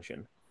that you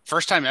mentioned.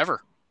 First time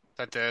ever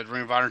that the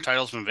Ring of Honor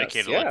title's been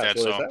vacated like that.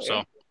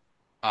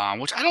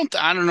 Which I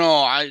don't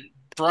know.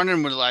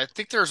 Brendan would. I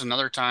think there's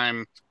another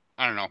time.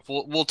 I don't know.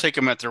 We'll take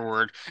them at their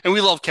word, and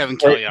we love Kevin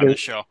Kelly on this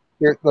show.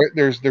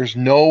 There's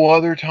no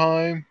other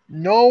time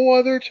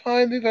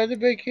they've had to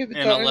vacate the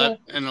title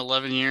in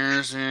 11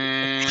 years,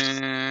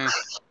 and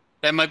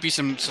that might be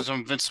some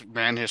Vince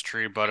McMahon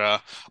history.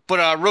 But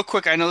real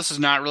quick, I know this is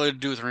not really to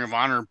do with Ring of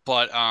Honor,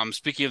 but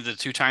speaking of the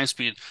 2 times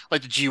speed,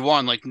 like the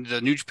G1, like the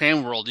New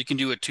Japan World, you can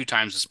do it 2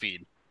 times the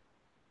speed.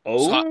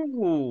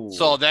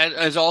 So that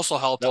has also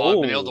helped.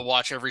 I've been able to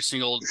watch every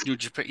single New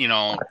Japan,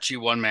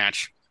 G1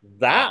 match.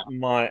 That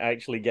might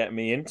actually get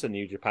me into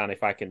New Japan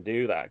if I can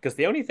do that. Because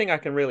the only thing I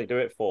can really do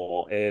it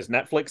for is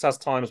Netflix has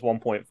times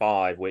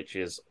 1.5, which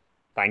is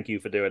thank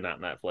you for doing that,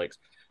 Netflix.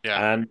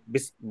 Yeah. And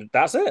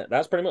that's it.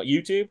 That's pretty much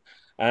YouTube.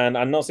 And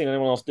I'm not seeing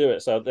anyone else do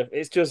it. So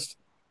it's just,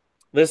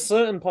 there's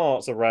certain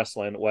parts of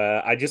wrestling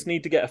where I just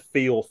need to get a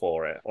feel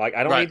for it. Like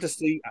I don't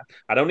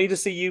need to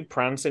see you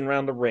prancing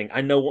around the ring.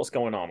 I know what's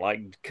going on.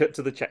 Like cut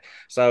to the check.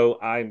 So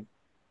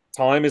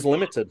time is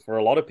limited for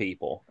a lot of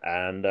people,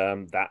 and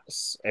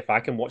that's if I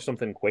can watch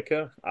something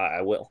quicker,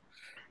 I will.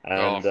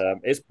 And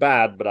it's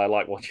bad, but I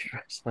like watching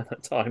wrestling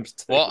at times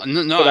too. Well,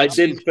 no, but I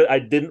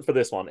didn't for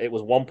this one. It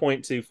was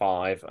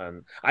 1.25,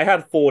 and I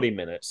had 40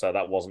 minutes, so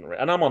that wasn't.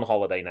 And I'm on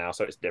holiday now,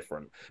 so it's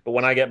different. But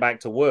when I get back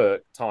to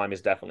work, time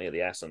is definitely of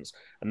the essence,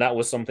 and that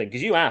was something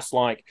because you asked,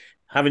 like,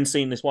 having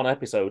seen this one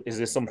episode, is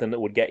this something that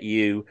would get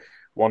you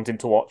wanting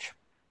to watch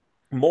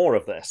more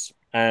of this?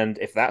 And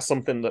if that's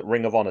something that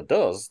Ring of Honor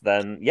does,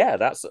 then yeah,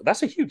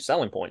 that's a huge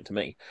selling point to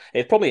me.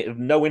 It's probably of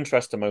no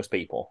interest to most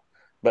people,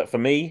 but for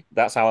me,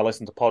 that's how I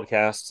listen to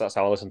podcasts. That's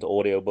how I listen to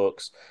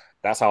audiobooks.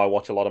 That's how I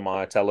watch a lot of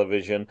my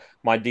television.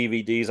 My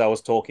DVDs I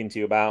was talking to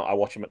you about, I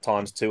watch them at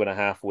times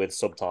 2.5 with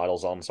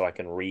subtitles on so I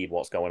can read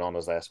what's going on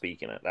as they're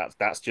speaking it.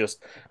 That's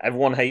just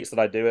everyone hates that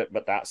I do it,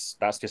 but that's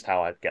just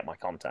how I get my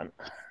content.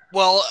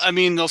 Well, I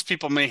mean, those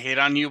people may hate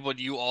on you, but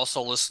you also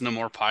listen to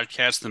more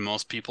podcasts than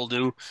most people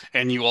do,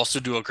 and you also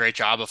do a great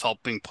job of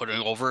helping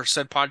putting over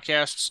said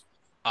podcasts.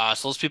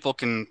 So those people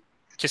can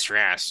kiss your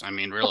ass. I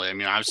mean, really. I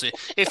mean, obviously,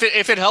 if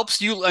it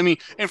helps you, I mean,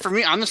 and for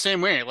me, I'm the same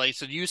way. Like,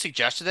 so you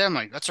suggested that, I'm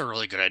like, that's a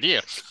really good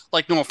idea.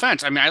 Like, no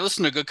offense. I mean, I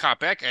listen to Good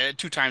Cop Back at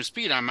 2 times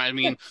speed. I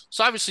mean,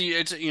 so obviously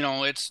it's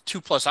it's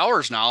 2+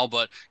 hours now,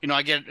 but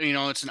I get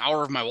it's an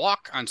hour of my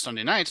walk on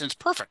Sunday nights, and it's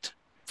perfect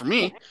for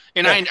me.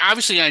 And I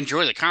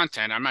enjoy the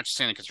content. I'm not just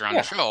saying it because you're on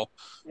the show.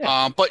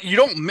 But you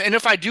don't. And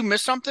if I do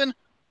miss something,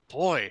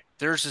 boy,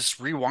 there's this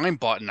rewind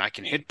button. I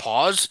can hit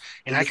pause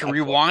and I can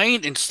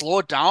rewind and slow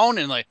it down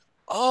and like,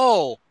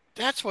 oh,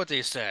 that's what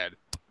they said.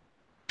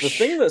 The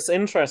thing that's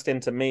interesting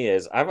to me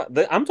is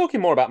I'm talking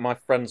more about my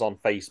friends on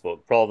Facebook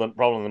rather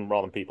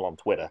than people on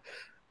Twitter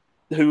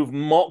who've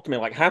mocked me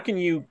like, how can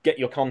you get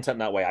your content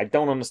that way? I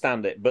don't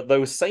understand it. But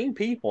those same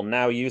people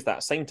now use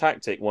that same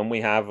tactic when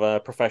we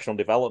have professional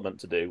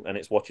development to do and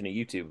it's watching a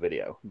YouTube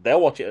video.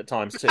 They'll watch it at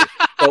times too.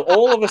 So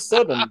all of a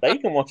sudden they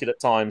can watch it at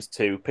times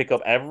to pick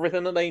up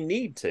everything that they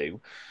need to.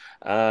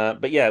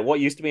 But yeah, what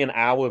used to be an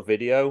hour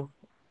video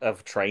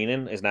of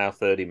training is now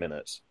 30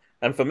 minutes.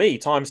 And for me,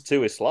 times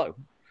 2 is slow.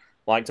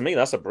 Like, to me,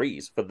 that's a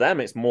breeze. For them,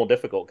 it's more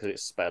difficult because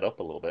it's sped up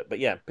a little bit. But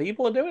yeah,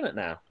 people are doing it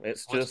now.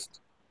 It's just...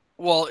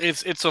 Well,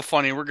 it's so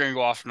funny. We're going to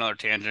go off another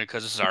tangent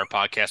because this is our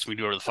podcast. We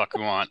do whatever the fuck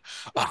we want.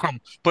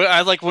 But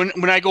I like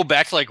when I go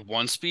back to like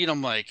 1 speed,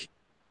 I'm like,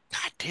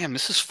 God damn,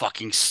 this is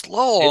fucking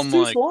slow. It's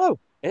too slow.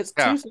 It's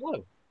too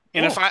slow.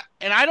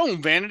 And I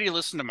don't vanity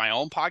listen to my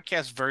own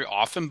podcast very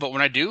often, but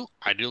when I do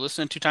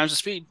listen 2 times the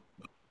speed.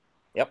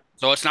 Yep.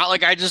 So it's not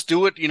like I just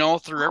do it,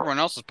 through everyone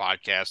else's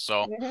podcast.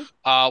 So,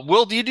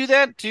 Will, do you do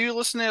that? Do you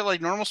listen to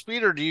like normal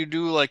speed, or do you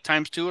do like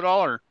 ×2 at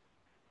all, or?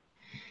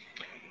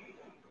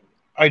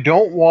 I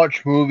don't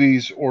watch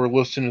movies or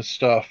listen to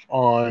stuff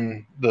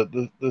on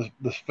the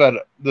Fed.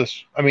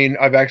 I mean,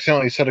 I've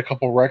accidentally set a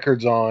couple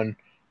records on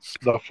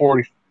the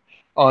 40.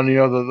 on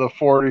the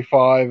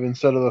 45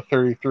 instead of the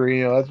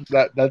 33.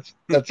 That's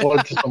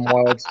led to some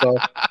wild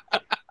stuff.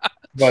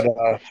 But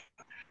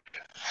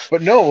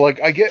no,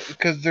 like I get,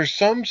 because there's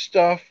some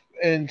stuff,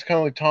 and it's kind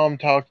of like Tom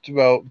talked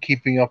about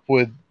keeping up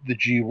with the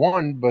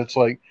G1, but it's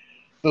like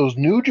those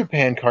New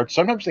Japan cards.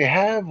 Sometimes they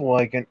have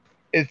like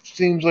it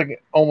seems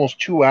like almost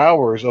 2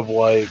 hours of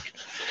like,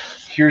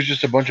 here's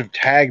just a bunch of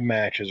tag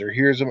matches, or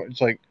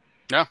it's like,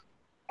 yeah,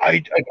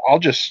 I'll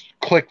just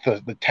click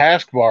the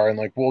taskbar and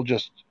like we'll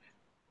just.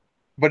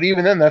 But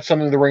even then, that's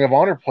something the Ring of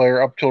Honor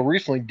player up till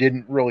recently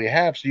didn't really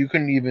have, so you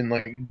couldn't even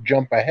like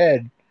jump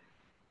ahead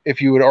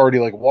if you had already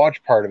like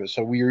watched part of it.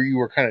 So you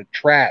were kind of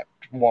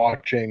trapped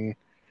watching.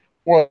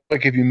 Well,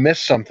 like if you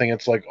missed something,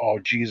 it's like, oh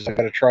Jesus, I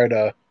got to try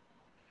to.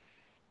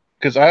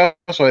 Because I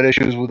also had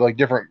issues with like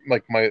different,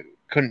 like my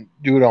couldn't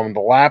do it on the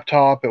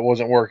laptop. It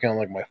wasn't working on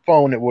like my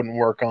phone. It wouldn't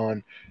work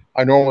on.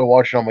 I normally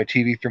watch it on my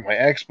TV through my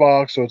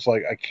Xbox, so it's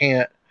like I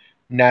can't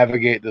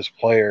navigate this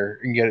player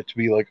and get it to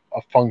be like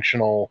a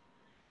functional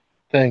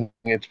thing.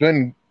 It's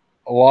been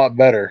a lot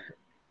better.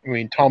 I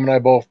mean, Tom and I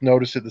both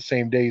noticed it the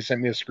same day. He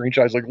sent me a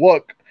screenshot. He's like,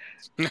 "Look,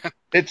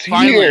 it's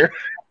finally." here."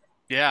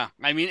 Yeah,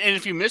 I mean, and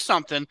if you miss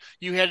something,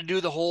 you had to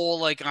do the whole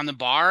like on the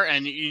bar,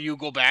 and you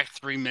go back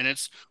 3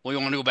 minutes. Well,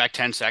 you want to go back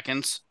 10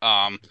 seconds.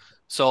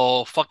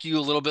 So fuck you a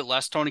little bit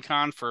less, Tony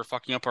Khan, for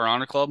fucking up our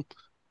honor club.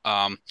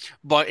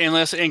 But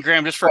and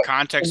Graham, just for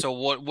context, so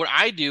what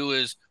I do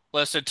is,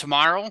 let's say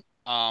tomorrow,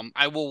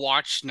 I will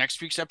watch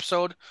next week's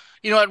episode,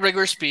 at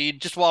regular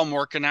speed, just while I'm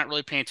working, not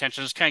really paying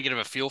attention, just kind of get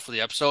a feel for the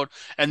episode,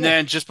 and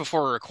then just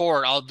before we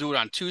record, I'll do it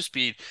on 2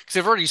 speed because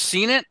I've already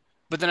seen it,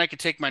 but then I can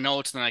take my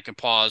notes and then I can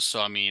pause. So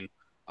I mean.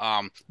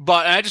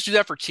 But I just do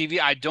that for TV.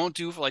 I don't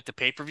do for like the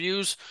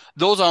pay-per-views.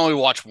 Those I only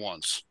watch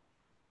once.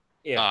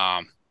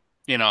 Yeah.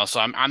 So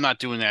I'm not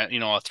doing that, a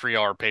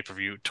 3-hour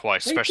pay-per-view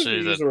twice, especially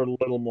Pay-per-views are a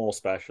little more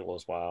special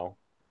as well.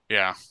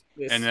 Yeah.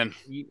 And then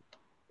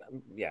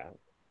yeah.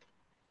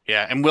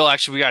 Yeah, and we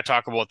gotta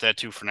talk about that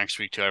too for next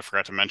week too. I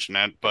forgot to mention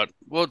that, but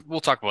we'll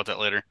talk about that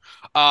later.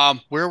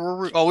 Where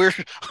were we? Oh, we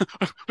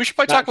should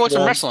probably talk about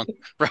some wrestling,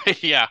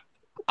 right? Yeah.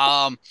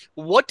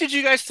 What did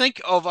you guys think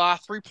of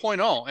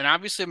 3.0? And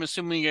obviously, I'm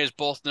assuming you guys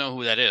both know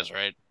who that is,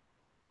 right?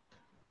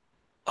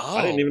 Oh,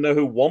 I didn't even know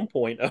who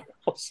 1.0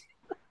 was.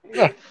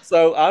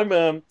 So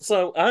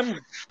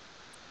I'm.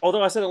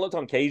 Although I said I looked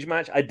on Cage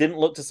Match, I didn't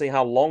look to see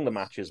how long the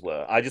matches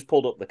were. I just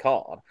pulled up the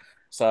card.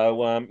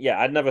 So yeah,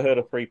 I'd never heard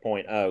of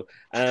 3.0,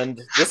 and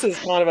this is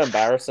kind of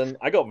embarrassing.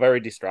 I got very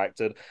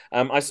distracted.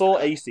 I saw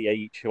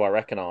ACH, who I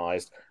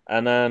recognized,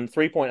 and then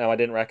 3.0 I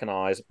didn't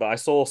recognize, but I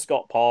saw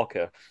Scott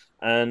Parker.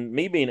 And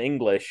me being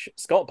English,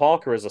 Scott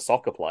Parker is a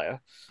soccer player.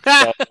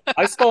 So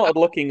I started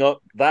looking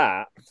up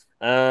that.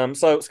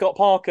 So Scott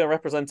Parker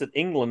represented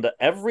England at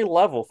every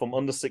level from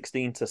under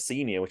 16 to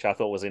senior, which I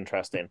thought was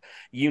interesting.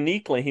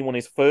 Uniquely, he won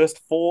his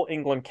first 4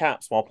 England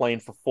caps while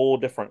playing for 4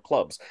 different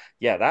clubs.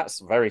 Yeah, that's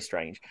very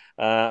strange.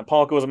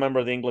 Parker was a member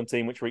of the England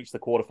team, which reached the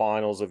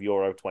quarterfinals of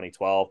Euro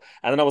 2012.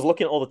 And then I was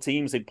looking at all the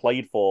teams he'd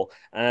played for.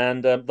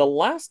 And the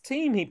last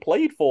team he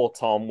played for,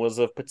 Tom, was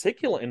of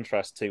particular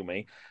interest to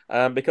me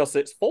because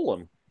it's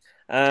Fulham.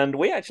 And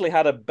we actually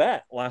had a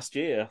bet last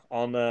year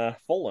on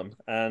Fulham.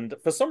 And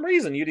for some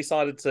reason, you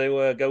decided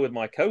to go with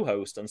my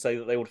co-host and say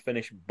that they would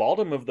finish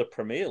bottom of the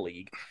Premier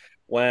League,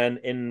 when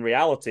in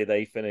reality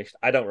they finished,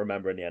 I don't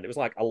remember in the end, it was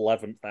like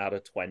 11th out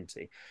of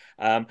 20.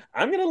 I'm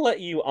going to let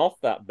you off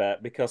that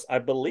bet because I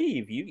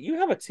believe you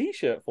have a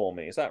T-shirt for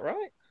me. Is that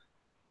right?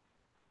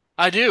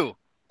 I do.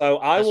 So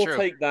I will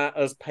take that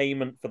as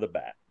payment for the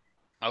bet.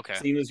 Okay.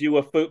 Seeing as you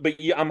were, but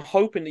I'm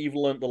hoping that you've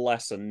learned the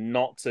lesson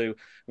not to.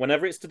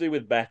 Whenever it's to do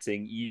with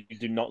betting, you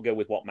do not go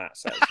with what Matt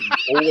says.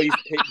 You always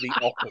pick the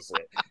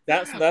opposite.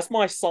 That's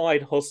my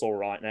side hustle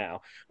right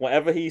now.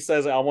 Whatever he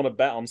says, I want to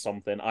bet on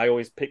something, I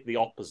always pick the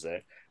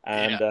opposite,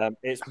 and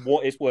it's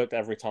worked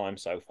every time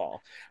so far.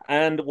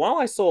 And while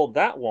I saw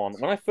that one,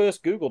 when I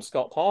first Googled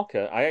Scott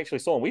Parker, I actually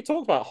saw him. We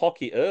talked about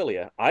hockey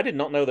earlier. I did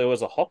not know there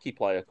was a hockey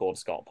player called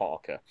Scott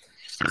Parker.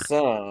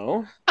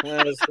 So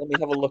let me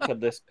have a look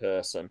at this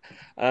person.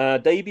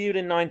 Debuted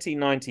in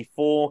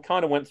 1994,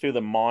 kind of went through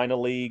the minor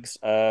leagues,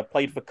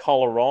 played for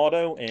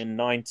Colorado in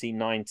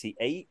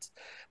 1998,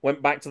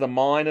 went back to the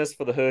minors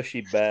for the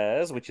Hershey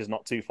Bears, which is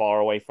not too far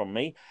away from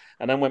me,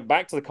 and then went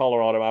back to the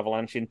Colorado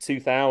Avalanche in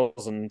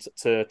 2000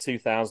 to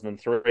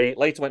 2003.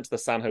 Later went to the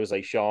San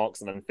Jose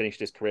Sharks and then finished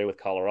his career with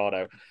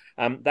Colorado.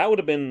 That would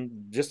have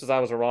been just as I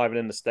was arriving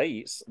in the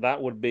States.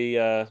 That would be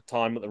a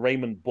time that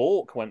Raymond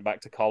Bourque went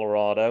back to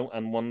Colorado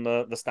and won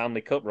the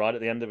Stanley Cup right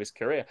at the end of his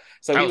career.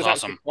 So he was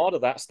awesome. Actually part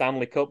of that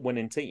Stanley Cup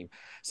winning team.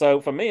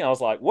 So for me, I was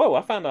like, whoa,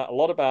 I found out a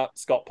lot about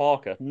Scott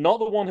Parker, not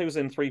the one who's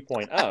in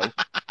 3.0.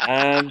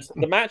 And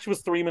the match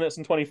was 3 minutes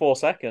and 24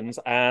 seconds,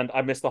 and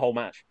I missed the whole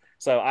match.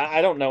 So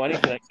I don't know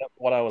anything except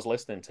what I was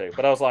listening to.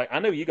 But I was like, I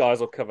know you guys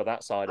will cover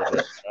that side of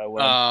it.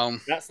 So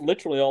that's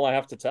literally all I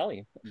have to tell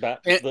you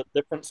about the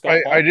different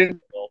Scott Parker. I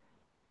didn't.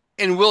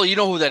 And Will, you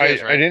know who that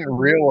is, right? I didn't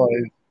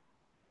realize.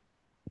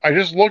 I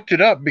just looked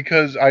it up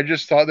because I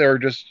just thought they were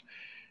just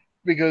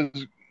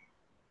because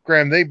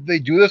Graham, they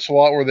do this a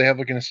lot where they have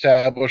like an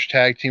established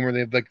tag team, or they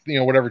have like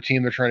whatever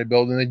team they're trying to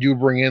build, and they do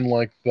bring in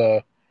like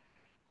the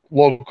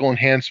local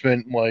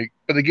enhancement, like,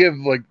 but they give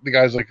like the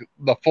guys like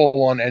the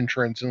full on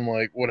entrance and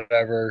like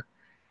whatever.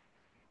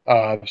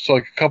 So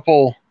like a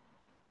couple,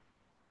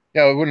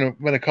 yeah, it wouldn't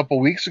have been a couple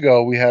weeks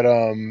ago. We had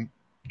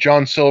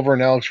John Silver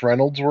and Alex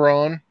Reynolds were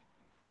on,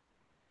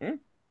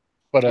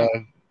 but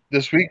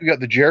this week we got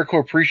the Jericho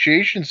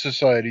Appreciation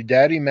Society,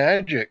 Daddy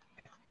Magic.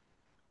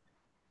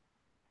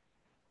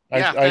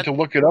 Yeah, I had to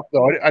look it up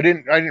though. I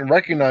didn't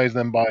recognize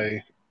them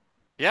by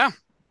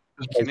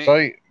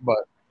sight, but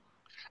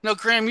no,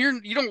 Graham,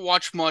 you don't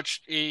watch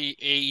much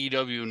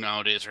AEW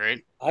nowadays,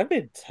 right? I've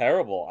been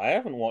terrible. I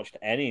haven't watched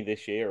any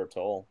this year at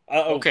all.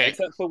 Okay.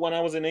 Except for when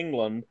I was in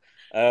England,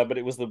 but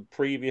it was the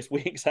previous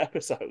week's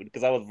episode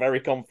because I was very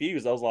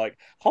confused. I was like,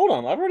 "Hold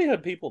on, I've already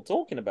heard people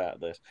talking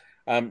about this."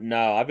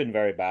 No, I've been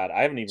very bad.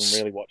 I haven't even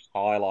really watched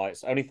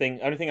highlights. Only thing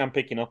I'm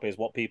picking up is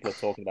what people are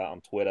talking about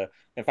on Twitter.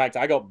 In fact,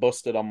 I got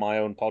busted on my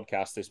own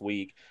podcast this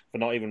week for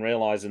not even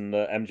realizing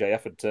that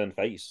MJF had turned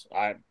face.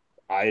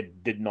 I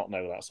did not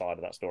know that side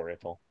of that story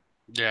at all.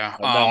 Yeah.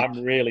 No,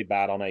 I'm really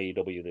bad on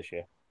AEW this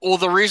year. Well,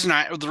 the reason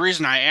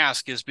I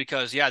ask is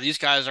because these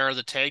guys are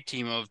the tag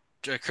team of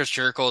Chris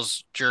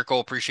Jericho's Jericho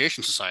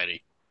Appreciation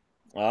Society.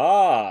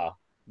 Ah,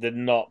 did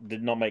not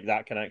make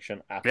that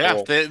connection at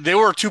all. They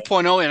were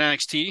 2.0 in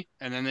NXT,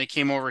 and then they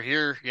came over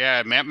here.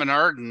 Yeah, Matt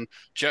Menard and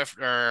Jeff,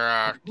 or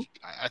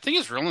I think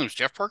his real name is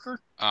Jeff Parker.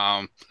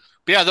 But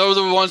yeah, those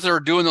were the ones that were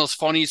doing those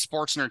funny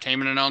sports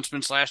entertainment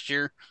announcements last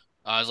year.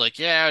 I was like,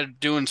 yeah,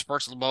 doing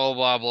sports, blah blah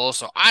blah blah.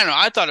 So I don't know.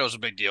 I thought it was a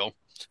big deal.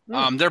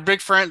 They're big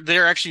friend.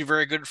 They're actually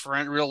very good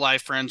friend, real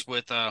life friends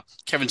with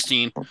Kevin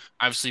Steen,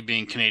 obviously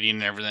being Canadian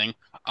and everything.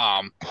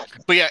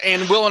 But yeah,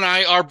 and Will and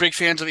I are big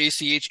fans of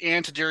ACH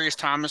and Tadarius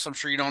Thomas. I'm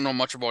sure you don't know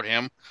much about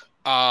him.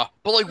 But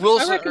like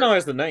Will's, I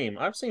recognize the name.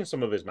 I've seen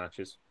some of his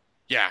matches.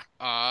 Yeah.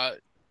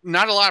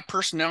 Not a lot of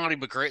personality,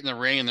 but great in the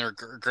ring, and they're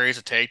great as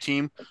a tag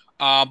team.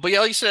 But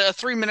yeah, like you said, a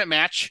 3-minute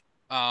match.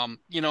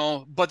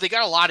 But they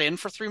got a lot in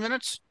for 3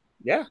 minutes.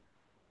 Yeah.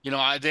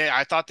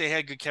 I thought they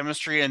had good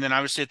chemistry, and then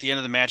obviously at the end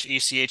of the match,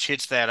 ACH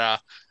hits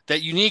that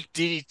unique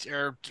DDT.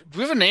 Or do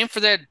we have a name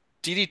for that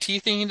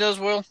DDT thing he does?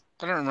 Will,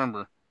 I don't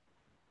remember.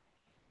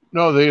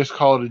 No, they just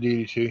call it a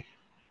DDT,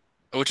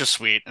 which is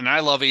sweet. And I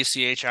love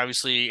ACH.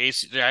 Obviously,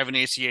 I have an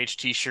ACH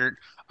T-shirt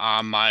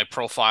on my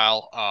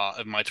profile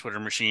of my Twitter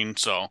machine.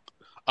 So,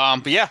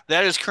 but yeah,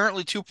 that is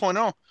currently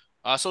 2.0.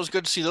 So it's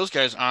good to see those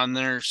guys on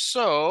there.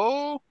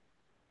 So.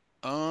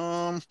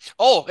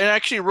 Oh, and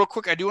actually, real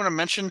quick, I do want to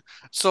mention.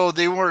 So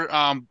they were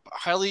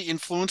highly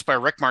influenced by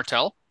Rick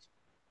Martel.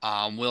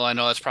 Will, I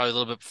know that's probably a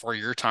little bit before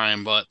your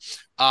time, but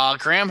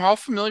Graham, how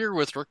familiar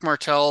with Rick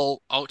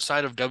Martel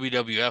outside of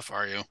WWF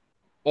are you,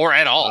 or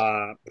at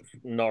all?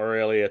 Not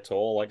really at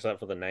all, except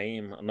for the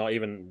name. Not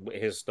even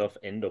his stuff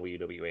in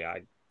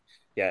WWE.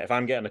 If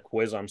I'm getting a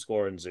quiz, I'm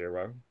scoring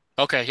 0.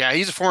 Okay, yeah,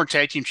 he's a former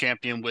tag team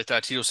champion with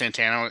Tito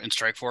Santana in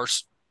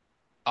Strikeforce.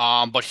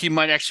 But he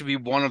might actually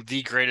be one of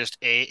the greatest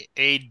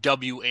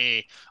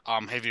AWA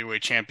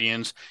heavyweight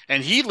champions.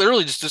 And he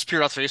literally just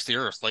disappeared off the face of the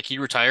earth. Like he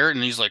retired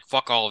and he's like,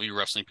 fuck all of you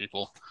wrestling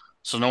people.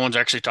 So no one's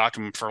actually talked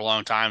to him for a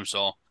long time.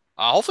 So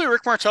hopefully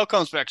Rick Martel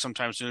comes back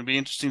sometime soon. It'd be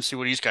interesting to see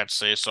what he's got to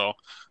say. So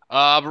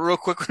but real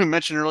quick, we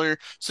mentioned earlier.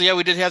 So yeah,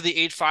 we did have the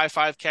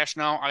 855 cash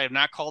now. I have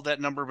not called that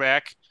number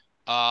back.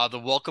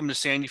 The Welcome to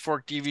Sandy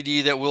Fork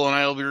DVD that Will and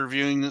I will be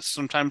reviewing this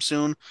sometime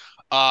soon.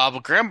 But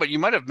Graham, you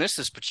might have missed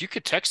this, but you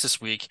could text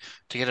this week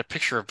to get a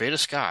picture of Veda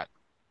Scott.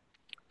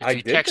 I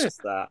did miss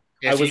that.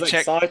 I was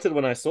excited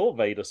when I saw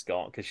Veda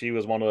Scott because she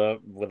was one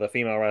of the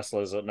female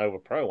wrestlers at Nova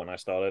Pro when I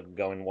started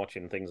going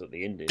watching things at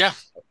the Indies. Yeah.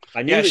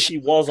 I knew that she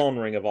was on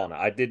Ring of Honor.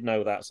 I did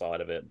know that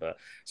side of it, but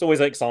it's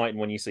always exciting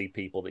when you see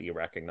people that you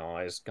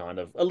recognize kind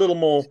of a little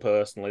more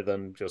personally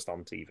than just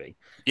on TV.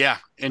 Yeah,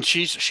 and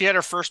she had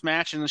her first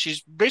match, and she's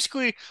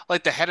basically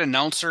like the head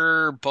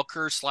announcer,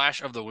 booker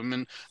 / of the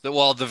women, the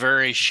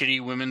very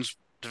shitty women's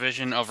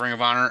division of Ring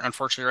of Honor,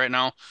 unfortunately, right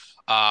now.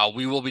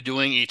 We will be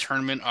doing a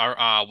tournament.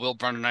 Will,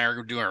 Brent, and I are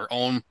going to do our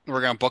own.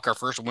 We're going to book our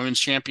first women's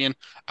champion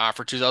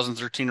for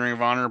 2013 Ring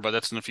of Honor, but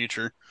that's in the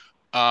future.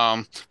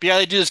 But yeah,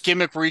 they do this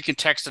gimmick where you can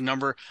text a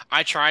number.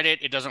 I tried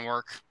it; it doesn't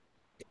work.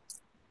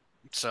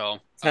 So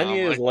 10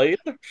 years later,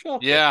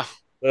 yeah.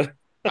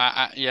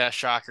 Yeah,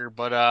 shocker.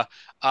 But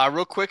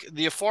real quick,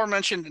 the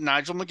aforementioned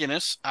Nigel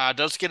McGuinness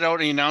does get out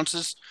and he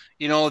announces,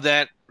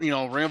 that Ring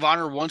of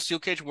Honor won Steel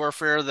Cage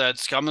Warfare, that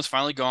Scum is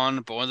finally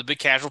gone, but one of the big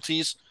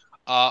casualties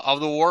of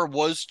the war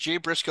was Jay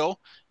Briscoe,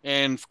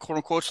 and quote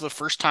unquote for the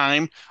first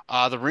time,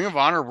 the Ring of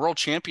Honor World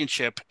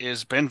Championship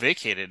has been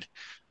vacated.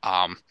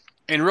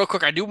 And real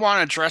quick, I do want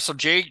to address. So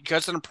Jay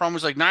gets in a promo.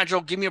 He's like, Nigel,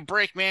 give me a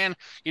break, man.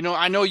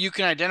 I know you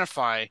can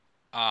identify.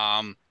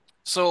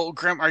 So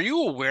Graham, are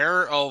you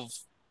aware of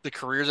the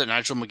career that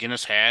Nigel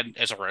McGuinness had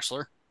as a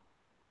wrestler?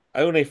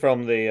 Only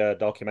from the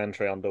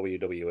documentary on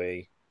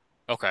WWE.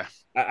 Okay.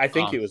 I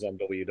think it was on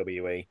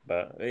WWE,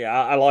 but yeah,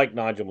 I like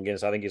Nigel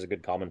McGuinness. I think he's a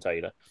good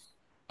commentator.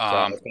 So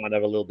I was kind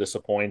of a little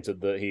disappointed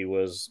that he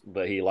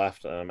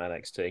left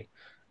NXT.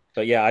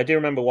 But yeah, I do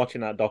remember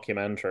watching that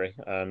documentary,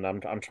 and I'm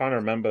trying to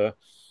remember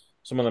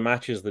some of the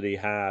matches that he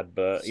had.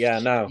 But yeah,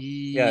 no,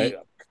 yeah,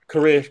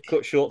 career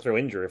cut short through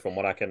injury, from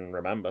what I can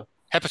remember.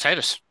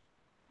 Hepatitis.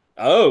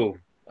 Oh,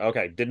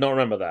 okay, did not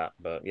remember that,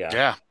 but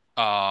yeah.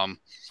 Yeah.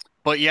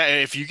 But yeah,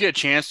 if you get a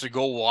chance to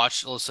go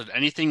watch, listen,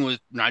 anything with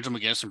Nigel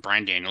McGuinness and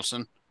Bryan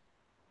Danielson,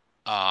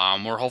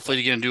 we're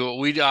hopefully going to do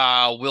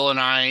it. Will and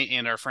I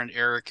and our friend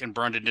Eric and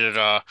Brendan did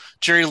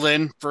Jerry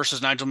Lynn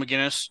versus Nigel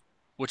McGuinness,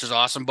 which is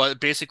awesome.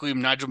 But basically,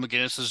 Nigel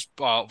McGuinness is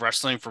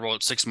wrestling for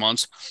about 6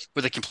 months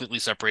with a completely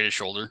separated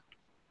shoulder.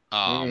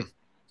 Mm.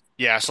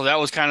 Yeah, so that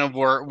was kind of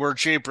where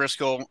Jay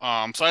Briscoe. So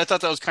I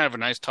thought that was kind of a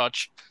nice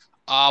touch.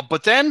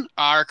 But then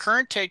our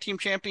current tag team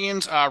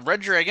champions,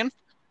 Red Dragon,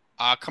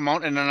 come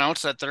out and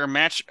announce that their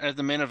match at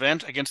the main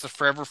event against the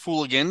Forever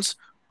Hooligans,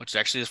 which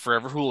actually is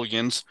Forever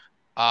Hooligans,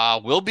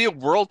 will be a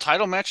world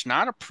title match,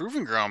 not a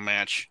proving ground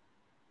match.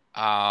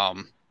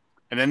 Um,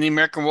 and then the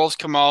American Wolves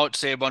come out,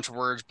 say a bunch of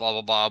words,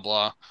 blah blah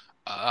blah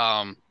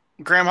blah.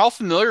 Graham, how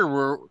familiar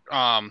were?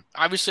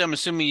 Obviously, I'm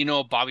assuming you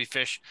know Bobby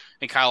Fish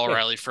and Kyle Yeah.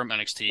 O'Reilly from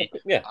NXT.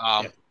 Yeah,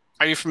 Um,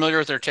 are you familiar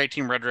with their tag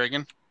team Red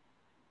Dragon?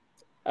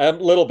 A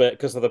little bit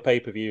because of the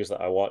pay-per-views that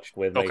I watched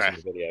with Okay.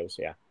 Mason's videos.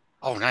 Yeah.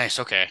 Oh, nice.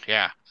 Okay,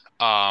 yeah.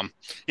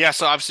 Yeah.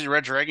 So obviously,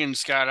 Red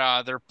Dragon's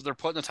got they're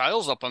putting the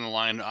titles up on the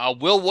line.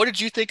 Will, what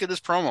did you think of this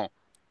promo?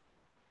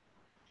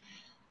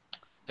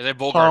 They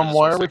bogarted Tom, this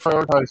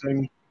whole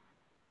section.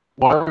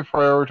 why are we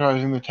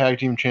prioritizing the tag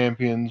team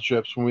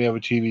championships when we have a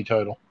TV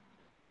title?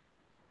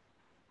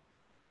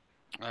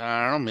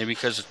 I don't know. Maybe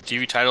because the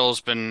TV title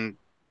has been.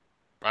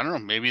 I don't know.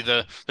 Maybe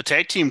the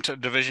tag team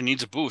division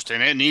needs a boost,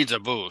 and it needs a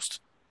boost.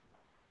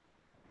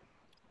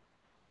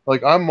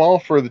 Like, I'm all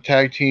for the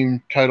tag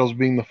team titles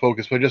being the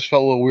focus, but it just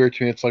felt a little weird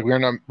to me. It's like we're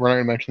not going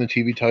to mention the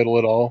TV title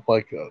at all.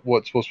 Like,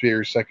 what's supposed to be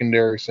your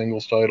secondary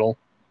singles title,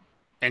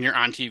 And you're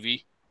on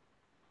TV,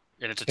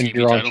 and it's a and TV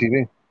you're on title.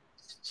 TV.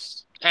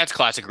 That's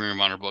classic Ring of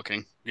Honor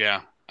booking.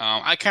 Yeah.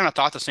 I kind of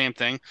thought the same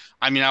thing.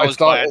 I mean, I I was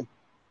glad.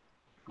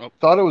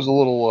 thought it was a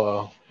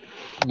little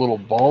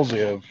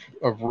ballsy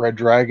of Red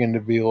Dragon to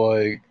be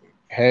like,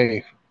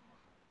 hey,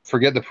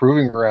 forget the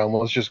proving ground.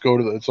 Let's just go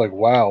to the. It's like,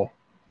 wow,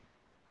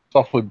 it's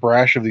awfully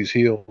brash of these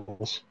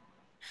heels.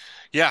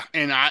 Yeah,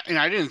 and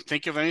I didn't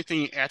think of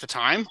anything at the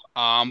time.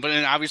 But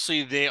then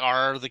obviously they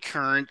are the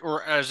current,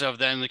 or as of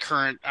then, the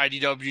current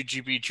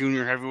IDWGP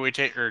Junior Heavyweight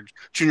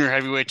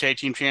Tag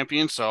Team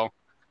Champions. So,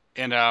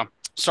 and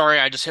sorry,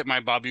 I just hit my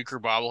Bob Uecker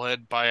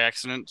bobblehead by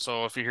accident.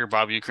 So if you hear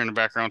Bob Uecker in the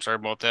background, sorry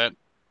about that.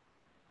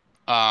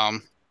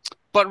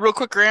 But real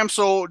quick, Graham.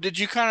 So did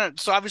you kind of?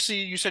 So obviously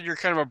you said you're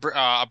kind of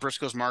a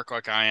Briscoe's mark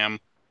like I am.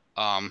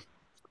 I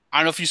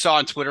don't know if you saw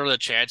on Twitter that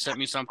Chad sent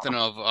me something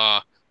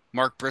of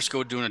Mark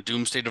Briscoe doing a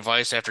doomsday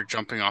device after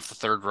jumping off the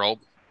third rope.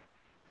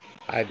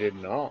 I did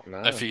not.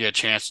 No. If you get a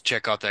chance to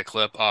check out that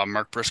clip,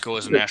 Mark Briscoe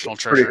is a It's national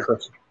pretty treasure.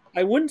 crisp.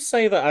 I wouldn't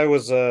say that I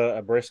was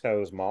a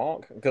Briscoe's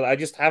mark because I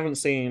just haven't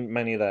seen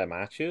many of their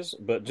matches,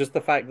 but just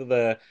the fact that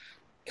they're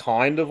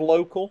kind of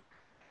local,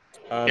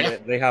 Yeah.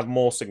 they have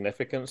more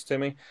significance to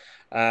me.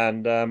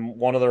 And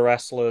one of the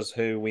wrestlers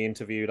who we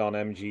interviewed on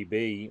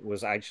MGB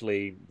was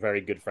actually very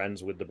good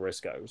friends with the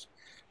Briscoes.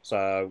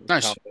 So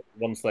Nice.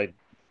 once they,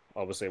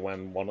 obviously,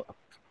 when one,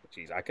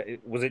 geez,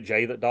 was it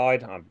Jay that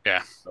died?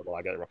 Yeah. Well,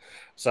 I get it wrong.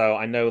 So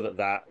I know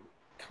that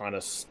kind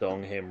of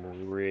stung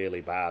him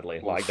really badly.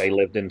 Oof. Like they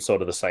lived in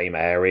sort of the same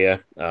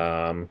area.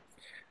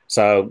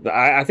 So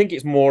I think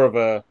it's more of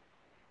a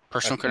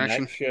Personal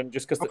connection.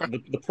 just because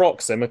Okay. the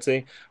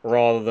proximity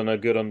rather than a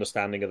good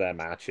understanding of their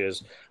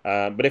matches.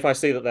 But if I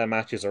see that their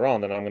matches are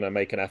on, then I'm going to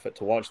make an effort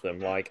to watch them.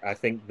 Like I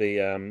think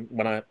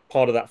when I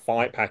part of that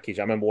fight package,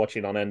 I remember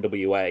watching on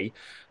NWA,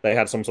 they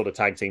had some sort of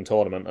tag team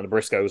tournament, and the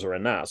Briscoes were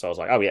in that. So I was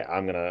like, oh yeah,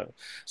 I'm gonna.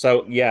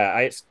 So yeah,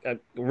 it's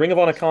Ring of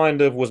Honor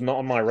kind of was not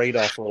on my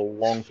radar for a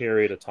long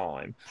period of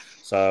time.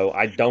 So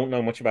I don't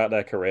know much about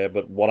their career,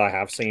 but what I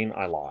have seen,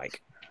 I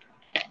like.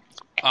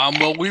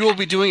 Well, we will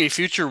be doing a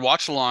future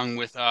watch along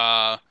with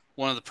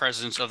one of the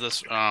presidents of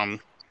this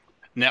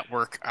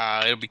network.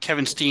 It'll be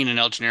Kevin Steen and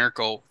El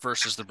Generico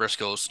versus the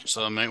Briscoes.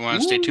 So you might want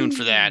to stay tuned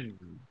for that.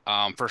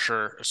 For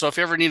sure. So if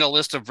you ever need a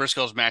list of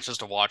Briscoes matches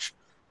to watch,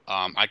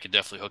 I could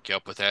definitely hook you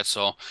up with that.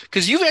 So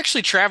because you've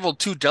actually traveled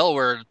to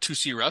Delaware to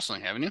see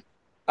wrestling, haven't you?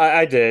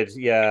 I did,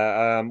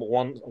 yeah.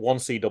 One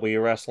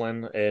CW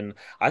wrestling in.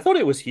 I thought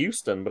it was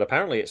Houston, but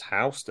apparently it's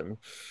Houston.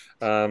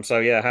 So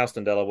yeah,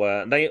 Houston,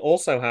 Delaware. And they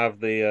also have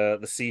the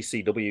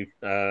CCW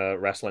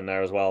wrestling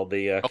there as well,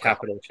 the Okay.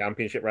 Capital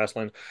Championship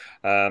Wrestling.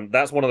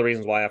 That's one of the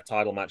reasons why I have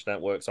Title Match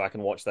Network, so I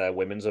can watch their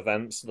women's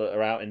events that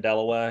are out in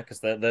Delaware because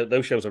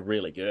those shows are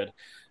really good.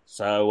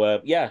 So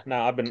yeah,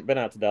 no, I've been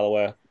out to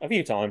Delaware a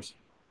few times.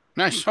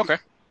 Nice. Okay.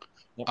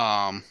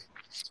 And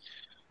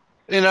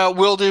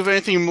Will, do you have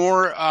anything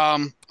more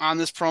on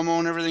this promo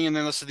and everything? And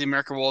then let's say the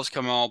American Wolves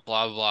come out,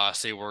 blah blah blah,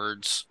 say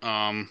words.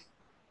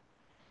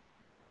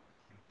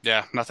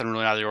 Yeah, nothing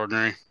really out of the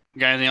ordinary. You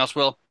got anything else,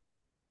 Will?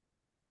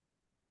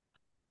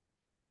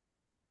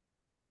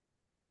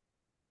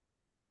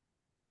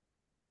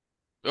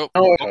 Oh,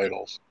 No okay.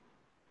 titles.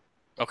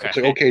 Okay. It's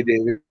like, okay,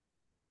 David,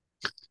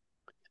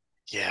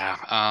 Yeah.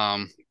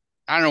 I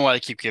don't know why they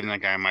keep giving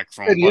that guy a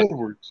microphone, Eddie but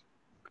Edwards.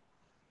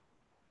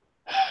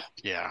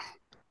 yeah.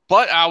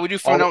 But we do All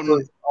find out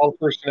all the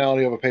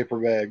personality of a paper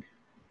bag.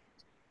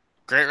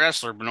 great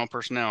wrestler, but no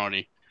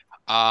personality.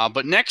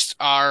 But next,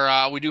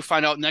 we do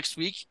find out next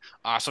week.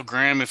 So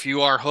Graham, if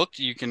you are hooked,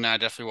 you can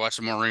definitely watch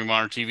some more Ring of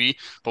Honor TV.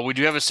 But we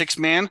do have a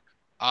 6-man.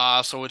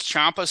 So it's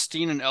Ciampa,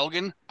 Steen, and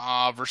Elgin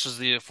versus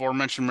the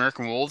aforementioned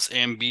American Wolves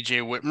and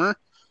BJ Whitmer.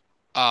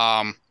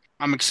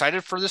 I'm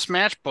excited for this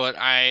match, but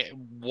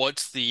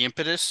what's the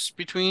impetus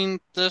between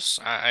this?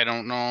 I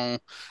don't know.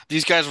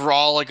 These guys were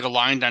all like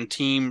aligned on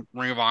Team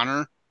Ring of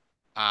Honor,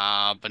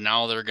 but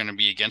now they're going to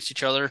be against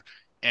each other.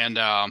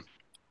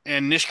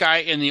 And this guy,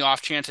 in the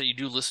off chance that you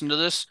do listen to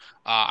this,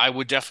 I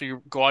would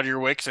definitely go out of your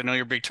way because I know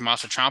you're a big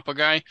Tommaso Ciampa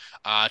guy.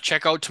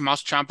 Check out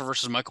Tommaso Ciampa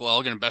versus Michael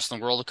Elgin, Best in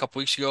the World, a couple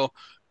weeks ago.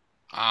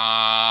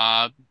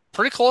 Uh,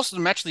 Pretty close to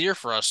the match of the year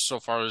for us so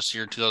far this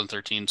year,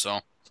 2013.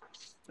 So,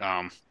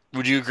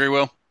 would you agree,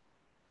 Will?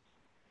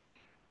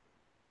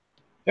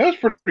 That was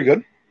pretty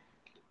good.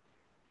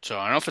 So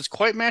I don't know if it's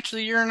quite match of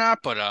the year or not,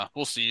 but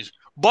we'll see.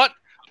 But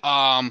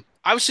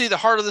obviously the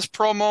heart of this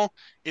promo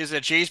is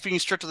that Jay's being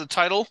stripped of the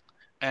title,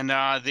 and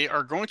they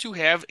are going to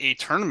have a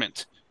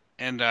tournament.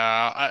 And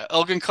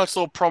Elgin cuts a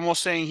little promo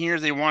saying here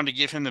they wanted to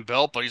give him the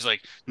belt, but he's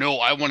like, "No,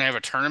 I want to have a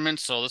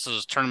tournament." So this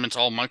is tournament's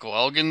all Michael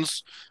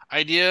Elgin's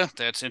idea.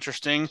 That's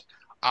interesting.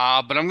 But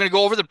I'm going to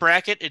go over the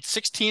bracket. It's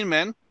 16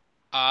 men.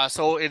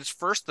 So it's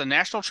first the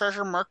national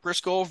treasure Mark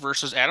Briscoe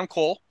versus Adam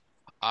Cole.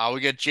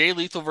 We got Jay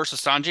Lethal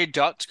versus Sanjay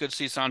Dutt. It's good to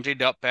see Sanjay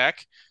Dutt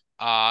back.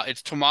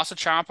 It's Tommaso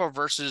Ciampa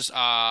versus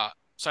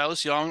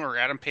Silas Young or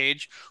Adam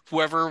Page,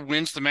 whoever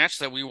wins the match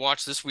that we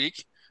watch this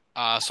week.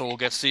 So we'll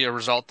get to see a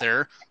result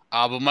there.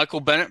 But Michael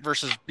Bennett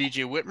versus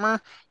BJ Whitmer,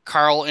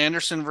 Carl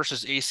Anderson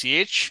versus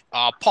ACH,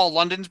 Paul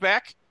London's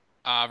back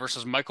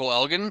versus Michael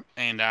Elgin,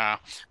 and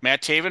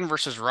Matt Taven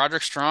versus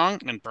Roderick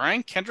Strong, and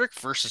Brian Kendrick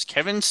versus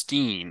Kevin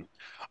Steen.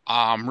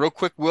 Real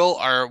quick, Will,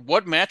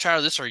 what match out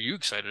of this are you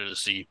excited to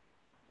see?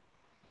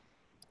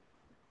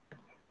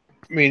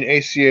 I mean,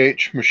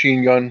 ACH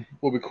Machine Gun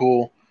will be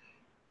cool.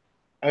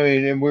 I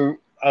mean,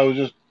 I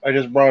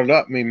just brought it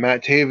up. I mean,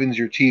 Matt Taven's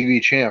your TV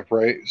champ,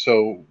 right?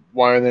 So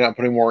why are they not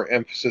putting more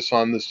emphasis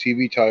on this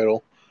TV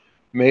title?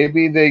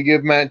 Maybe they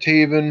give Matt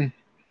Taven.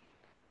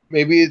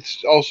 Maybe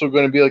it's also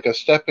going to be like a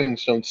stepping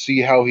stone. See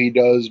how he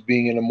does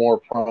being in a more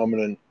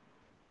prominent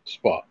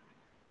spot.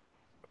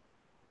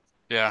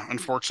 Yeah,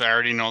 unfortunately, I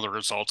already know the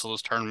results of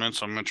this tournament,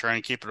 so I'm going to try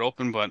and keep it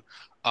open. But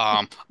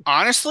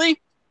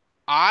honestly,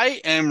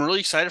 I am really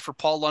excited for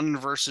Paul London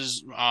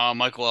versus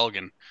Michael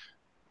Elgin.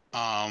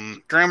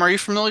 Graham, are you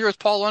familiar with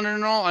Paul London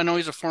at all? I know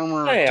he's a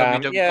former I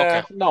am, WWE.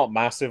 yeah, Okay. not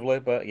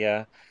massively, but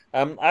yeah.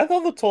 I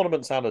thought the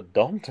tournament sounded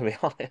dumb, to be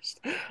honest.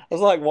 I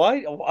was like,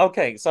 why?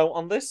 Okay, so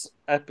on this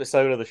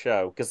episode of the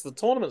show, because the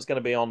tournament's going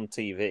to be on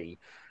TV,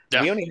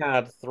 Yeah. we only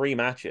had 3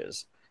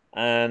 matches,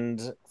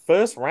 and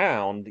first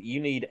round you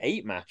need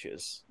 8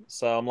 matches.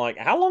 So I'm like,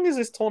 how long is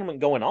this tournament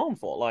going on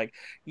for? Like,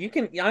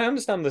 I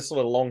understand this sort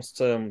of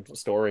long-term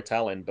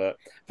storytelling, but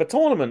for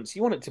tournaments,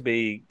 you want it to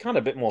be kind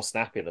of a bit more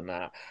snappy than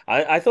that.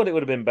 I thought it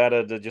would have been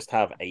better to just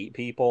have 8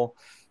 people.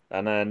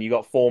 And then you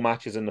got 4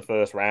 matches in the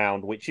first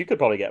round, which you could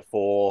probably get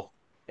 4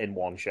 in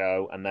one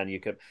show, and then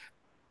you could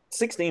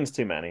 16's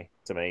too many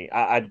to me.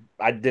 I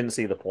didn't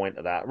see the point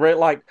of that.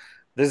 Like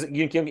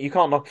you can't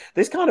knock.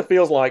 This kind of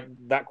feels like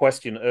that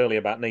question earlier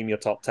about name your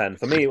top 10.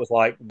 For me, it was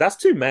like that's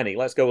too many.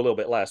 Let's go a little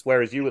bit less.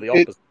 Whereas you were the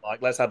opposite.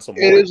 Like let's add some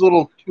It more. is a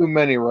little too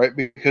many, right?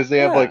 Because they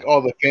have like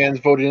all the fans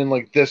voted in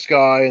like this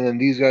guy, and then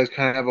these guys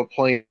kind of have a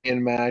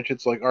play-in match.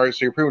 It's like, all right,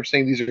 so you're pretty much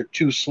saying these are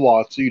 2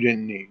 slots that you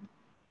didn't need.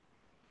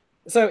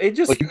 So it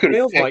just Like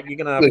feels like you're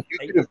gonna have. Like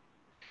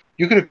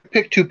you could have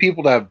picked 2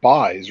 people to have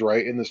buys,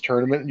 right, in this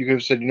tournament. You could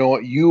have said, you know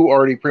what, you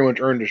already pretty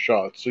much earned a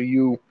shot, so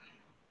you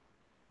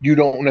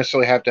don't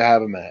necessarily have to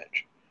have a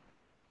match.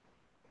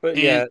 But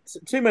yeah,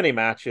 too many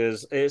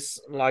matches. It's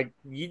like,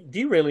 do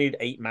you really need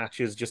 8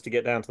 matches just to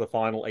get down to the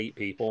final 8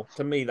 people?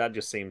 To me, that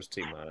just seems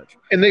too much.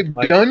 And they've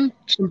done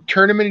some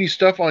tournament-y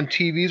stuff on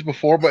TVs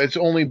before, but it's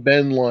only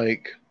been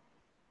like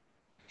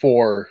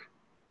 4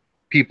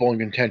 people in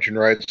contention,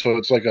 right? So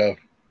it's like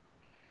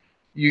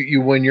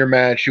you win your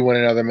match, you win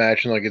another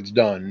match, and like it's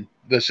done.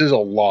 This is a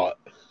lot.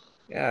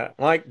 Yeah,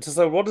 like,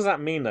 so what does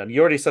that mean then?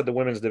 You already said the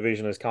women's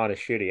division is kind of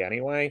shitty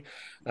anyway,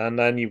 and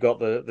then you've got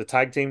the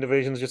tag team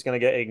division is just going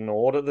to get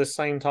ignored at the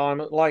same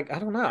time. Like, I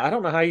don't know. I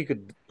don't know how you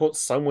could put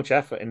so much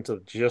effort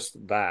into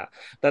just that.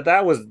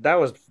 That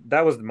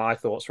was my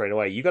thought straight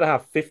away. You got to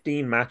have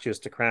 15 matches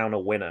to crown a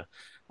winner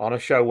on a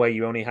show where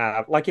you only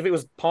have, like, if it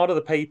was part of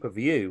the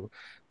pay-per-view,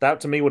 that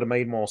to me would have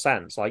made more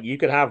sense. Like, you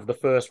could have the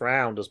first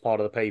round as part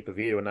of the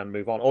pay-per-view and then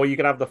move on, or you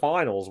could have the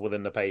finals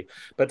within the pay.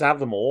 But to have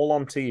them all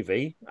on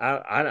TV,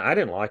 I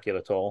didn't like it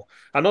at all.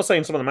 I'm not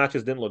saying some of the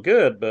matches didn't look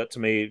good, but to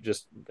me,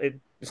 it's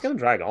going to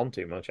drag on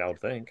too much, I would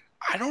think.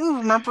 I don't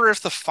remember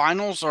if the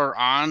finals are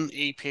on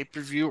a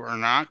pay-per-view or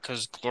not,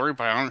 because Glory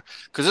by Honor,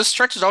 because this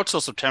stretches out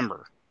till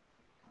September.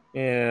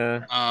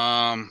 Yeah.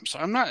 So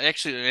I'm not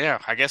actually. Yeah,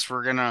 I guess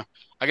you're gonna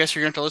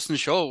have to listen to the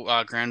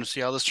show, Graham, to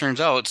see how this turns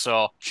out.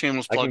 So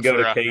shameless I can plug go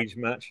for to cage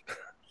match.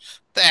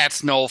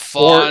 that's no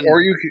Or fun.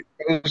 or you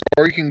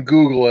can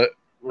Google it,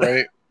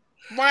 right?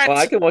 Well,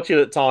 I What? can watch it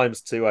at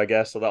times too, I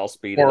guess, so that'll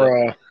speed it up.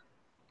 Or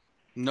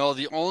No,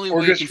 the only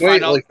or way you can just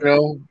find wait, out. like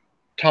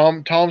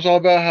Tom's all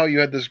about how you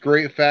had this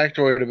great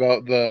factoid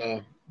about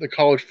the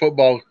college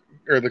football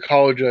or the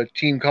college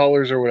team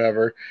colors or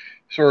whatever.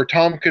 So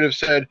Tom could have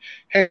said,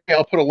 "Hey,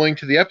 I'll put a link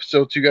to the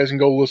episode so you guys can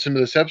go listen to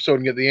this episode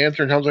and get the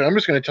answer." And Tom's like, "I'm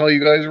just going to tell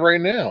you guys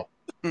right now."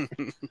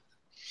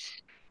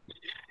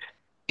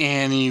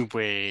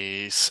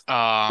 Anyways,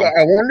 But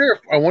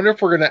I wonder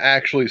if we're going to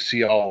actually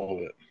see all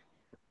of it.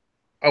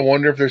 I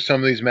wonder if there's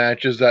some of these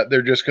matches that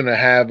they're just going to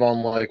have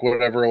on like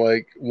whatever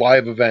like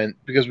live event,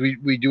 because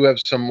we do have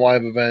some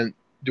live event.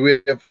 Do we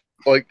have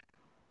like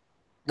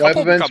live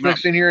couple of them events coming up.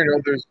 mixed in here?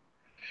 No, there's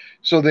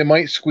so they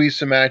might squeeze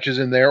some matches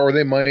in there, or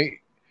they might. I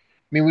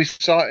mean, we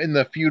saw it in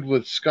the feud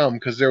with Scum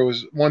because there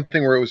was one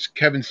thing where it was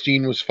Kevin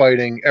Steen was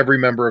fighting every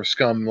member of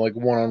Scum like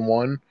one on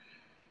one,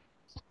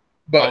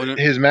 but Oh,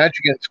 his match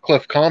against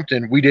Cliff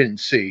Compton we didn't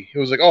see. It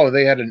was like, oh,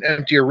 they had an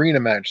empty arena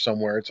match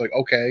somewhere. It's like,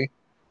 okay,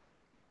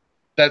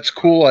 that's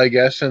cool, I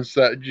guess, since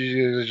that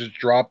you just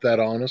dropped that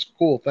on us.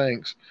 Cool,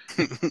 thanks.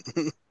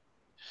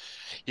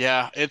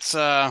 yeah, it's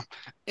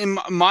in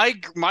my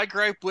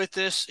gripe with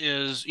this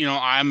is,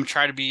 I'm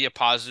trying to be a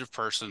positive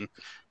person,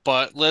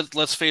 but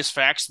let's face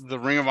facts. The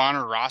Ring of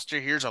Honor roster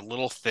here is a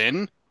little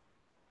thin.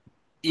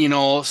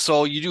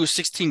 So you do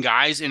 16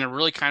 guys and it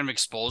really kind of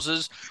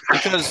exposes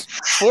because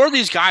four of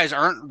these guys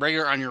aren't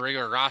regular on your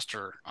regular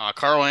roster.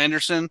 Carl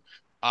Anderson,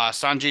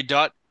 Sanjay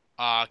Dutt,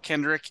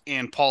 Kendrick,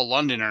 and Paul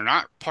London are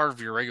not part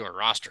of your regular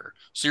roster.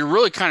 So you're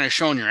really kind of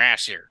showing your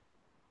ass here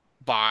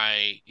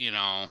by,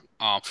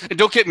 and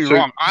don't get me So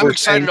wrong. I'm we're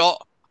excited.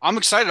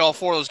 saying All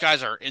four of those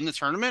guys are in the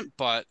tournament,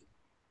 but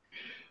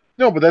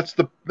no, but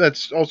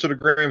that's also to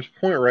Graham's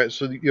point, right?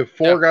 So you have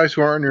yeah, four guys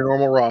who aren't on your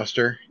normal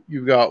roster.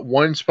 You've got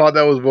one spot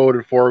that was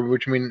voted for,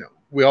 which I mean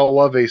we all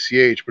love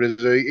ACH, but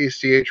is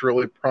ACH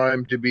really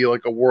primed to be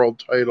like a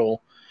world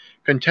title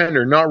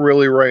contender? Not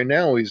really right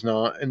now. He's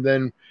not. And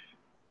then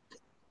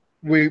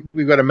we've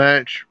got a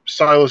match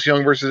Silas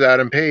Young versus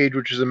Adam Page,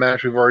 which is a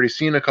match we've already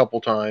seen a couple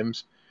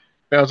times.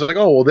 And I was like,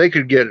 oh well, they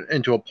could get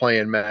into a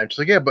play-in match. It's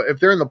like, yeah, but if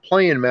they're in the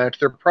play-in match,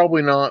 they're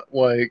probably not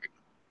like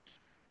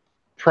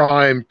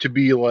primed to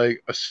be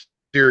like a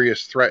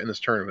serious threat in this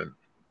tournament.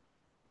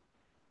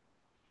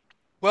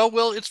 well,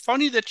 Will, it's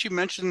funny that you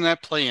mentioned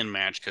that play-in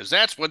match because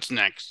that's what's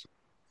next.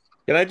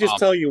 Can I just Um,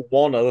 tell you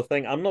one other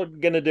thing? I'm not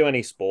going to do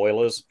any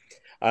spoilers,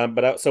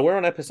 but so we're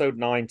on episode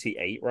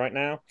 98 right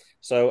now.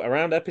 So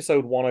around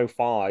episode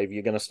 105,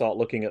 you're going to start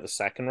looking at the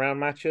second round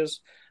matches.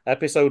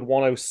 Episode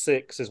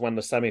 106 is when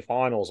the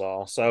semifinals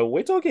are. So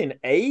we're talking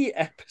a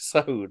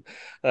episode.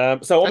 So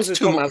that's obviously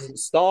Tom hasn't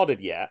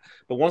started yet,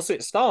 but once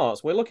it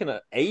starts, we're looking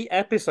at 8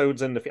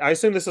 episodes in the. I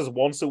assume this is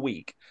once a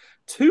week.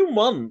 2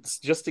 months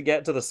just to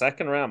get to the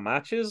second round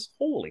matches.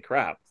 Holy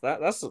crap!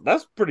 That's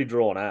pretty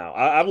drawn out.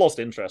 I've lost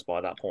interest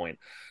by that point.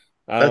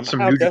 That's some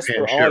How New Japan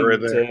desperate shit are right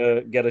you there.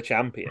 to get a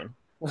champion?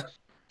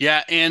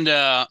 Yeah, and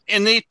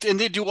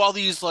they do all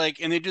these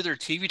and they do their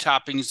TV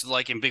toppings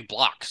like in big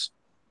blocks,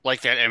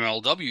 like that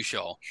MLW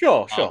show.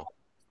 Sure, Um, sure.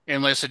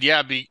 and like I said,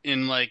 yeah, we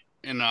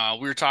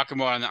were talking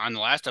about on the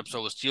last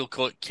episode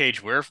with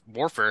Cage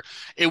Warfare.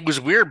 It was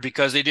weird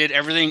because they did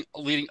everything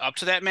leading up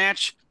to that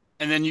match,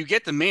 and then you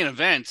get the main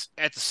event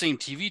at the same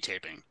TV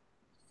taping,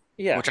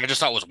 Yeah. which I just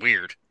thought was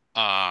weird.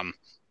 Um,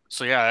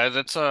 so yeah,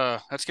 that's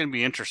gonna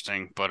be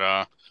interesting.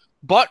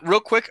 But real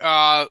quick,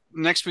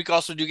 next week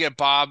also do get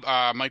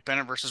Mike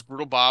Bennett versus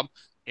Brutal Bob,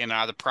 and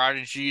the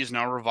Prodigy is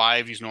now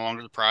revived. He's no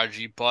longer the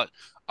Prodigy, but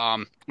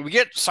we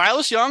get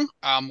Silas Young,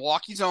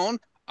 Milwaukee's own,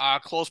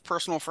 close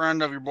personal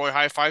friend of your boy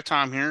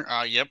High5Tom here.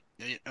 Yep,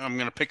 I'm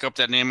gonna pick up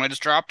that name I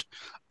just dropped.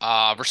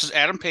 Versus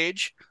Adam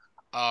Page.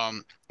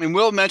 And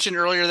Will mentioned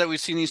earlier that we've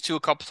seen these two a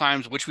couple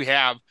times, which we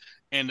have.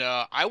 And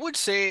I would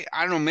say,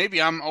 I don't know,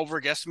 maybe I'm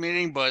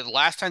overestimating, but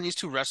last time these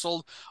two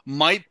wrestled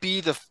might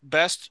be the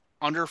best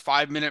under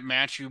 5 minute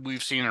match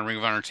we've seen in Ring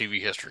of Honor TV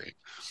history.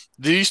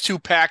 These two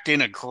packed in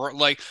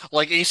like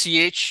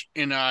ACH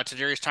in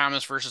Tadarius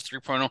Thomas versus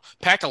 3.0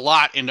 packed a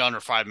lot into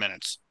under 5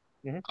 minutes.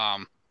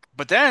 Mm-hmm.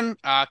 But then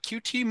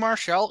QT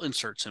Marshall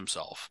inserts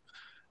himself.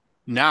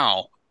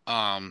 Now,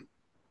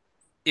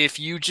 if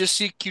you just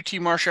see QT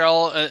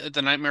Marshall at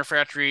the Nightmare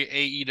Factory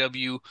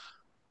AEW,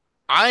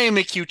 I am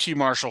a QT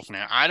Marshall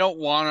fan. I don't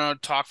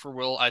want to talk for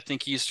Will. I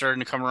think he's starting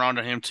to come around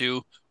to him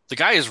too. The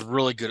guy is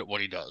really good at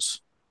what he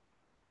does.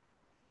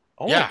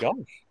 Oh Yeah. my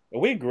gosh. Are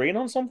we agreeing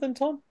on something,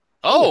 Tom?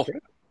 Oh,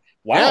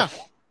 wow. yeah.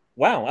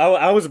 Wow.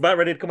 I was about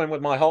ready to come in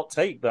with my hot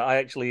take that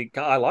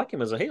I like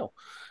him as a heel.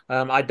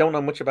 I don't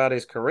know much about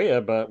his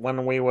career, but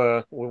when we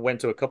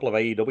went to a couple of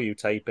AEW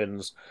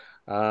tapings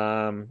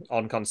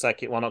on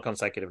consecutive, well, not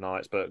consecutive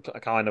nights,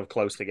 but kind of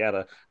close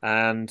together,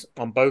 and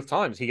on both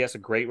times he gets a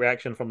great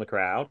reaction from the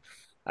crowd.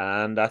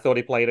 and I thought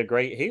he played a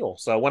great heel.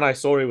 So when I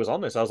saw he was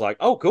on this, I was like,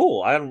 "Oh,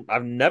 cool!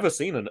 I've never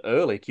seen an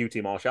early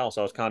QT Marshall,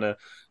 so I was kind of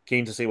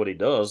keen to see what he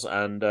does."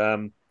 And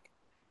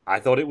I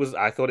thought it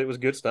was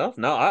good stuff.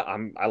 No,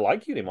 I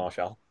like QT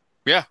Marshall.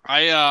 Yeah,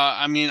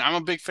 I mean, I'm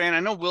a big fan. I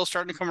know Will's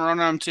starting to come around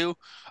on him too.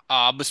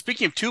 But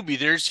speaking of Tubi,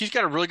 he's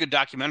got a really good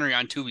documentary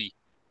on Tubi.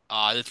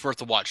 That's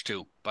worth a watch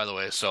too, by the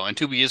way. So, and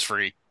Tubi is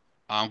free.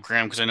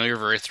 Graham, because I know you're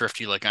very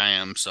thrifty like I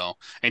am. So,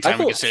 I anytime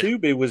we can thought say,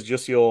 Tubi was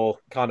just your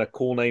kind of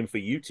cool name for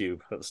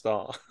YouTube at the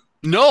start.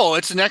 no,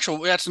 it's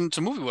it's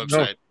a movie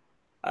No, website.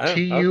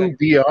 Oh, okay.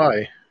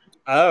 TUBI.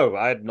 Oh,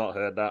 I had not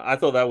heard that. I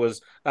thought Oh that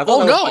was like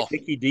no,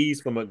 Mickey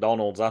D's for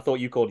McDonald's. I thought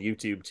you called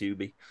YouTube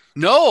Tubi.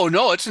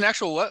 no, it's an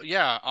actual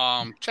yeah.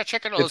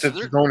 Check it out. It's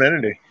its own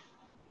entity.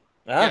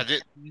 Ah,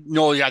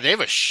 Yeah, they have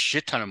a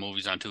shit ton of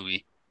movies on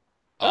Tubi.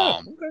 oh,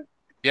 Um, okay.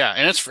 yeah,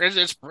 and it's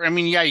I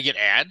mean, yeah, you get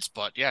ads,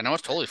 but yeah, no,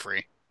 it's totally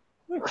free.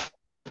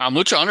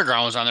 Lucha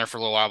Underground was on there for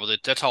a little while, but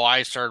that's how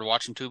I started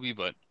watching Tubi.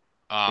 But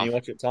Can um, you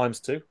watch it times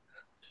two?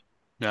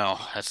 no,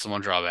 that's the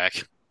one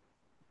drawback.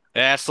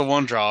 That's the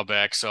one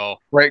drawback. So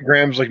Right,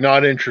 Graham's like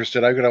not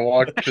interested. I gotta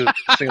watch this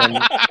thing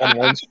on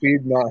one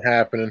speed, not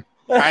happening.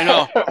 I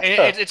know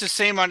it's the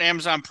same on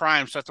Amazon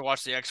Prime, so I have to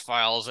watch the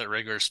X-Files at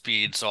regular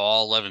speed, so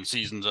all 11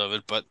 seasons of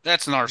it. But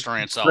that's another story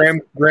in itself.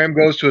 Graham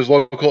goes to his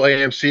local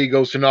AMC,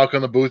 goes to knock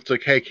on the booth,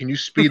 like, "Hey, can you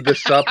speed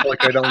this up?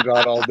 Like I don't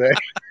got all day."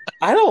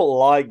 I don't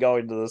like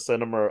going to the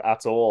cinema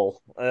at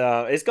all.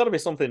 It's got to be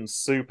something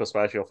super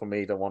special for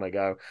me to want to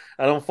go.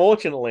 And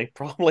unfortunately,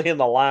 probably in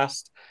the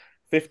last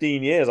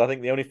 15 years, I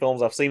think the only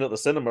films I've seen at the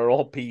cinema are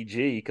all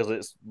PG because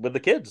it's with the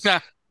kids. Yeah.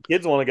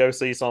 Kids want to go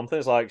see something.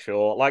 It's like,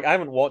 sure. Like, I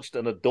haven't watched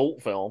an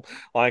adult film,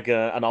 like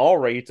an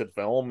R-rated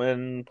film,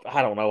 in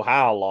I don't know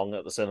how long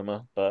at the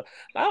cinema. But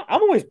I'm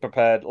always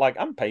prepared. Like,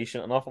 I'm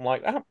patient enough. I'm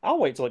like, I'll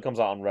wait till it comes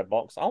out on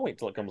Redbox. I'll wait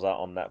till it comes out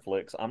on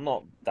Netflix. I'm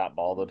not that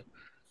bothered.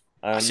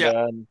 And See,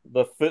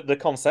 the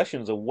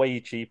concessions are way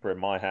cheaper in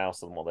my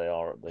house than what they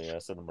are at the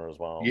cinema as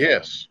well.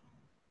 Yes.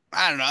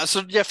 I don't know.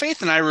 So yeah,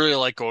 Faith and I really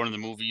like going to the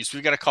movies.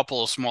 We've got a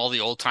couple of small, the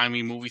old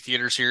timey movie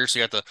theaters here. So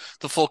you got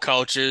the full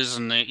couches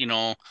and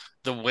the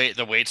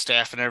wait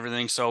staff and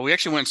everything. So we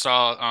actually went and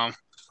saw.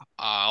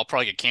 I'll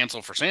probably get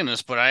canceled for saying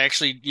this, but I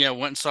actually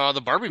went and saw the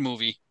Barbie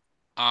movie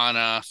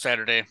on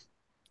Saturday.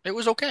 It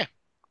was okay.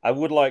 I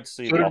would like to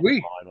see So the did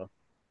we. Oppenheimer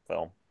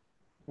film.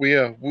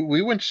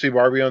 We went to see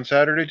Barbie on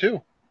Saturday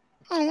too.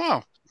 Oh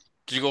wow!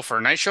 Did you go for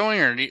a night showing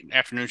or an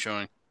afternoon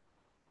showing?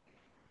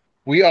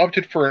 We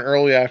opted for an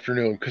early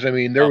afternoon because I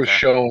mean there was Okay.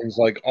 showings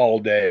like all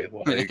day.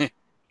 Like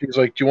he's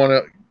like, "Do you want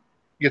to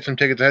get some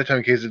tickets ahead of time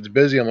in case it's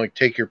busy?" I'm like,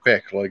 "Take your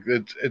pick." Like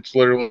it's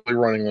literally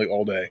running like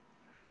all day.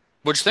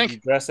 What'd you Did think? you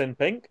dress in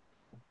pink?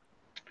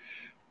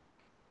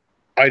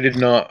 I did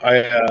not.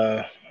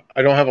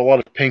 I don't have a lot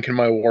of pink in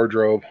my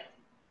wardrobe,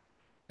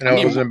 and I I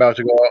mean, wasn't about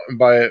to go out and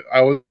buy it.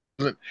 I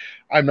wasn't.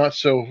 I'm not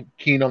so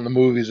keen on the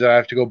movies that I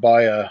have to go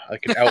buy an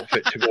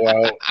outfit to go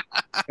out,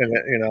 and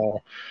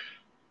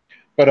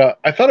But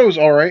I thought it was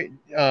all right.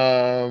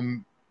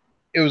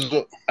 It was.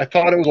 I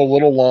thought it was a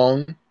little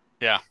long.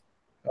 yeah.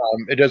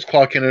 It does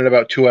clock in at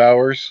about 2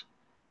 hours,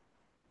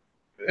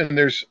 and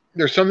there's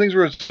some things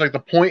where it's like the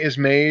point is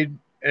made,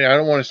 and I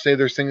don't want to say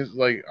there's things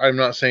like I'm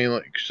not saying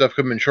like stuff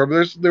could have been short,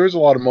 but there was a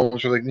lot of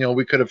moments where like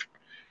we could have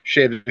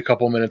shaved a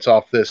couple minutes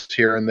off this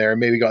here and there,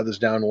 maybe got this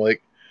down to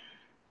like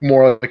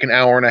more like an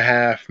hour and a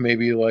half,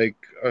 maybe like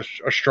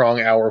a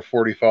strong hour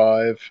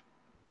 45.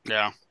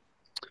 Yeah.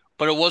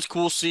 But it was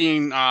cool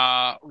seeing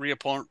Rhea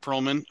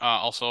Perlman,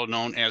 also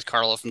known as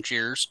Carla from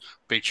Cheers,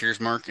 big Cheers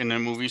mark in the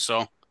movie.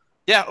 So,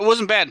 yeah, it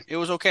wasn't bad. It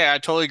was okay. I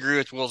totally agree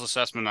with Will's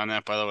assessment on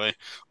that, by the way.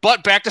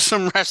 But back to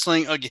some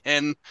wrestling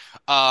again.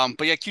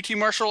 But yeah, QT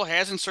Marshall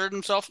has inserted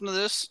himself into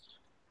this.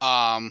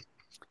 Um,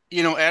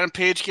 Adam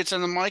Page gets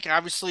on the mic.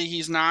 Obviously,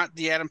 he's not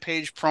the Adam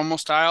Page promo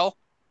style.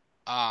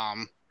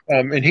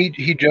 And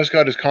he just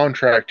got his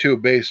contract too,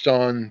 based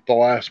on the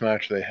last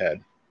match they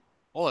had.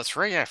 Oh, that's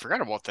right. Yeah, I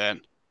forgot about that.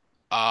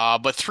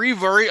 But three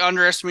very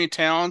underestimated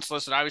talents.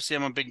 Listen, obviously,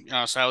 I'm a big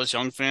Silas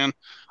Young fan.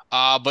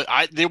 But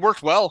they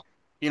worked well.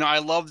 I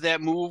love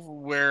that move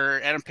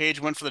where Adam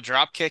Page went for the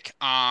drop kick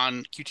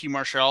on QT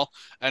Marshall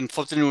and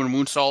flipped into a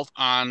moonsault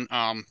on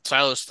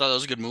Silas. Thought that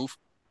was a good move.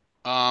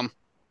 Um,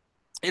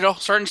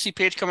 starting to see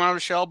Page come out of the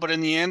shell, but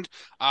in the end,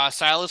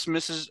 Silas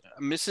misses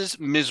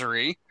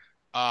misery,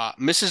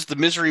 misses the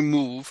misery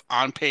move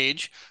on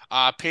Page.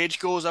 Page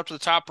goes up to the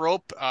top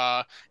rope,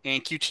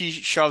 and QT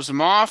shoves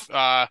him off.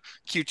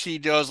 QT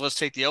does let's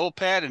take the elbow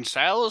pad, and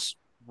Silas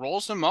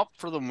rolls him up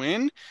for the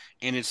win.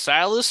 And it's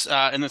Silas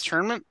in the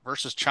tournament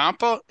versus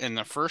Ciampa in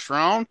the first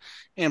round.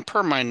 And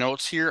per my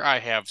notes here, I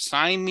have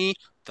sign me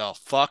the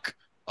fuck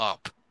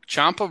up.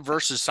 Ciampa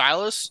versus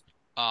Silas.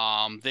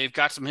 They've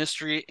got some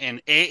history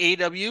in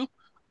AAW.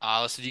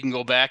 So you can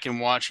go back and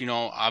watch,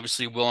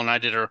 obviously Will and I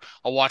did a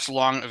watch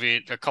along of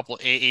a couple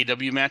of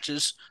AAW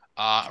matches,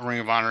 Ring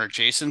of Honor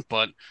adjacent,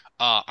 but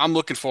I'm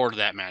looking forward to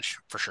that match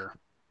for sure.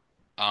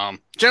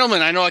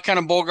 Gentlemen, I know I kind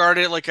of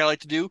bogarted it like I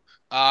like to do.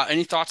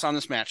 Any thoughts on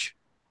this match?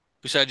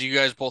 Besides, you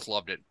guys both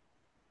loved it.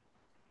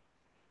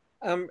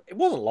 It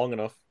wasn't long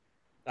enough.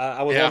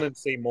 I was Yeah. wanting to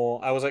see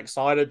more. I was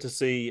excited to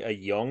see a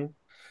young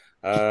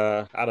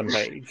Adam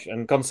Page,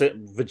 and consider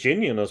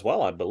Virginian as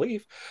well, I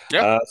believe.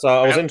 Yeah. So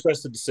I was Yep.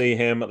 interested to see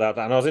him at that,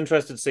 and I was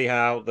interested to see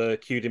how the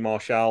QD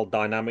Marshall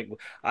dynamic.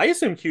 I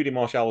assumed QD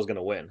Marshall was going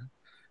to win.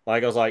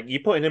 Like I was like, you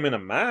putting him in a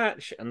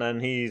match, and then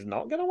he's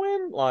not going to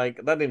win. Like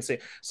that didn't seem.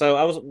 So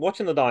I was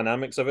watching the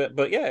dynamics of it,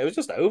 but yeah, it was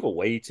just over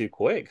way too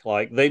quick.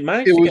 Like they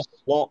managed It to get was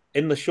a lot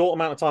in the short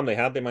amount of time they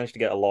had. They managed to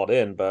get a lot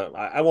in, but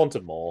I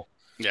wanted more.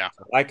 Yeah.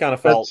 I kind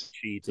of felt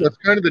cheated. that's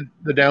kind of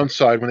the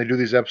downside when they do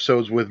these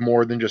episodes with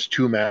more than just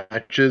two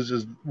matches.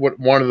 Is what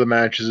one of the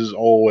matches is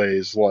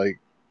always like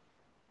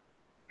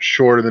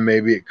shorter than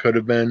maybe it could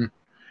have been.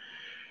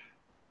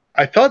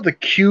 I thought the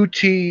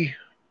QT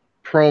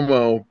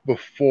promo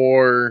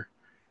before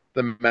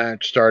the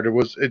match started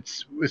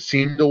it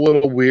seemed a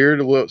little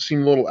weird,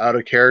 seemed a little out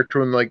of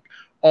character, and like,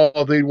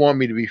 oh, they want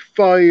me to be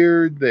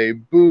fired, they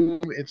boom.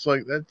 It's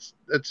like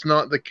that's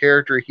not the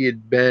character he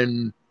had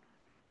been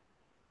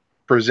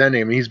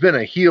presenting. I mean, he's been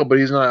a heel, but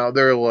he's not out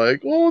there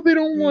like, oh, they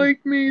don't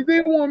like me,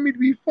 they want me to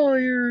be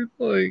fired.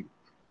 Like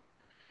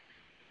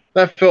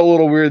that felt a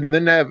little weird.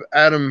 Then to have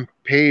Adam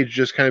Page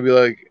just kind of be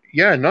like,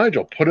 yeah,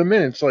 Nigel, put him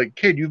in. It's like,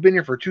 kid, you've been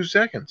here for 2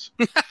 seconds.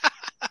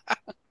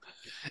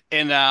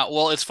 And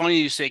well, it's funny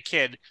you say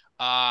kid.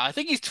 I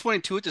think he's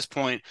 22 at this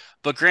point.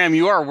 But Graham,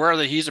 you are aware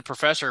that he's a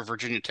professor at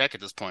Virginia Tech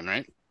at this point,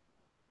 right?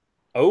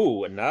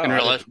 Oh no, In I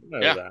real life, didn't know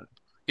yeah, that.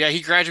 yeah.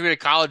 He graduated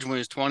college when he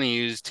was 20.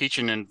 He was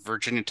teaching in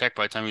Virginia Tech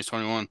by the time he was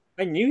 21.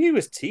 I knew he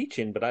was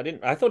teaching, but I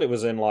didn't. I thought it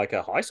was in like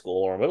a high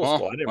school or a middle Oh,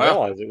 school. I didn't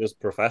well, realize it was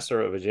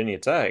professor at Virginia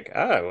Tech.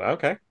 Oh,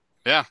 okay.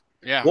 yeah,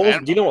 yeah. What was?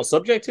 And Do you know what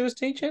subject he was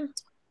teaching?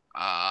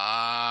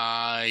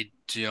 I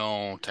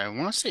don't. I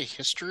want to say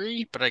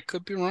history, but I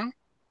could be wrong.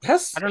 I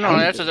Yes, don't know.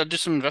 I have to do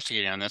some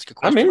investigating on that. That's a good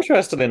I'm question.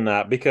 interested in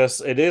that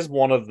because it is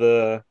one of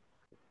the.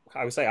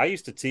 I would say I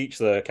used to teach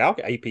the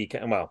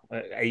AP. Well,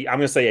 I'm going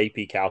to say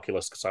AP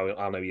calculus because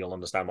I know you'll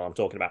understand what I'm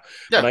talking about.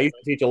 Yeah. But I used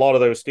to teach a lot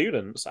of those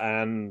students,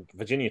 and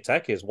Virginia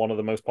Tech is one of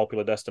the most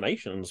popular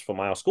destinations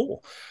from our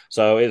school.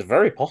 So it's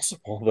very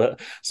possible that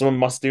some of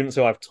my students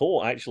who I've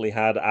taught actually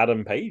had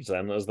Adam Page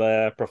then as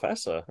their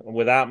professor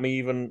without me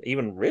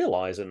even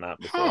realizing that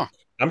before. Huh.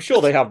 I'm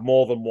sure they have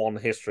more than one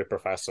history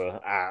professor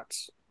at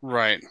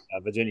Right.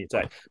 Virginia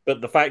Tech,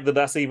 but the fact that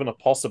that's even a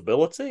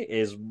possibility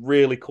is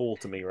really cool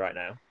to me right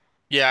now.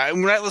 Yeah,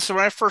 and when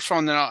I first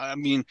found that out, I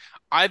mean,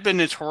 I've been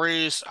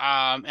notorious.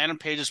 Adam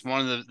Page is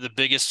one of the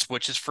biggest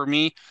switches for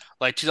me.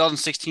 Like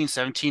 2016,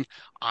 17,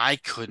 I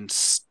couldn't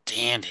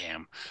stand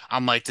him.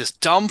 I'm like this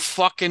dumb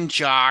fucking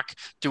jock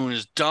doing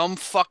his dumb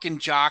fucking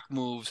jock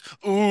moves.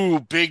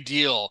 Ooh, big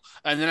deal.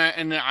 And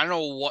then I don't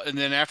know what. And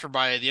then after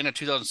by the end of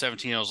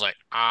 2017, I was like,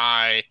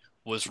 I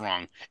was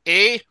wrong.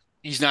 A,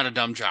 he's not a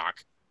dumb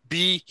jock.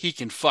 B, he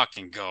can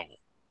fucking go.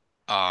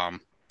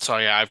 Um, so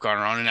yeah, I've gone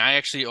around and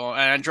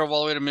I drove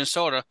all the way to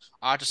Minnesota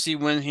to see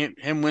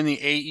him win the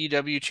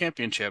AEW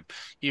championship,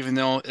 even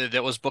though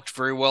that was booked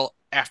very well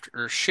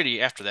shitty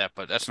after that,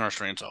 but that's another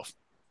story itself.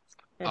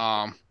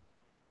 All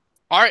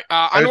right,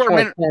 I on to just our want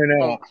minute. to point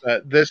out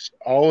that this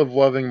olive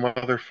loving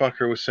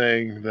motherfucker was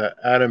saying that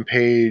Adam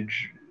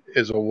Page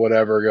is a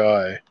whatever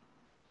guy.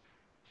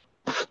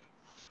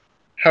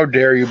 How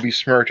dare you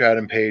besmirch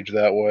Adam Page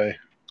that way?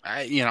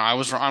 I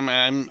was wrong.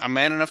 I'm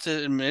man enough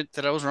to admit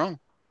that I was wrong.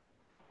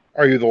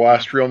 Are you the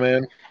last real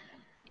man?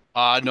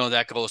 No,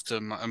 that goes to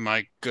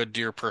my good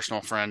dear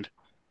personal friend,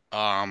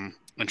 and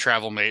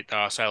travel mate,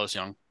 Silas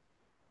Young.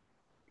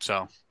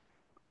 So,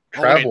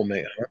 Travel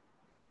mate, huh?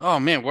 Oh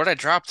man, what did I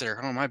drop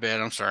there? Oh my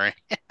bad. I'm sorry.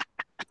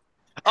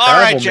 All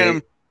Travel right,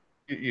 Jim.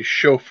 mate. You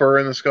chauffeur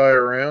in this guy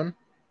around?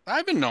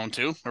 I've been known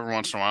to every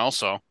once in a while,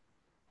 so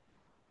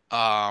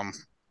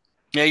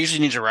yeah, I usually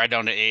need to ride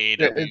down to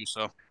AAW,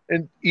 so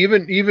And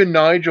even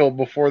Nigel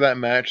before that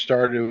match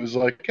started, it was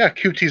like, yeah,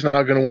 QT's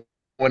not going to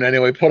win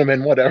anyway. Put him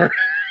in, whatever.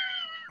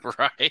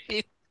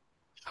 right.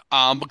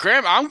 But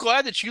Graham, I'm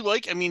glad that you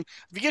like. I mean,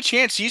 if you get a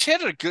chance, he's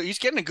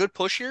getting a good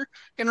push here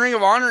in Ring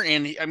of Honor,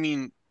 and I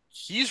mean,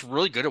 he's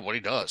really good at what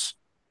he does.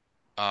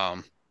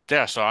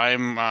 Yeah, so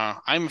I'm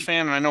a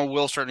fan, and I know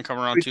Will's starting to come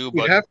around too.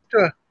 But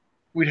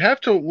we'd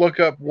have to look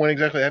up when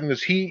exactly happened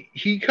because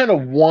he kind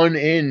of won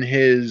in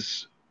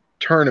his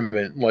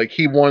tournament. Like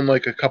he won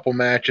like a couple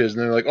matches,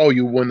 and they're like, "Oh,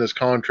 you won this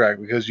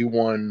contract because you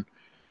won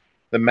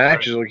the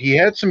matches." Like he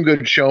had some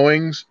good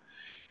showings,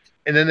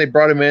 and then they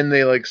brought him in.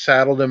 They like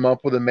saddled him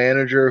up with a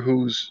manager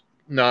who's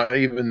not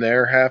even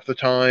there half the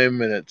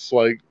time, and it's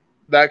like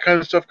that kind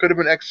of stuff could have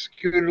been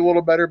executed a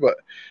little better. But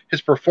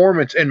his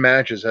performance in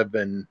matches have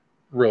been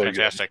really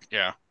fantastic. good.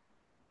 Yeah.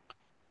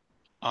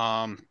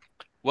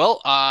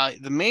 Well,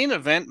 the main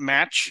event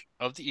match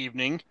of the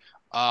evening,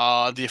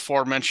 the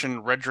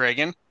aforementioned Red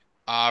Dragon,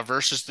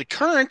 versus the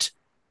current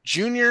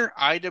junior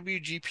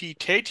IWGP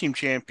Tag Team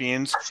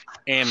Champions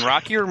and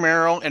Rocky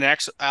Romero and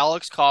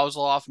Alex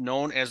Kozlov,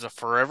 known as the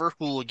Forever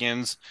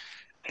Hooligans.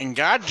 And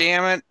God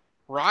damn it,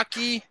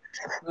 Rocky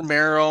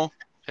Romero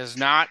has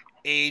not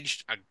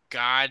aged a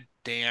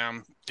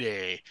goddamn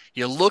day.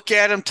 You look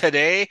at him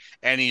today,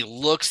 and he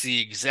looks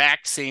the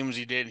exact same as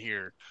he did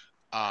here.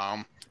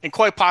 And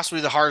quite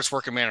possibly the hardest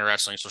working man in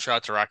wrestling. So shout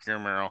out to Rocky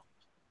Romero.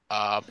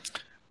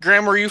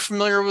 Graham, were you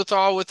familiar with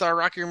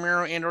Rocky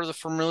Romero and or the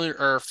familiar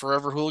or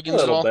Forever A Hooligans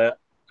at little all? bit.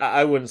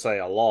 I wouldn't say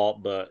a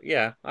lot, but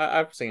yeah,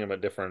 I've seen him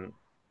at different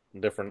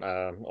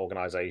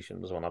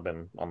organizations when I've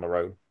been on the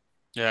road.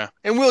 Yeah.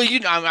 And Will, you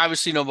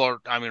obviously know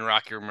about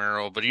Rocky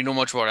Romero, but do you know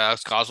much about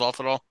Alex Kozlov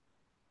at all?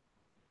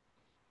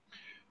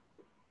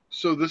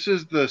 So this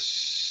is the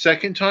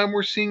second time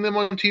we're seeing them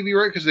on TV,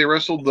 right? Because they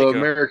wrestled they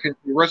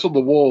wrestled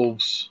the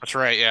Wolves. That's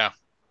right, yeah.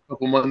 A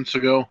couple months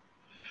ago.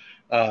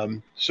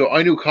 So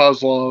I knew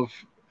Kozlov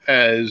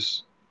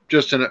as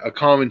just a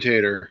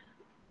commentator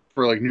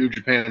for like New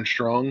Japan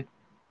Strong.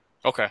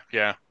 Okay,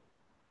 yeah.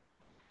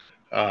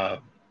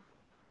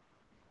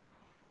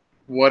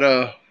 What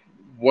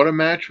a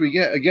match we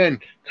get.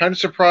 Again, kind of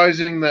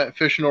surprising that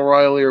Fish and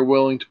O'Reilly are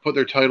willing to put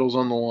their titles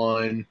on the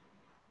line.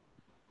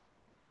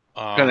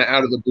 Kind of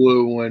out of the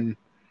blue when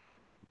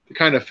they're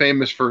kind of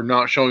famous for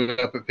not showing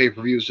up at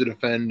pay-per-views to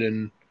defend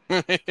and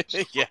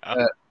yeah.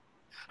 But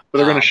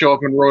they're going to show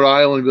up in Rhode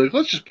Island and be like,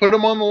 let's just put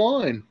them on the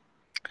line.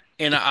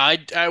 And I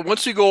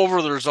once we go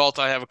over the result,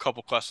 I have a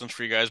couple questions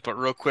for you guys, but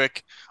real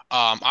quick,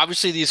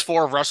 obviously these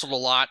four have wrestled a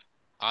lot.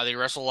 They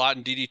wrestle a lot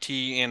in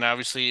DDT and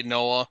obviously in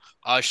Noah.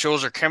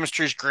 Shows their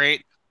chemistry is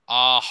great.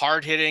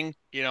 Hard hitting,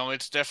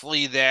 it's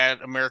definitely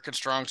that American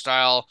strong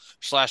style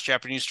 /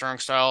 Japanese strong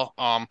style.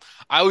 I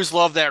always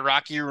love that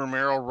Rocky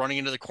Romero running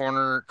into the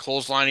corner,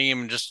 clotheslining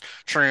him, and just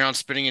turning around,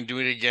 spinning, and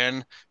doing it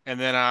again. And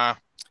then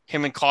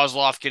him and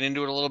Kozlov get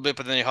into it a little bit,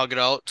 but then they hug it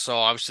out. So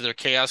obviously they're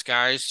chaos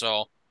guys.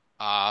 So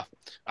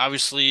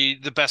obviously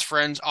the best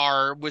friends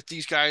are with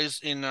these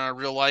guys in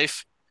real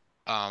life.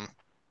 And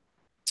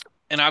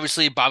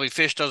obviously Bobby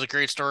Fish does a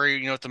great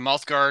story, with the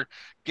mouth guard,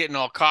 getting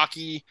all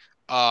cocky.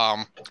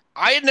 I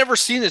had never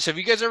seen this. Have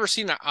you guys ever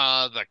seen the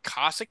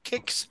Cossack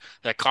kicks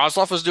that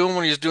Kozlov was doing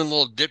when he was doing a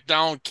little dip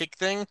down kick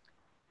thing?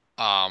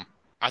 I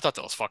thought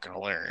that was fucking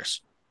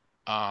hilarious.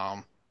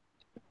 And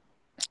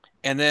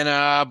then,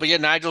 but yeah,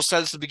 Nigel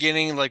said this at the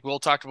beginning, like Will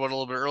talked about a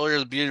little bit earlier,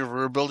 the beauty of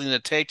rebuilding the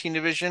tag team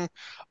division,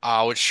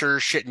 which sure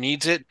shit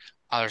needs it.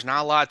 There's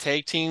not a lot of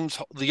tag teams.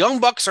 The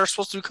Young Bucks are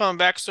supposed to be coming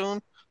back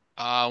soon.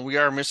 We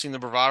are missing the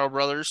Bravado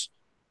Brothers.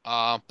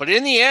 But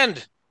in the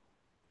end,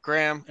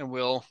 Graham and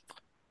Will,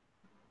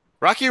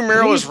 Rocky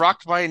Romero was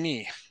rocked by a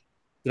knee.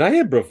 Did I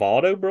hear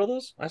Bravado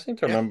Brothers? I seem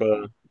to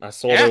remember I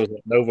saw there was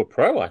a Nova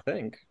Pro, I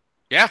think.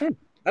 Yeah. I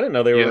didn't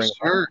know they were Yes,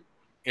 sir.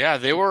 Yeah,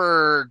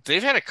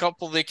 they've had a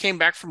couple. They came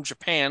back from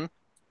Japan,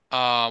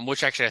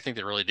 which actually I think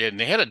they really did. And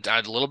they had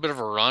a little bit of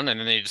a run and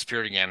then they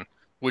disappeared again,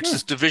 which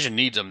this division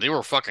needs them.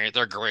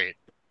 They're great.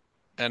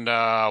 And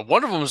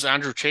one of them was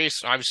Andrew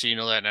Chase. Obviously, you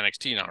know that in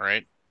NXT now,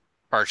 right?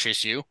 Part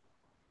Chase U.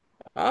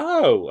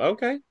 Oh,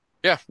 okay.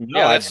 Yeah. No,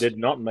 yeah, I did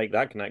not make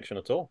that connection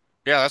at all.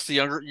 Yeah, that's the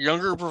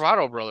younger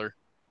Bravado brother.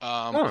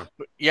 But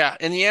yeah,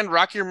 in the end,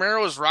 Rocky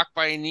Romero is rocked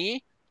by a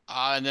knee,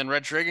 and then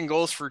Red Dragon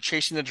goes for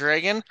chasing the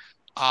dragon.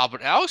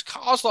 But Alex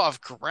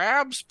Kozlov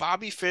grabs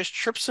Bobby Fish,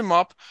 trips him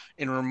up,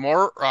 and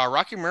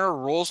Rocky Romero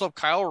rolls up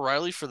Kyle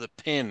O'Reilly for the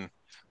pin.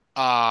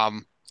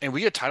 And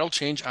we get a title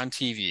change on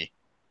TV.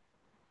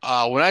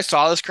 When I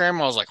saw this, Graham,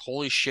 I was like,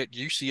 "Holy shit!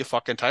 You see a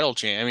fucking title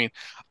change?" I mean,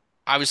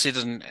 obviously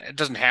it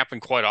doesn't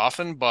happen quite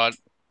often, but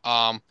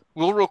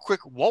Will, real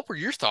quick, what were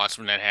your thoughts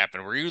when that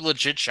happened? Were you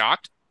legit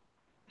shocked?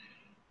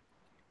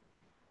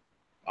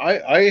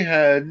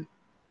 I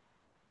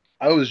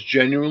was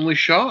genuinely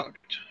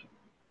shocked.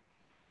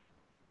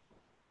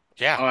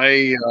 Yeah.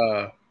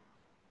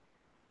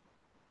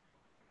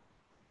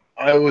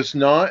 I was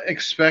not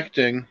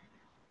expecting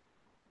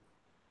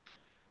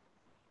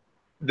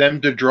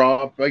them to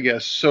drop, I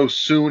guess, so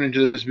soon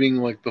into this being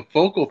like the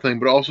focal thing,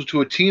 but also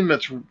to a team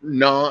that's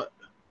not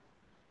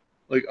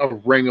like a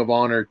Ring of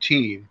Honor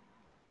team.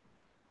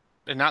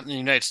 And not in the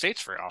United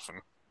States very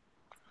often.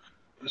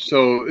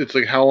 So it's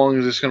like, how long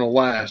is this going to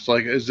last?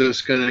 Like, is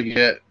this going to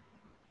get,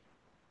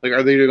 like,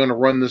 are they going to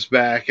run this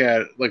back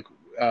at, like,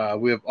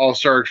 we have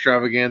All-Star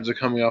Extravaganza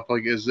coming up.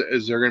 Like, is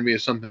there going to be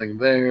something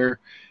there?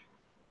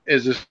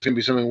 Is this going to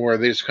be something where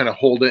they just kind of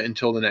hold it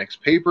until the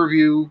next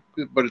pay-per-view?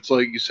 But it's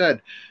like you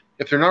said,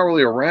 if they're not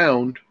really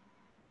around,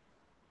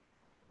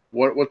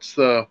 what's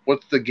the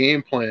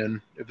game plan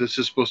if this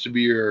is supposed to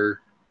be your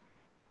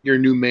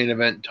new main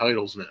event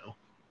titles now?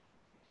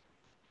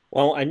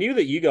 Well, I knew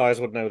that you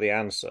guys would know the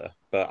answer,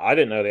 but I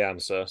didn't know the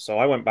answer. So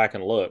I went back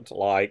and looked,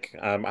 like,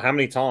 how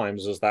many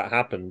times has that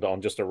happened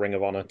on just a Ring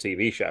of Honor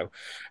TV show?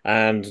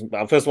 And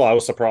first of all, I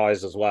was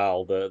surprised as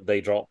well that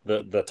they dropped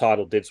the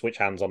title did switch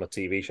hands on a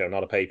TV show,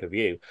 not a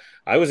pay-per-view.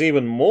 I was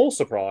even more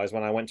surprised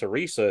when I went to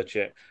research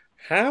it,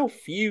 how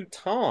few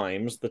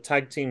times the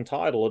tag team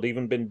title had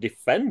even been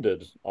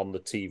defended on the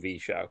TV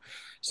show.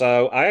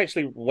 So I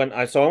actually went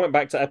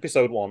back to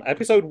episode 1.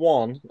 Episode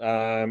 1,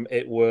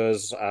 it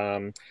was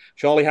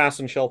Charlie Haas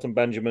and Shelton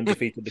Benjamin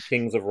defeated the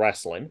Kings of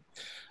Wrestling,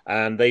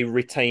 and they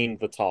retained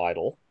the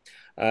title.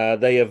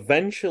 They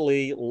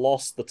eventually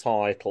lost the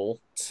title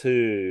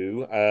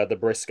to the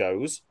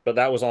Briscoes, but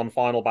that was on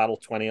Final Battle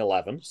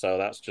 2011, so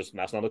that's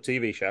not a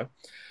TV show.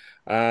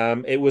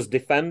 It was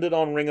defended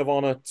on Ring of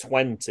Honor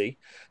 20.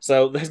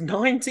 So there's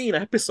 19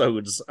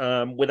 episodes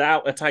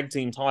without a tag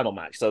team title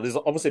match. So there's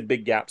obviously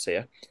big gaps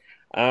here.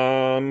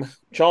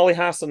 Charlie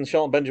Haas and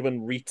Shelton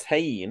Benjamin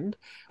retained.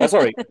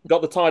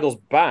 Got the titles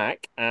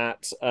back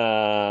at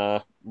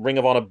Ring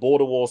of Honor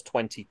Border Wars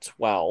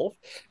 2012.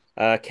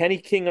 Kenny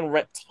King and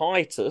Rhett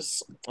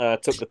Titus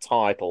took the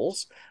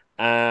titles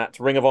at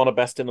Ring of Honor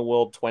Best in the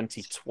World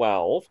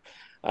 2012.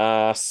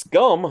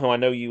 Scum, who I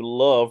know you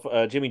love,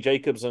 Jimmy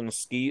Jacobs and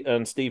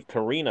Steve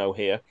Carino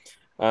here,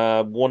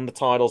 won the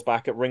titles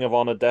back at Ring of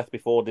Honor Death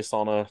Before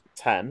Dishonor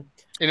 10.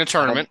 In a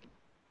tournament.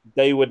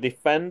 They were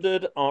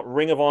defended at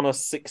Ring of Honor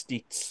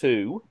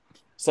 62.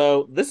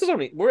 So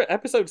we're at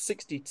episode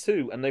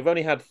 62, and they've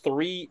only had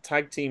 3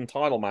 tag team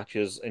title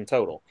matches in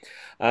total.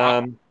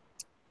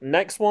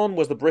 Next one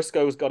was the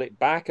Briscoes got it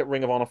back at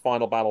Ring of Honor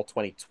Final Battle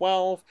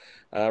 2012.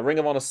 Ring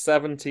of Honor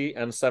 70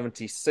 and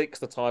 76,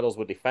 the titles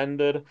were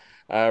defended.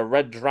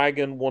 Red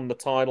Dragon won the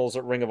titles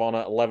at Ring of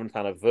Honor 11th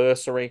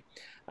anniversary.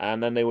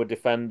 And then they were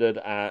defended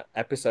at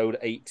episode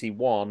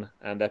 81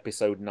 and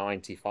episode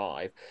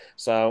 95.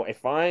 So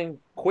if I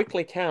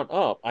quickly count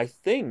up, I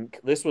think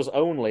this was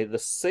only the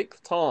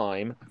 6th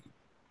time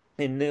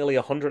in nearly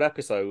 100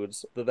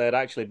 episodes that there had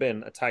actually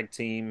been a tag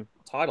team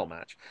title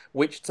match,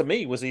 which to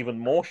me was even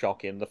more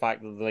shocking, the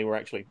fact that they were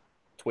actually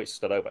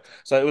twisted over.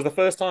 So it was the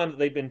first time that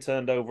they'd been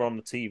turned over on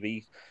the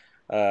TV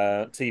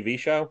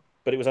show,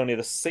 but it was only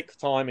the 6th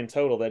time in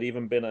total there'd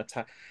even been a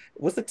tag.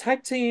 Was the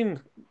tag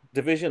team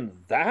division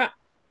that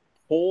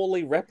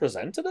poorly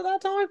represented at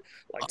that time?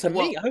 Like, to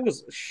me, I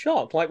was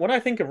shocked. Like, when I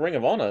think of Ring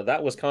of Honor,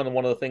 that was kind of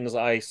one of the things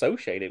I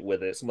associated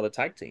with it, some of the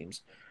tag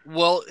teams.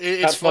 Well,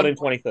 it's fun in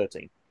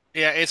 2013.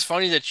 Yeah, it's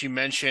funny that you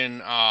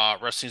mention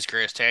Wrestling's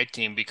Greatest Tag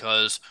Team,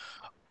 because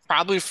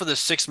probably for the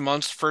first 6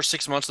 months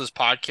of this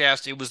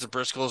podcast, it was the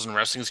Briscoes and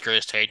Wrestling's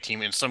Greatest Tag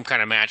Team in some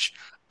kind of match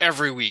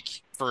every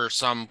week for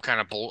some kind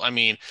of I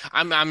mean,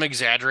 I'm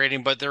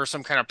exaggerating, but there was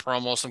some kind of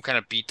promo, some kind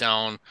of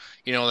beatdown,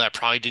 that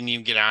probably didn't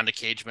even get on to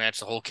cage match,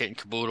 the whole kit and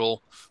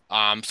caboodle.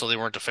 So they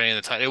weren't defending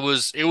the title.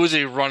 It was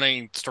a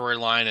running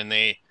storyline, and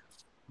they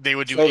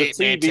would do so the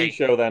TV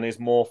show then is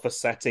more for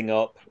setting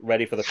up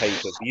ready for the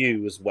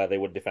pay-per-views where they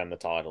would defend the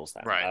titles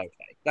then. Right.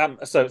 Okay.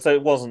 So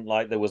it wasn't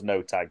like there was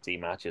no tag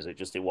team matches,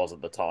 it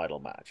wasn't the title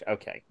match.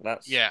 Okay.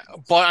 But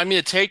I mean,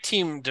 the tag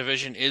team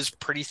division is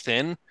pretty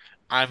thin.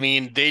 I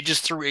mean, they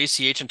just threw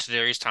ACH and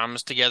Tadarius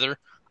Thomas together,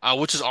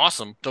 which is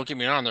awesome. Don't get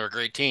me wrong, they're a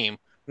great team.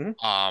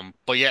 Mm-hmm.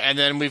 But yeah, and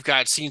then we've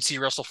got CNC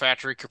Wrestle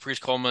Factory, Caprice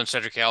Coleman, and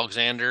Cedric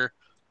Alexander.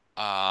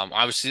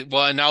 Obviously,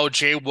 and now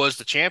Jay was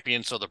the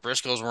champion, so the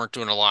Briscoes weren't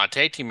doing a lot of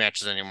tag team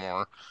matches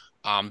anymore.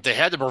 They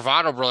had the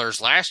Bravado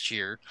Brothers last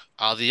year.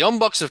 The Young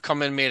Bucks have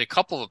come in, made a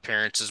couple of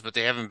appearances, but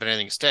they haven't been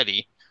anything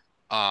steady.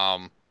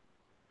 Alabama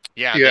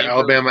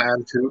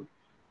Attitude.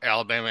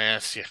 Alabama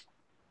ass, yeah.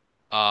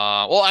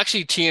 Well,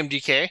 actually,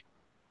 TMDK,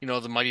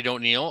 the Mighty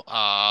Don't Kneel.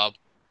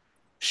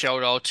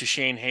 Shout out to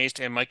Shane Haste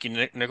and Mikey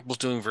Nichols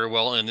doing very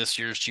well in this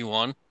year's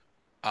G1.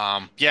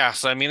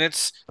 So I mean,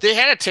 they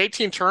had a tag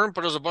team turn,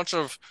 but it was a bunch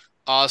of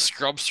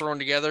scrubs thrown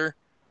together,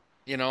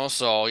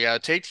 So yeah, the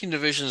tag team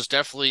division is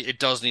it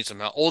does need some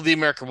help. Oh, the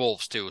American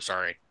Wolves too.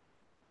 Sorry.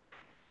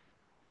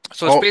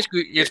 So it's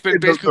basically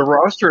the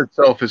roster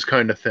itself is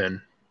kind of thin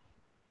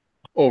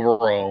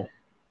overall.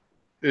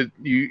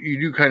 You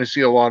do kind of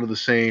see a lot of the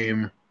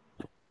same.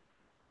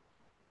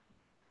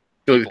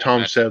 Like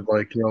Tom said,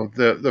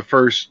 the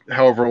first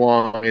however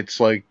long, it's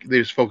like they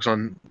just focus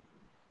on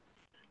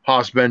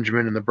Haas,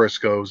 Benjamin, and the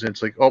Briscoes, and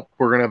it's like, oh,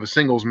 we're gonna have a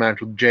singles match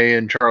with Jay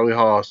and Charlie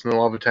Haas, and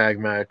they'll have a tag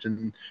match,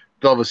 and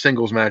they'll have a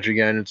singles match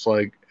again. It's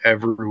like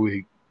every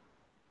week.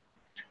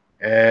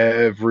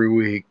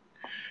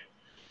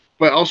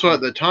 But also at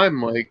the time,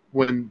 like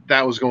when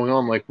that was going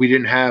on, like we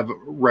didn't have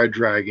Red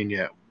Dragon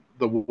yet.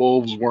 The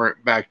Wolves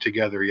weren't back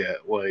together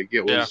yet. Like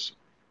it was.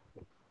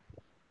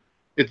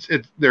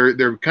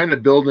 They're kind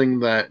of building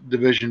that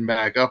division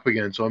back up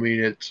again. So I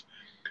mean,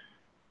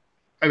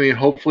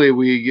 hopefully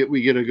we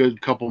get a good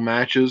couple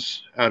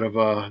matches out of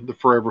the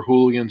Forever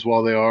Hooligans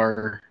while they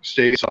are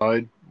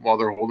stateside, while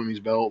they're holding these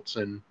belts,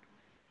 and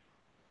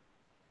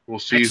we'll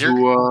see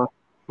who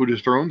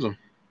dethrones them.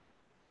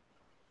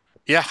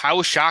 Yeah, I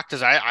was shocked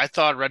as I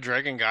thought Red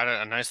Dragon got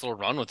a nice little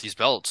run with these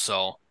belts.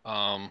 So,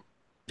 I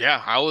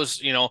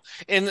was,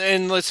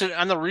 and listen,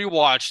 on the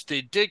rewatch,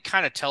 they did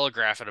kind of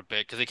telegraph it a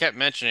bit because they kept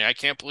mentioning, I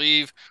can't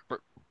believe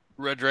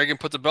Red Dragon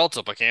put the belts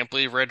up. I can't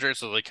believe Red Dragon.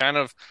 So they kind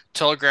of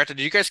telegraphed it.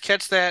 Did you guys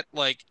catch that,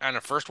 like, on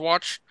a first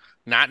watch,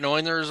 not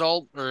knowing the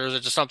result? Or is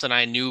it just something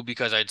I knew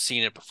because I'd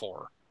seen it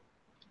before?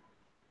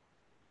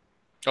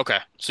 Okay.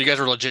 So you guys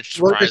were legit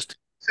surprised.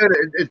 Like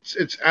I said,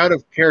 it's out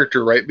of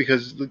character, right?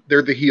 Because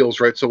they're the heels,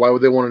 right? So why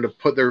would they want to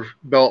put their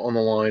belt on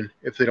the line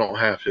if they don't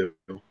have to?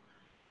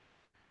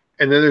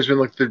 And then there's been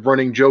like the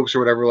running jokes or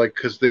whatever, like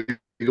because they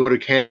go to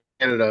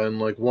Canada and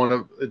like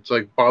it's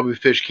like Bobby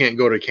Fish can't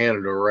go to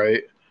Canada,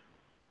 right?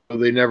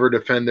 they never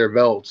defend their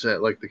belts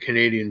at like the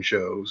Canadian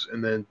shows,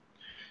 and then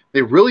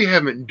they really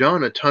haven't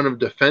done a ton of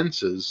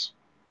defenses.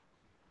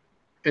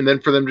 And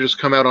then for them to just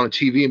come out on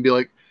TV and be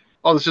like,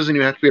 "Oh, this doesn't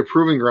even have to be a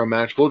proving ground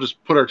match. We'll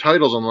just put our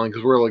titles on the line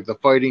because we're like the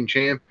fighting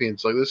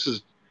champions." Like, this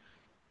is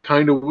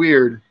kind of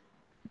weird.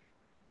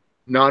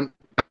 Not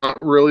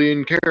really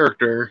in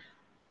character.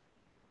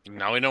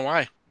 Now we know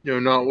why. You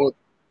know,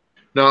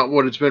 not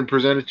what it's been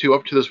presented to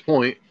up to this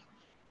point.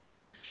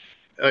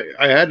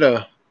 I had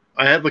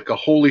like a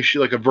holy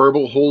shit, like a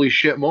verbal holy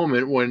shit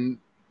moment when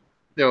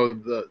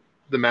the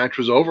match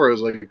was over. I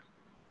was like,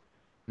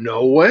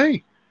 no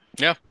way.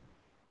 Yeah.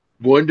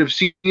 Wouldn't have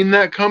seen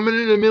that coming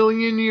in a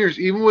million years,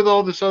 even with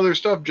all this other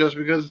stuff, just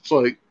because it's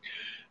like,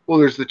 well,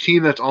 there's the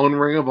team that's on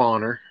Ring of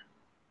Honor,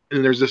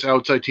 and there's this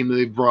outside team that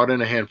they've brought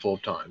in a handful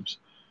of times.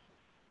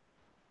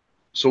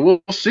 So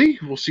we'll see.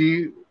 We'll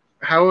see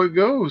how it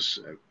goes.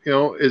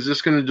 Is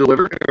this going to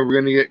deliver? Are we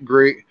going to get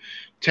great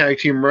tag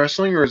team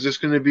wrestling, or is this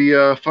going to be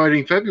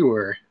Fighting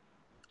February?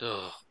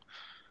 Ugh.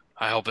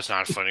 I hope it's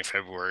not Fighting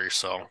February.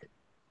 So,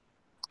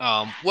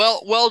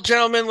 well,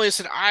 gentlemen,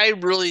 listen, I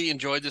really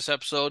enjoyed this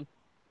episode.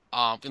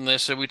 And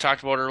listen, we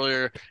talked about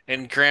earlier,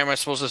 and Graham, I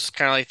suppose this is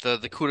kind of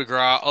like the coup de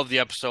grace of the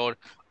episode.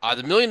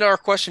 The $1 million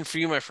question for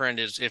you, my friend,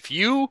 is if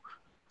you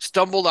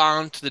stumbled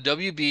on to the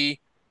WB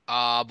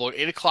about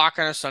 8 o'clock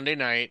on a Sunday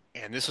night,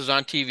 and this was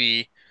on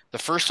TV, the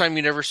first time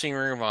you'd ever seen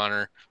Ring of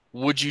Honor,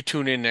 would you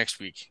tune in next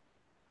week?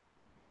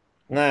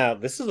 Now,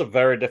 this is a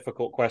very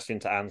difficult question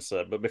to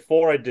answer, but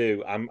before I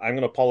do, I'm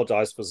going to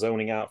apologize for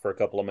zoning out for a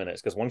couple of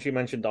minutes, because once you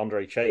mentioned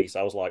Andre Chase,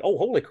 I was like, oh,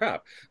 holy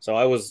crap. So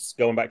I was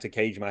going back to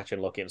Cage Match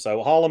and looking.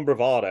 So Harlem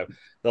Bravado,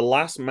 the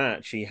last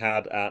match he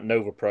had at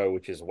Nova Pro,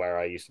 which is where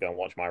I used to go and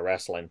watch my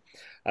wrestling,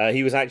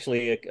 he was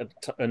actually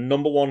a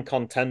number one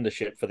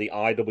contendership for the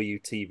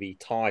IWTV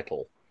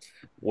title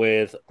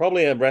with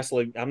probably a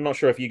wrestler I'm not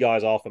sure if you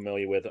guys are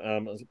familiar with,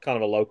 kind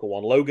of a local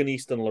one, Logan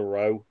Easton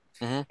LaRoe,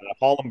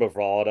 Harlem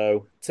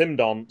Bravado, Tim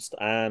Donst,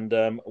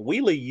 and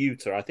Wheeler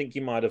Yuta. I think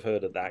you might have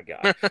heard of that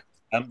guy.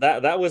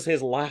 That was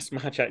his last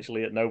match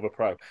actually at Nova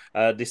Pro,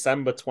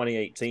 December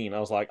 2018. I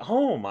was like,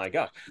 oh my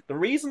gosh. The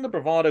reason the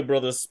Bravado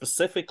brothers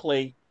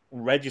specifically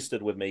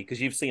registered with me,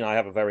 because you've seen I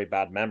have a very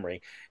bad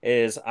memory,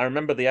 is I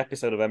remember the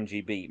episode of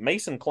MGB.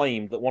 Mason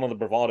claimed that one of the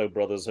Bravado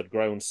brothers had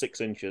grown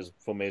 6 inches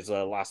from his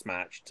last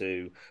match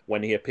to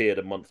when he appeared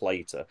a month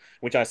later,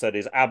 which I said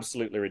is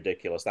absolutely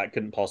ridiculous. That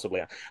couldn't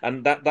possibly.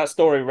 And that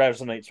story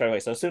resonates straight away.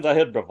 So as soon as I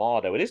heard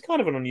Bravado, it is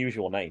kind of an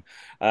unusual name.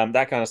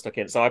 That kind of stuck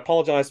in. So I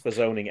apologize for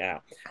zoning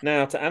out.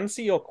 Now, to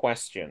answer your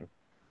question,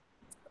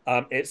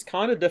 it's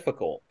kind of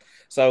difficult.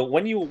 So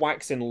when you were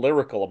waxing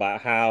lyrical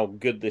about how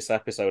good this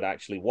episode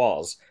actually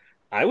was,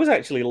 I was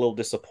actually a little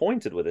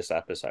disappointed with this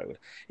episode,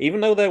 even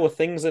though there were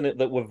things in it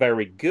that were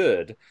very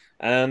good.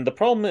 And the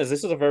problem is,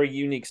 this is a very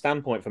unique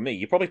standpoint for me.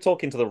 You're probably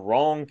talking to the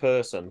wrong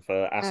person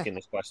for asking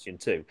this question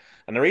too.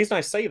 And the reason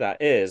I say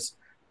that is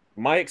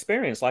my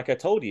experience, like I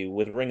told you,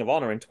 with Ring of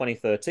Honor in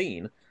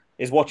 2013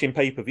 is watching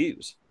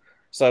pay-per-views.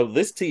 So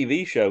this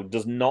TV show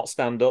does not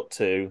stand up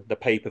to the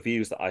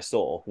pay-per-views that I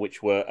saw,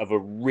 which were of a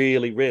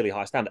really, really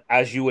high standard,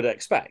 as you would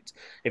expect.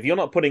 If you're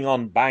not putting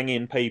on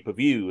banging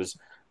pay-per-views,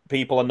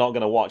 people are not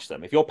going to watch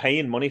them. If you're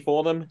paying money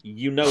for them,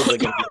 you know they're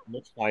going to be a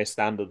much higher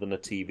standard than a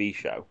TV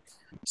show.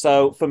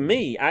 So for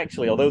me,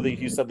 actually, although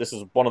you said this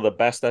is one of the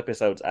best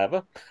episodes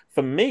ever,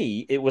 for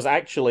me, it was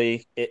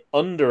actually it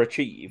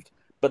underachieved.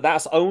 But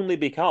that's only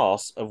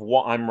because of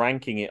what I'm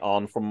ranking it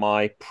on from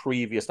my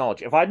previous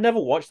knowledge. If I'd never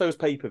watched those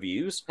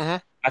pay-per-views,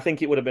 I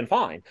think it would have been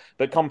fine.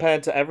 But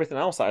compared to everything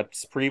else I'd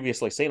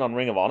previously seen on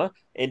Ring of Honor,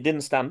 it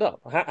didn't stand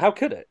up. How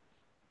could it?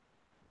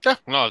 Yeah,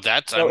 no,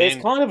 that's. So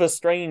it's kind of a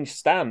strange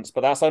stance,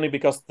 but that's only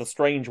because of the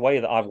strange way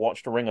that I've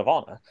watched Ring of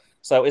Honor.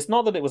 So it's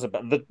not that it was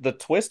the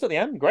twist at the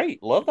end.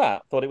 Great, love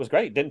that. Thought it was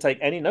great. Didn't take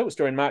any notes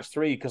during match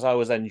 3 because I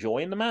was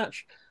enjoying the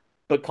match.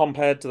 But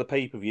compared to the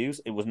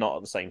pay-per-views, it was not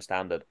at the same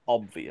standard,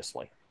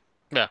 obviously.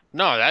 Yeah,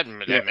 no, that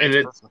makes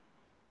perfect.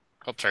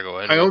 Oh, sorry, go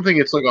ahead. I don't think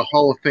it's like a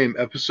Hall of Fame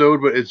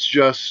episode, but it's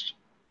just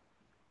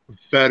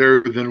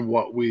better than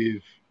what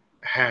we've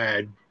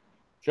had.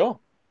 Sure.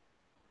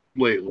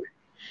 Lately.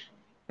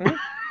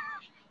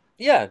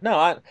 Yeah, no,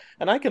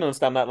 I can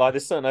understand that. Like,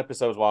 there's certain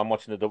episodes while I'm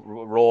watching the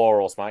Raw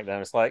or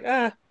SmackDown, it's like,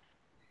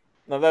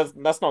 no, that's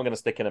not going to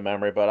stick in a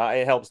memory, but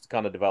it helps to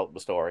kind of develop the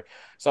story.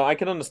 So I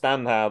can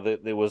understand how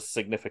there was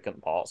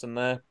significant parts in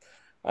there.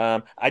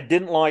 I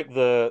didn't like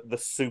the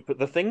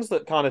things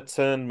that kind of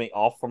turned me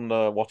off from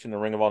watching the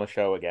Ring of Honor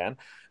show again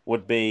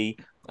would be,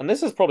 and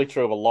this is probably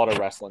true of a lot of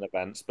wrestling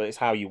events, but it's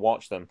how you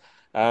watch them.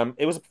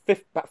 It was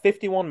about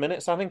 51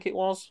 minutes, I think it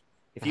was.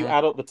 If you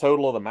add up the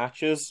total of the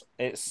matches,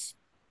 it's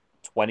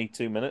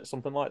 22 minutes,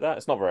 something like that.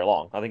 It's not very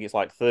long. I think it's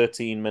like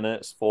 13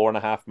 minutes,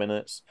 4.5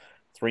 minutes,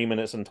 3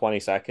 minutes and 20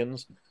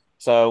 seconds.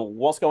 So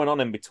what's going on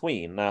in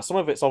between? Now, some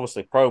of it's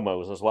obviously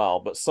promos as well,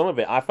 but some of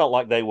it I felt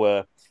like they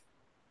were.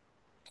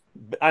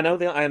 I know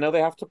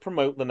they have to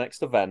promote the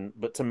next event,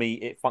 but to me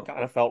it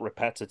kind of felt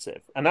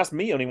repetitive, and that's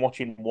me only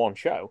watching one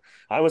show.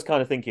 I was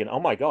kind of thinking, oh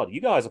my god,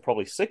 you guys are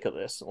probably sick of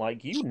this.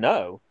 Like,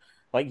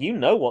 Like, you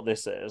know what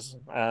this is.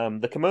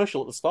 The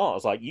commercial at the start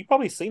is like, you've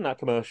probably seen that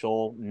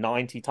commercial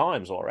 90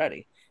 times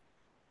already.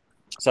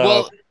 So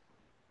Well,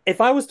 if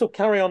I was to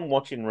carry on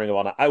watching Ring of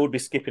Honor, I would be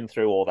skipping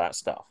through all that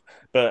stuff.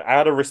 But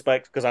out of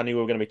respect, because I knew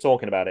we were going to be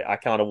talking about it, I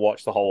kind of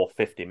watched the whole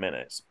 50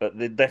 minutes. But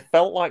they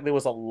felt like there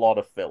was a lot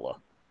of filler.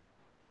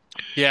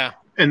 yeah.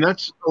 And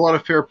that's a lot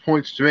of fair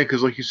points to make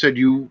because, like you said,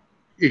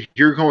 if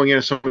you're going in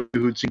as somebody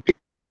who'd seen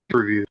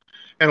reviews,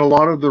 and a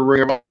lot of the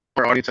Ring of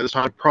Honor audience at this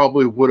time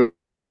probably would have.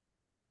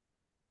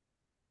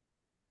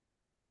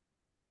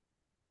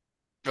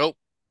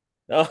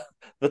 Oh,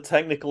 The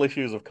technical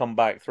issues have come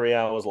back 3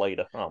 hours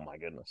later. Oh my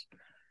goodness.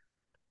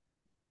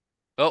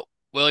 oh,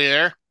 Will, you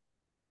there?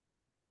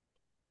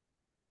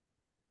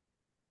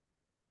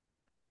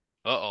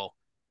 Uh-oh.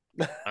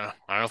 I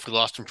don't know if we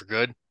lost him for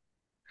good.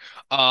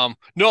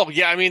 No,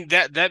 yeah, I mean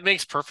that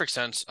makes perfect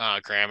sense,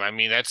 Graham. I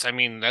mean that's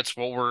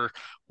what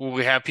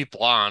we have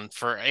people on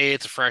for.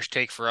 It's a fresh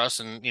take for us,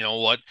 and you know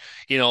what,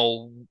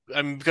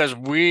 I mean because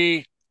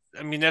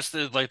I mean that's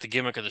the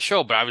gimmick of the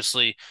show. But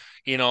obviously,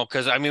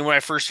 because I mean when I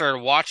first started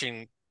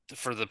watching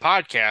for the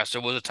podcast,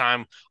 it was a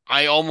time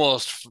I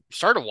almost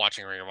started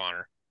watching Ring of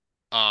Honor.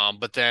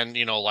 But then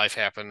life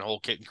happened, the whole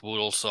kit and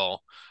caboodle. So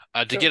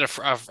to get a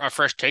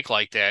fresh take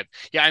like that,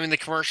 yeah. I mean the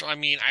commercial. I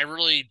mean I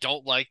really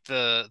don't like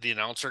the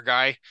announcer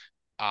guy,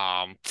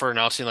 for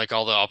announcing like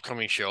all the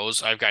upcoming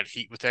shows. I've got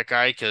heat with that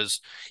guy because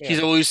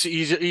he's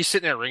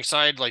sitting at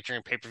ringside like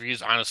during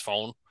pay-per-views on his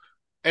phone.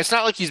 And it's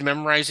not like he's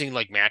memorizing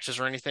like matches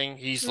or anything.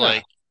 He's No.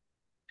 like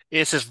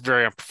it's just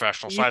very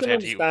unprofessional. So You I've can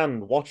had heat.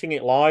 understand watching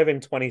it live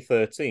in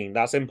 2013,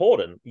 that's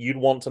important. You'd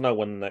want to know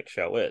when the next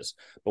show is.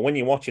 But when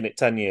you're watching it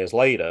 10 years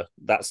later,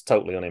 that's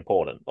totally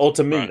unimportant. Or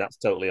to me, Right. that's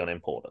totally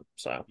unimportant.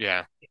 So,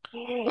 Yeah.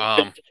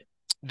 Um,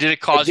 did it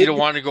I cause you to did.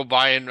 want to go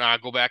buy and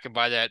go back and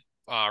buy that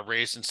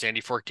Raised and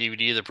Sandy Fork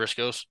DVD of the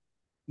Briscoes?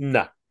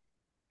 No,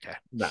 Okay.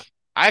 no.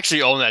 I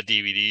actually own that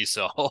DVD,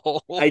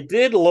 so I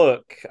did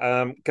look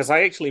because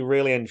I actually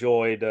really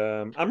enjoyed.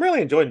 I'm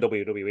really enjoying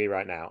WWE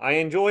right now. I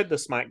enjoyed the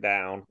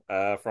SmackDown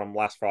from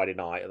last Friday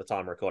night at the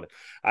time of recording.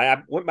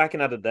 I went back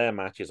and added their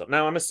matches up.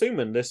 Now I'm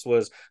assuming there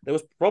was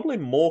probably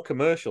more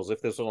commercials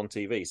if this was on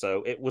TV.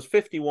 So it was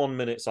 51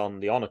 minutes on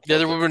the Honor yeah, Club.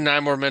 there would have been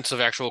 9 more minutes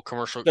of actual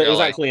commercial. So it Yeah, was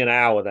like actually an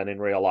hour then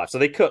in real life. So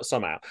they cut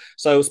some out.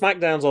 So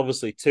SmackDown's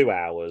obviously 2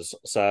 hours.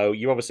 So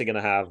you're obviously going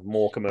to have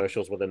more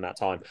commercials within that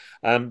time.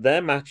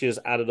 Their matches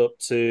added up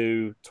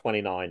to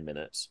 29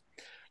 minutes.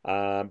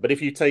 But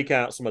if you take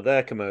out some of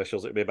their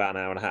commercials, it'd be about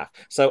an hour and a half.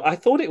 So I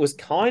thought it was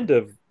kind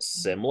of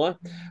similar,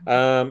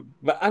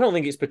 but I don't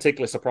think it's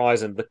particularly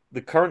surprising.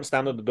 The current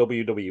standard of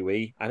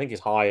WWE, I think, is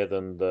higher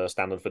than the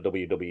standard for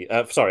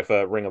WWE. Sorry,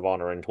 for Ring of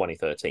Honor in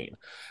 2013.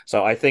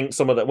 So I think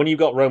some of that when you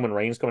got Roman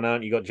Reigns coming out,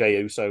 and you got Jey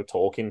Uso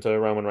talking to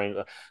Roman Reigns,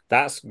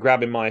 that's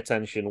grabbing my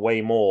attention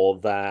way more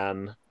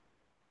than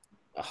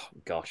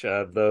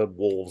the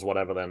Wolves,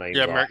 whatever their names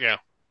are. yeah.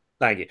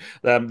 Thank you.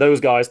 Those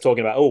guys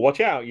talking about, oh, watch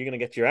out, you're going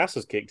to get your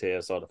asses kicked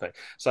here, sort of thing.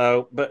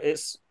 So, but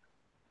it's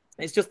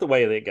just the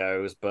way that it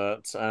goes.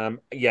 But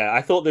yeah,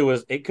 I thought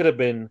it could have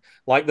been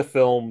like the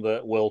film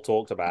that Will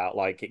talked about,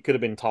 like it could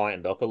have been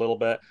tightened up a little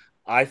bit.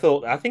 I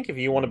think if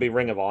you want to be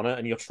Ring of Honor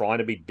and you're trying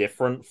to be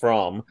different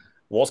from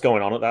what's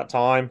going on at that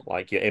time,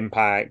 like your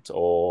Impact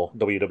or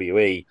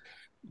WWE,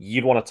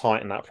 you'd want to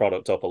tighten that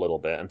product up a little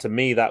bit. And to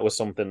me, that was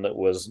something that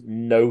was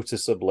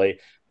noticeably.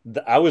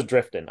 I was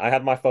drifting. I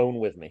had my phone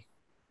with me.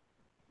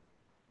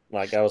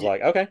 Like I was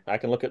like, okay, I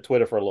can look at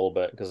Twitter for a little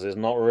bit because there's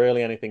not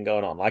really anything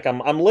going on. Like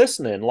I'm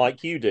listening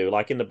like you do,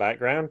 like in the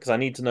background, because I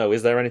need to know,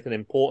 is there anything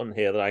important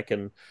here that I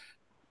can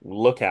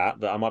look at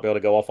that I might be able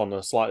to go off on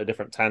a slightly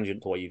different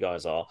tangent to what you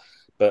guys are.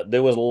 But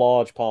there was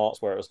large parts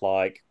where it was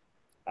like,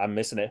 I'm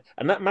missing it.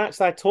 And that match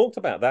that I talked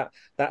about,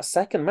 that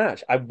second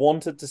match, I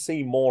wanted to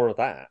see more of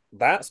that.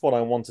 That's what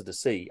I wanted to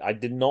see. I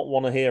did not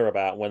want to hear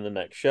about when the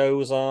next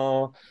shows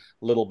are,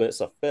 little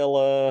bits of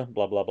filler,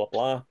 blah blah blah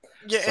blah.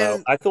 Yeah, So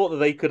and I thought that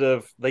they could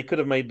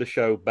have made the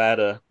show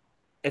better.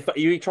 If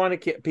you're trying to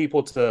get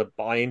people to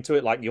buy into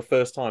it, like your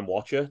first time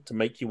watcher, to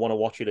make you want to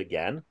watch it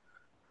again,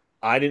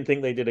 I didn't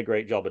think they did a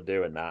great job of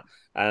doing that.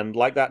 And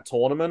like that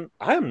tournament,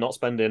 I am not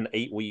spending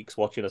 8 weeks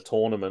watching a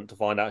tournament to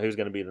find out who's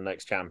going to be the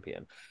next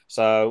champion.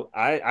 So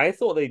I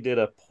thought they did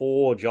a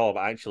poor job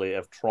actually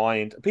of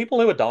trying to,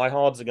 people who are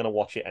diehards are going to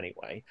watch it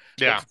anyway.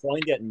 But yeah. to try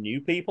and get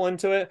new people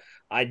into it,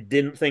 I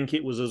didn't think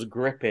it was as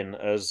gripping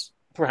as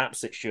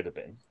perhaps it should have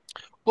been.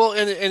 Well,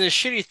 and the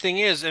shitty thing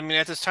is, I mean,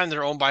 at this time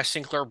they're owned by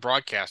Sinclair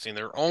Broadcasting.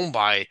 They're owned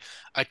by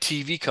a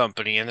TV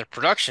company, and their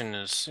production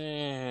is,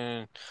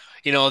 the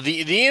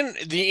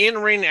in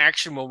ring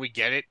action when we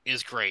get it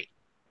is great.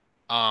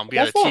 Yeah, the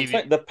That's what I'm TV,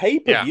 saying. The pay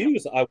per yeah,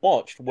 views I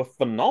watched were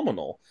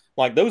phenomenal.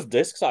 Like those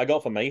discs I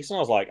got for Mason, I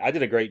was like, I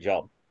did a great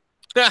job.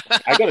 Did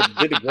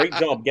a great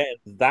job getting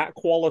that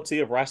quality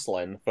of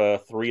wrestling for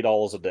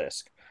 $3 a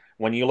disc.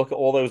 When you look at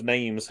all those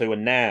names who are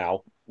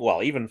now,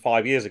 well, even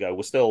 5 years ago,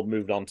 were still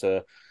moved on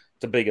to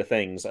bigger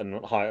things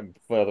and higher,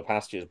 further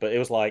pastures. But it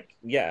was like,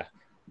 yeah.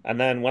 And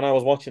then when I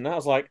was watching that, I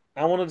was like,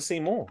 I wanted to see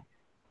more.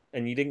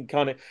 and you didn't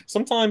kind of.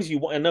 Sometimes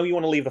I know you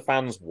want to leave the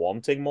fans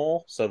wanting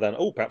more, so then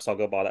perhaps I'll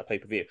go buy that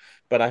pay-per-view.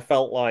 But I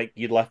felt like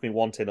you'd left me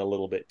wanting a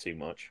little bit too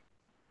much.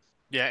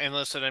 Yeah, and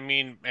listen,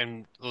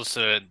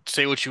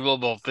 say what you will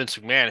about Vince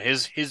McMahon.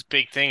 His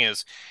big thing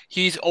is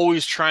he's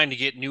always trying to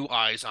get new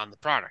eyes on the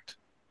product.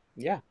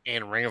 Yeah.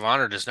 And Ring of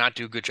Honor does not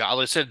do a good job.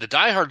 Like I said, the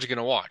diehards are going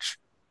to watch,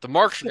 the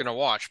marks are going to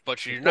watch,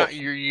 but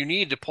you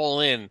need to pull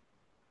in,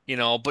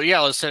 But yeah,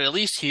 let's say at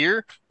least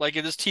here, like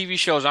if this TV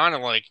show's on at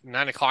like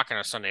 9 o'clock on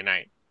a Sunday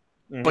night,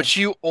 but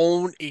you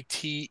own I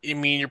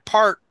mean, you're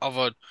part of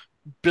a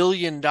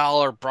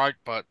billion-dollar bright,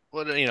 but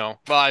well,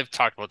 I've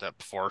talked about that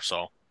before,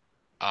 so.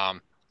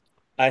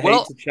 I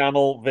hate to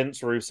channel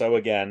Vince Russo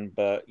again,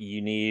 but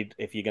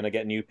if you're going to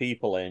get new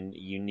people in,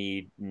 you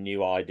need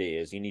new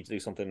ideas. You need to do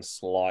something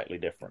slightly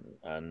different.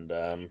 And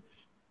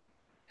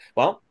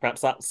well,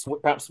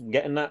 perhaps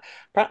getting that.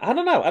 I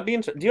don't know. I'd be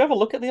interested. Do you ever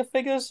look at the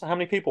figures? How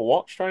many people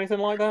watched or anything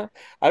like that?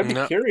 I'd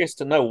be curious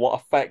to know what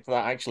effect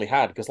that actually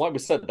had. Because, like we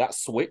said, that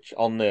switch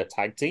on the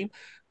tag team,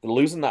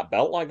 losing that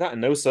belt like that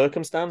in those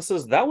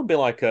circumstances, that would be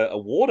like a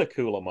water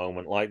cooler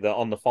moment, like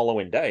on the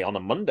following day, on a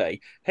Monday.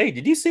 Hey,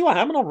 did you see what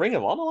happened on Ring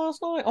of Honor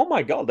last night? Oh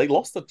my God, they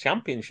lost the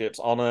championships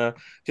on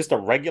just a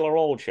regular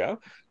old show.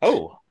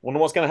 Oh, wonder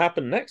what's going to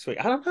happen next week.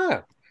 I don't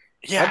know.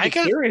 Yeah, I'd be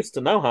curious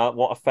to know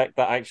what effect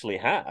that actually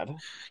had.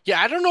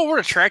 Yeah, I don't know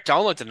where to track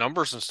down like the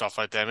numbers and stuff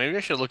like that. Maybe I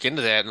should look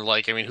into that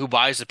and who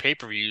buys the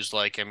pay-per-views?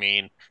 They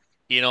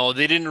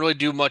didn't really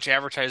do much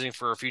advertising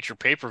for a future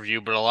pay-per-view,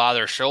 but a lot of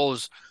their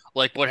shows,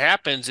 like what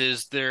happens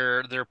is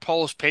their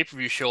post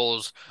pay-per-view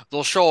shows,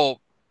 they'll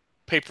show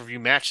pay-per-view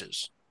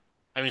matches.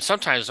 I mean,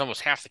 sometimes it's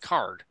almost half the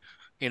card.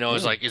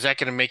 It's like, is that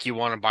going to make you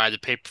want to buy the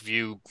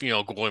pay-per-view,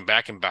 going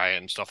back and buy it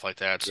and stuff like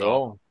that.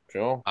 So,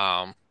 sure.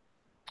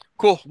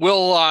 Cool.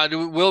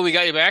 Will, we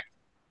got you back?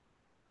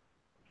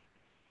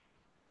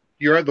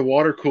 You're at the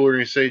water cooler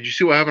and you say, "Did you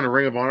see what happened to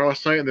Ring of Honor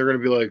last night?" And they're going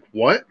to be like,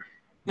 "What?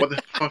 What the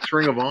fuck's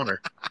Ring of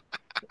Honor?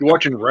 You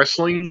watching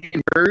wrestling,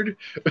 you nerd?"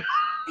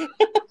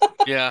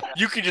 Yeah,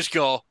 you can just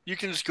go. You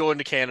can just go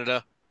into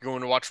Canada,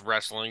 going to watch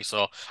wrestling.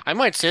 So I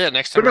might say that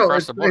next time I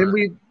cross the border.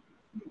 And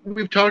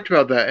we've talked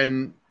about that,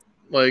 and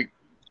like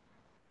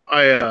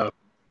I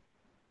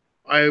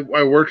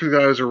worked with a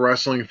guy who's a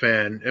wrestling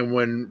fan, and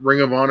when Ring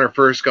of Honor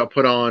first got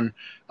put on,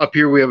 up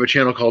here we have a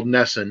channel called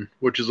Nesson,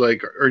 which is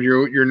like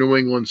your New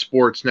England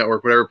sports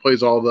network, whatever,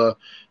 plays all the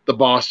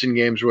Boston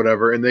games or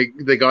whatever, and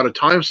they got a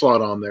time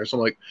slot on there. So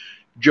I'm like,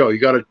 Joe,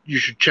 you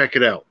should check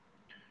it out.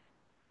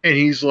 And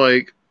he's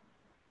like,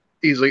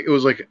 it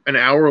was like an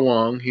hour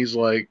long. He's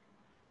like,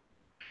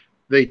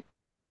 they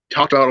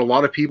talked about a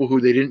lot of people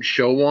who they didn't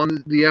show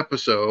on the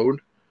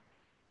episode.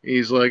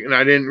 He's like, and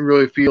I didn't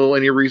really feel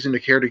any reason to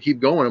care to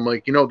keep going. I'm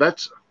like,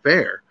 that's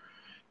fair.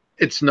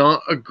 It's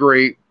not a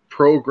great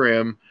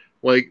program.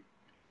 Like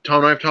Tom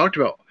and I have talked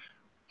about.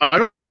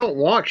 I don't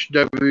watch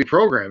WWE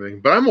programming,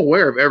 but I'm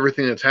aware of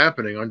everything that's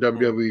happening on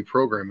WWE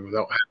programming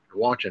without having to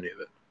watch any of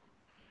it.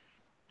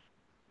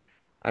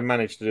 I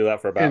managed to do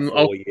that for about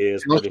 4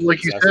 years.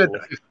 Like you said,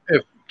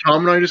 if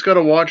Tom and I just got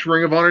to watch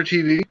Ring of Honor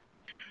TV,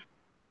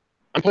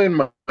 I'm playing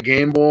my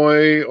Game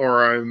Boy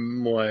or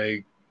I'm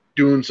like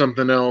doing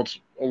something else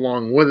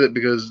along with it,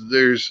 because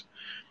there's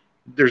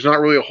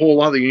not really a whole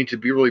lot that you need to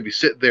be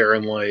sit there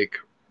and like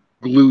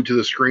glued to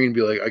the screen,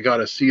 be like, I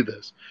gotta see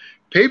this.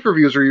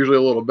 Pay-per-views are usually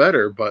a little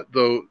better, but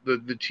though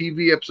the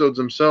TV episodes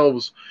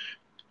themselves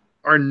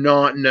are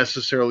not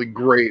necessarily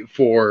great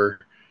for,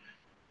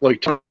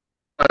 like, a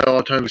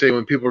lot of times say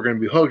when people are going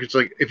to be hooked, it's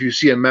like if you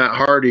see a Matt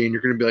Hardy and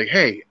you're going to be like,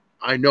 hey,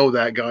 I know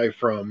that guy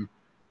from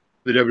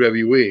the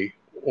WWE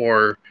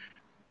or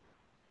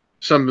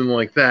something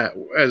like that,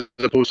 as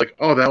opposed to like,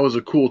 oh, that was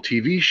a cool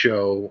TV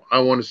show. I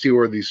want to see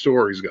where these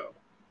stories go.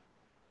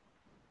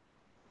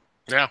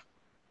 Yeah.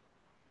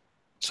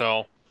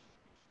 So,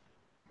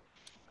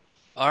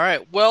 all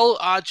right. Well,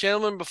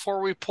 gentlemen,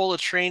 before we pull the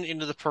train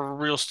into the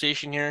proverbial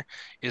station here,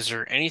 is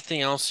there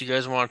anything else you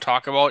guys want to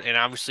talk about? And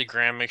obviously,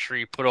 Graham, make sure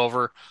you put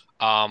over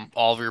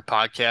all of your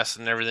podcasts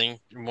and everything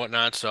and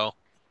whatnot. So,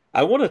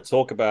 I want to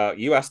talk about,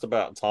 you asked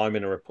about time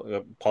in a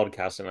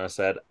podcast, and I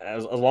said,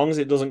 as long as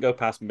it doesn't go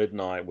past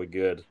midnight, we're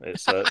good.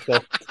 It's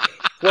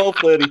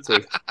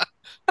 12:32.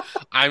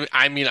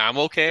 I mean, I'm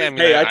okay. I mean,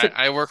 Hey,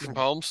 I work from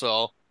home,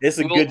 so it's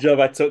a good job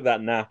I took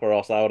that nap, or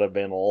else I would have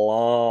been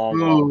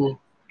long.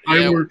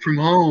 I work from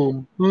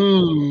home.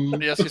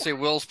 Yeah, I was gonna say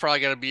Will's probably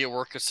got to be at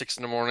work at 6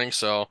 in the morning,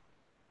 so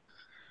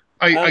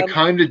I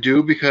kind of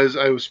do, because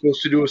I was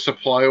supposed to do a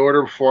supply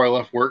order before I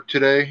left work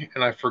today,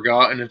 and I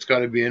forgot, and it's got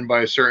to be in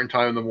by a certain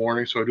time in the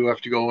morning, so I do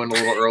have to go in a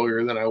little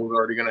earlier than I was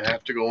already going to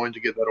have to go in to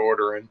get that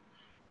order in.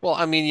 Well,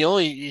 I mean, you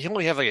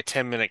only have like a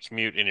 10-minute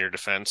commute in your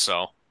defense,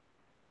 so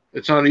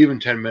it's not even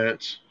 10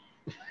 minutes.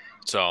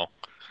 So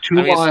 2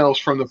 miles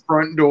from the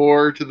front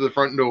door to the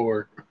front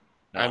door.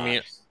 I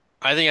mean,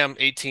 I think I'm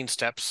 18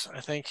 steps,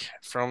 I think,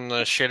 from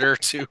the shitter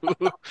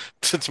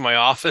to my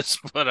office.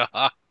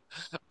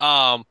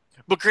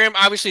 But Graham,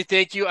 obviously,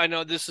 thank you. I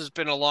know this has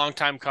been a long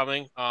time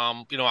coming.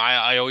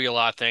 I owe you a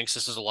lot of thanks.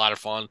 This is a lot of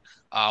fun.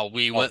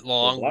 We went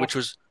long, which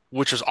was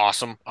which is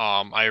awesome.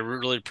 I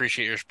really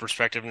appreciate your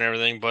perspective and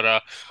everything.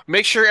 But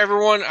make sure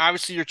everyone,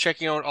 obviously, you're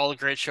checking out all the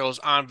great shows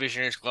on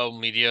Visionaries Global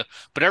Media.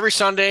 But every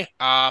Sunday,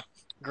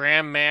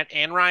 Graham, Matt,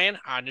 and Ryan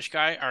on this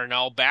guy are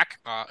now back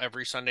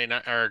every Sunday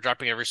night, or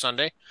dropping every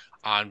Sunday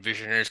on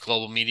Visionaries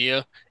Global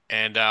Media,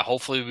 and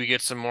hopefully we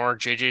get some more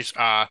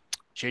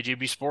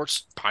JJB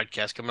Sports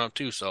podcast coming out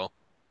too. So,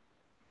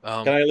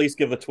 Can I at least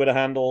give the Twitter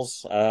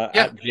handles yeah.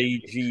 at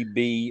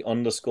JGB_Jackson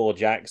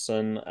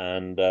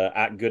and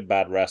at Good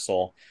Bad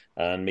Wrestle,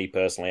 and me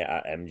personally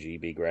at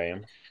MGB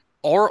Graham.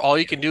 Or all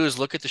you can do is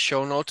look at the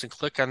show notes and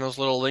click on those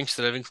little links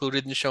that I've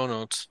included in the show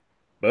notes.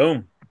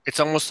 Boom. It's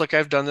almost like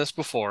I've done this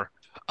before.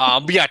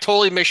 But yeah,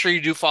 totally make sure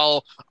you do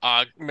follow.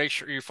 Make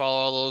sure you follow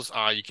all those.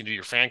 You can do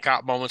your fan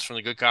cop moments from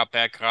the Good Cop,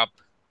 Bad Cop.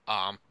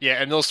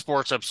 Yeah, and those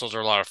sports episodes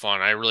are a lot of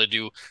fun. I really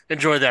do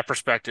enjoy that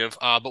perspective.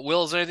 But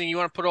Will, is there anything you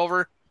want to put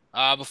over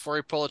before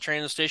we pull the train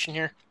to the station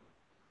here?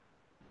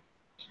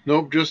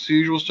 Nope, just the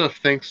usual stuff.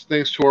 Thanks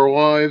to our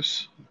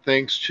wives.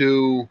 Thanks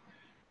to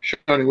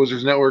Shining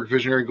Wizards Network,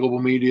 Visionary Global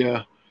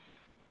Media.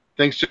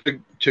 Thanks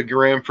to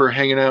Graham for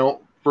hanging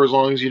out for as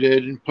long as you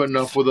did and putting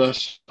up with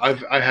us. I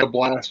had a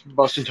blast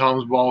busting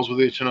Tom's balls with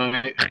you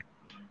tonight.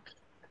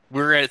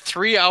 We're at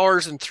 3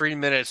 hours and 3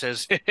 minutes.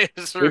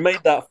 We made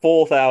that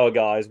 4th hour,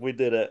 guys. We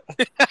did it.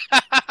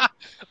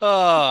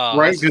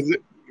 Right, because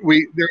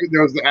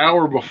there was the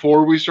hour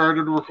before we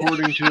started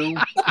recording too.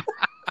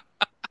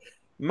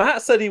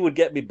 Matt said he would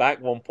get me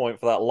back one point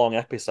for that long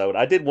episode.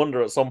 I did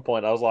wonder at some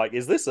point. I was like,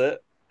 "Is this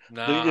it?"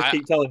 No, Did he just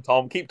keep telling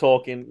Tom, "Keep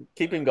talking,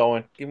 keep him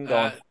going, keep him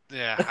going"?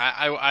 Yeah,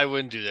 I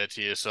wouldn't do that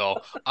to you.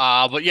 So,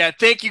 but yeah,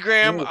 thank you,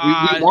 Graham. We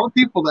want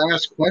people to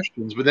ask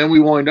questions, but then we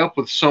wind up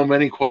with so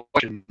many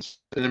questions,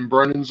 and then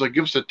Brendan's like,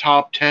 "Give us a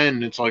top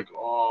 10." It's like,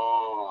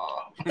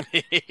 oh.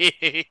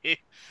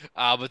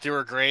 But they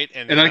were great,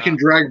 and I can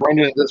drag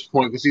Brendan at this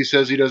point because he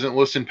says he doesn't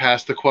listen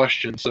past the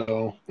question.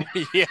 So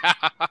yeah,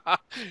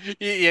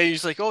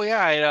 he's like, oh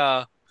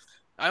yeah,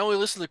 I only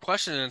listen to the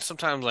question, and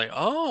sometimes like,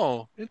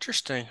 oh,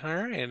 interesting, all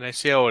right, and I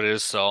see how it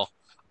is. So,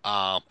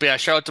 but yeah,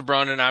 shout out to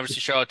Brendan, obviously,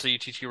 shout out to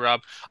UTT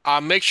Rob.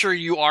 Make sure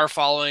you are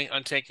following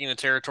Untaking the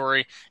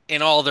Territory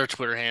in all their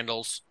Twitter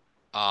handles.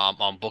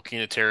 On Booking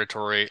the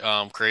Territory,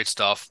 great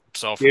stuff.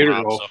 So from Gator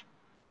Rob, Golf. so.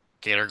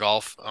 Gator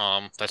Golf.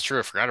 That's true.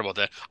 I forgot about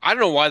that. I don't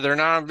know why they're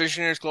not on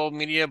Visionaries Global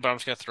Media, but I'm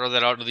just gonna throw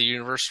that out into the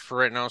universe for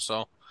right now.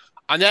 So,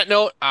 on that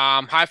note,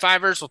 high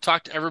fivers. We'll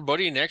talk to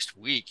everybody next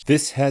week.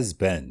 This has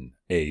been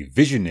a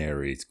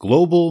Visionaries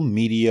Global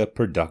Media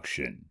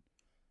production.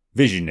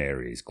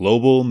 Visionaries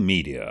Global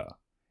Media,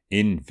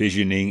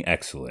 envisioning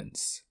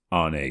excellence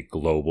on a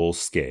global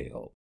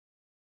scale.